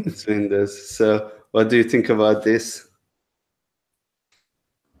 Of course, it's Windows. So, what do you think about this?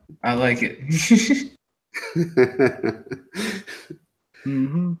 I like it.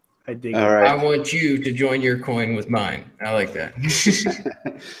 Mm-hmm. I dig All it. right. I want you to join your coin with mine. I like that.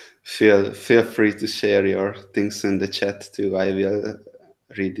 Feel free to share your things in the chat too. I will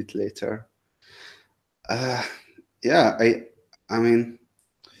read it later. Yeah, I mean,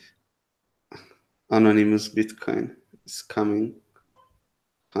 anonymous Bitcoin is coming.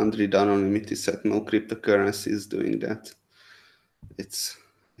 100 anonymity set. No cryptocurrency is doing that. I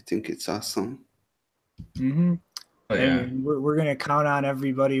think it's awesome. Mm-hmm. Oh, yeah. And we're gonna count on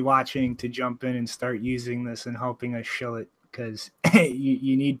everybody watching to jump in and start using this and helping us shill it, because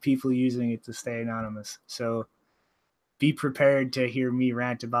you need people using it to stay anonymous. So be prepared to hear me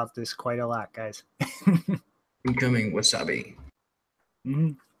rant about this quite a lot, guys. Incoming wasabi.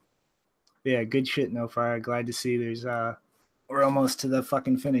 Mm-hmm. Yeah, good shit, No Fire. Glad to see there's we're almost to the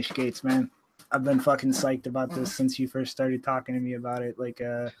fucking finish gates, man. I've been fucking psyched about this since you first started talking to me about it. Like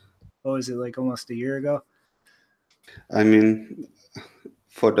what was it, like almost a year ago? I mean,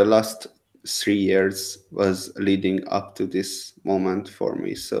 for the last 3 years was leading up to this moment for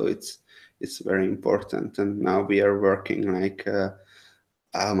me, so it's very important. And now we are working like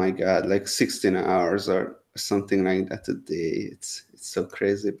oh my god, like 16 hours or something like that a day. It's so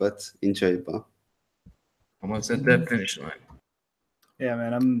crazy but enjoyable. Almost at that finish line. Yeah,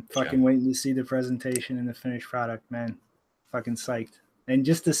 man, I'm fucking waiting to see the presentation and the finished product, man. Fucking psyched. And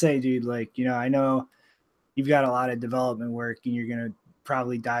just to say, dude, like, you know, I know you've got a lot of development work and you're going to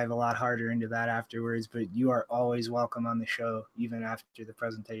probably dive a lot harder into that afterwards, but you are always welcome on the show, even after the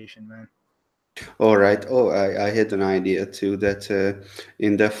presentation, man. All right. Oh, I had an idea too that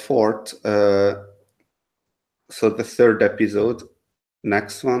in the fourth, so the third episode,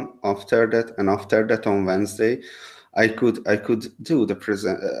 next one after that, and after that on Wednesday, I could do the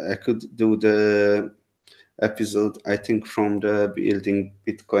episode, I think from the Building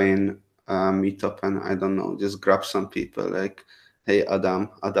Bitcoin meetup, and I don't know, just grab some people like, hey,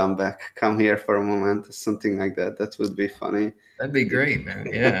 Adam Beck, come here for a moment, something like that. That would be funny. That'd be great, man.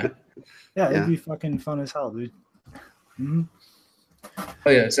 Yeah. Yeah, it'd Yeah. be fucking fun as hell, dude. Mhm. Oh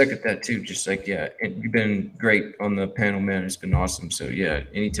yeah, I second that too. Just like, yeah, and you've been great on the panel, man. It's been awesome. So yeah,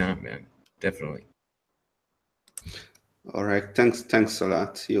 anytime, man. Definitely. All right. Thanks a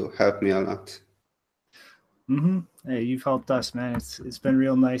lot. You helped me a lot. Hey, you've helped us, man. It's been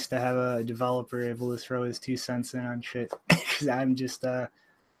real nice to have a developer able to throw his 2 cents in on shit. Because I'm just a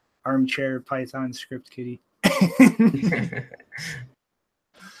armchair Python script kiddie.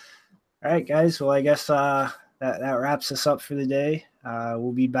 All right, guys. Well, I guess that wraps us up for the day.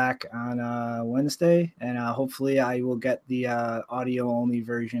 We'll be back on Wednesday, and hopefully I will get the audio-only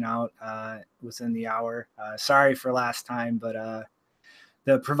version out within the hour. Sorry for last time, but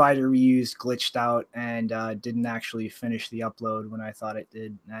the provider we used glitched out and didn't actually finish the upload when I thought it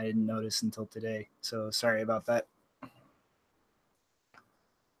did. And I didn't notice until today, so sorry about that.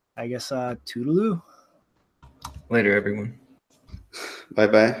 I guess toodaloo. Later, everyone.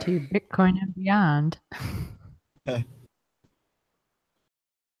 Bye-bye. To Bitcoin and beyond.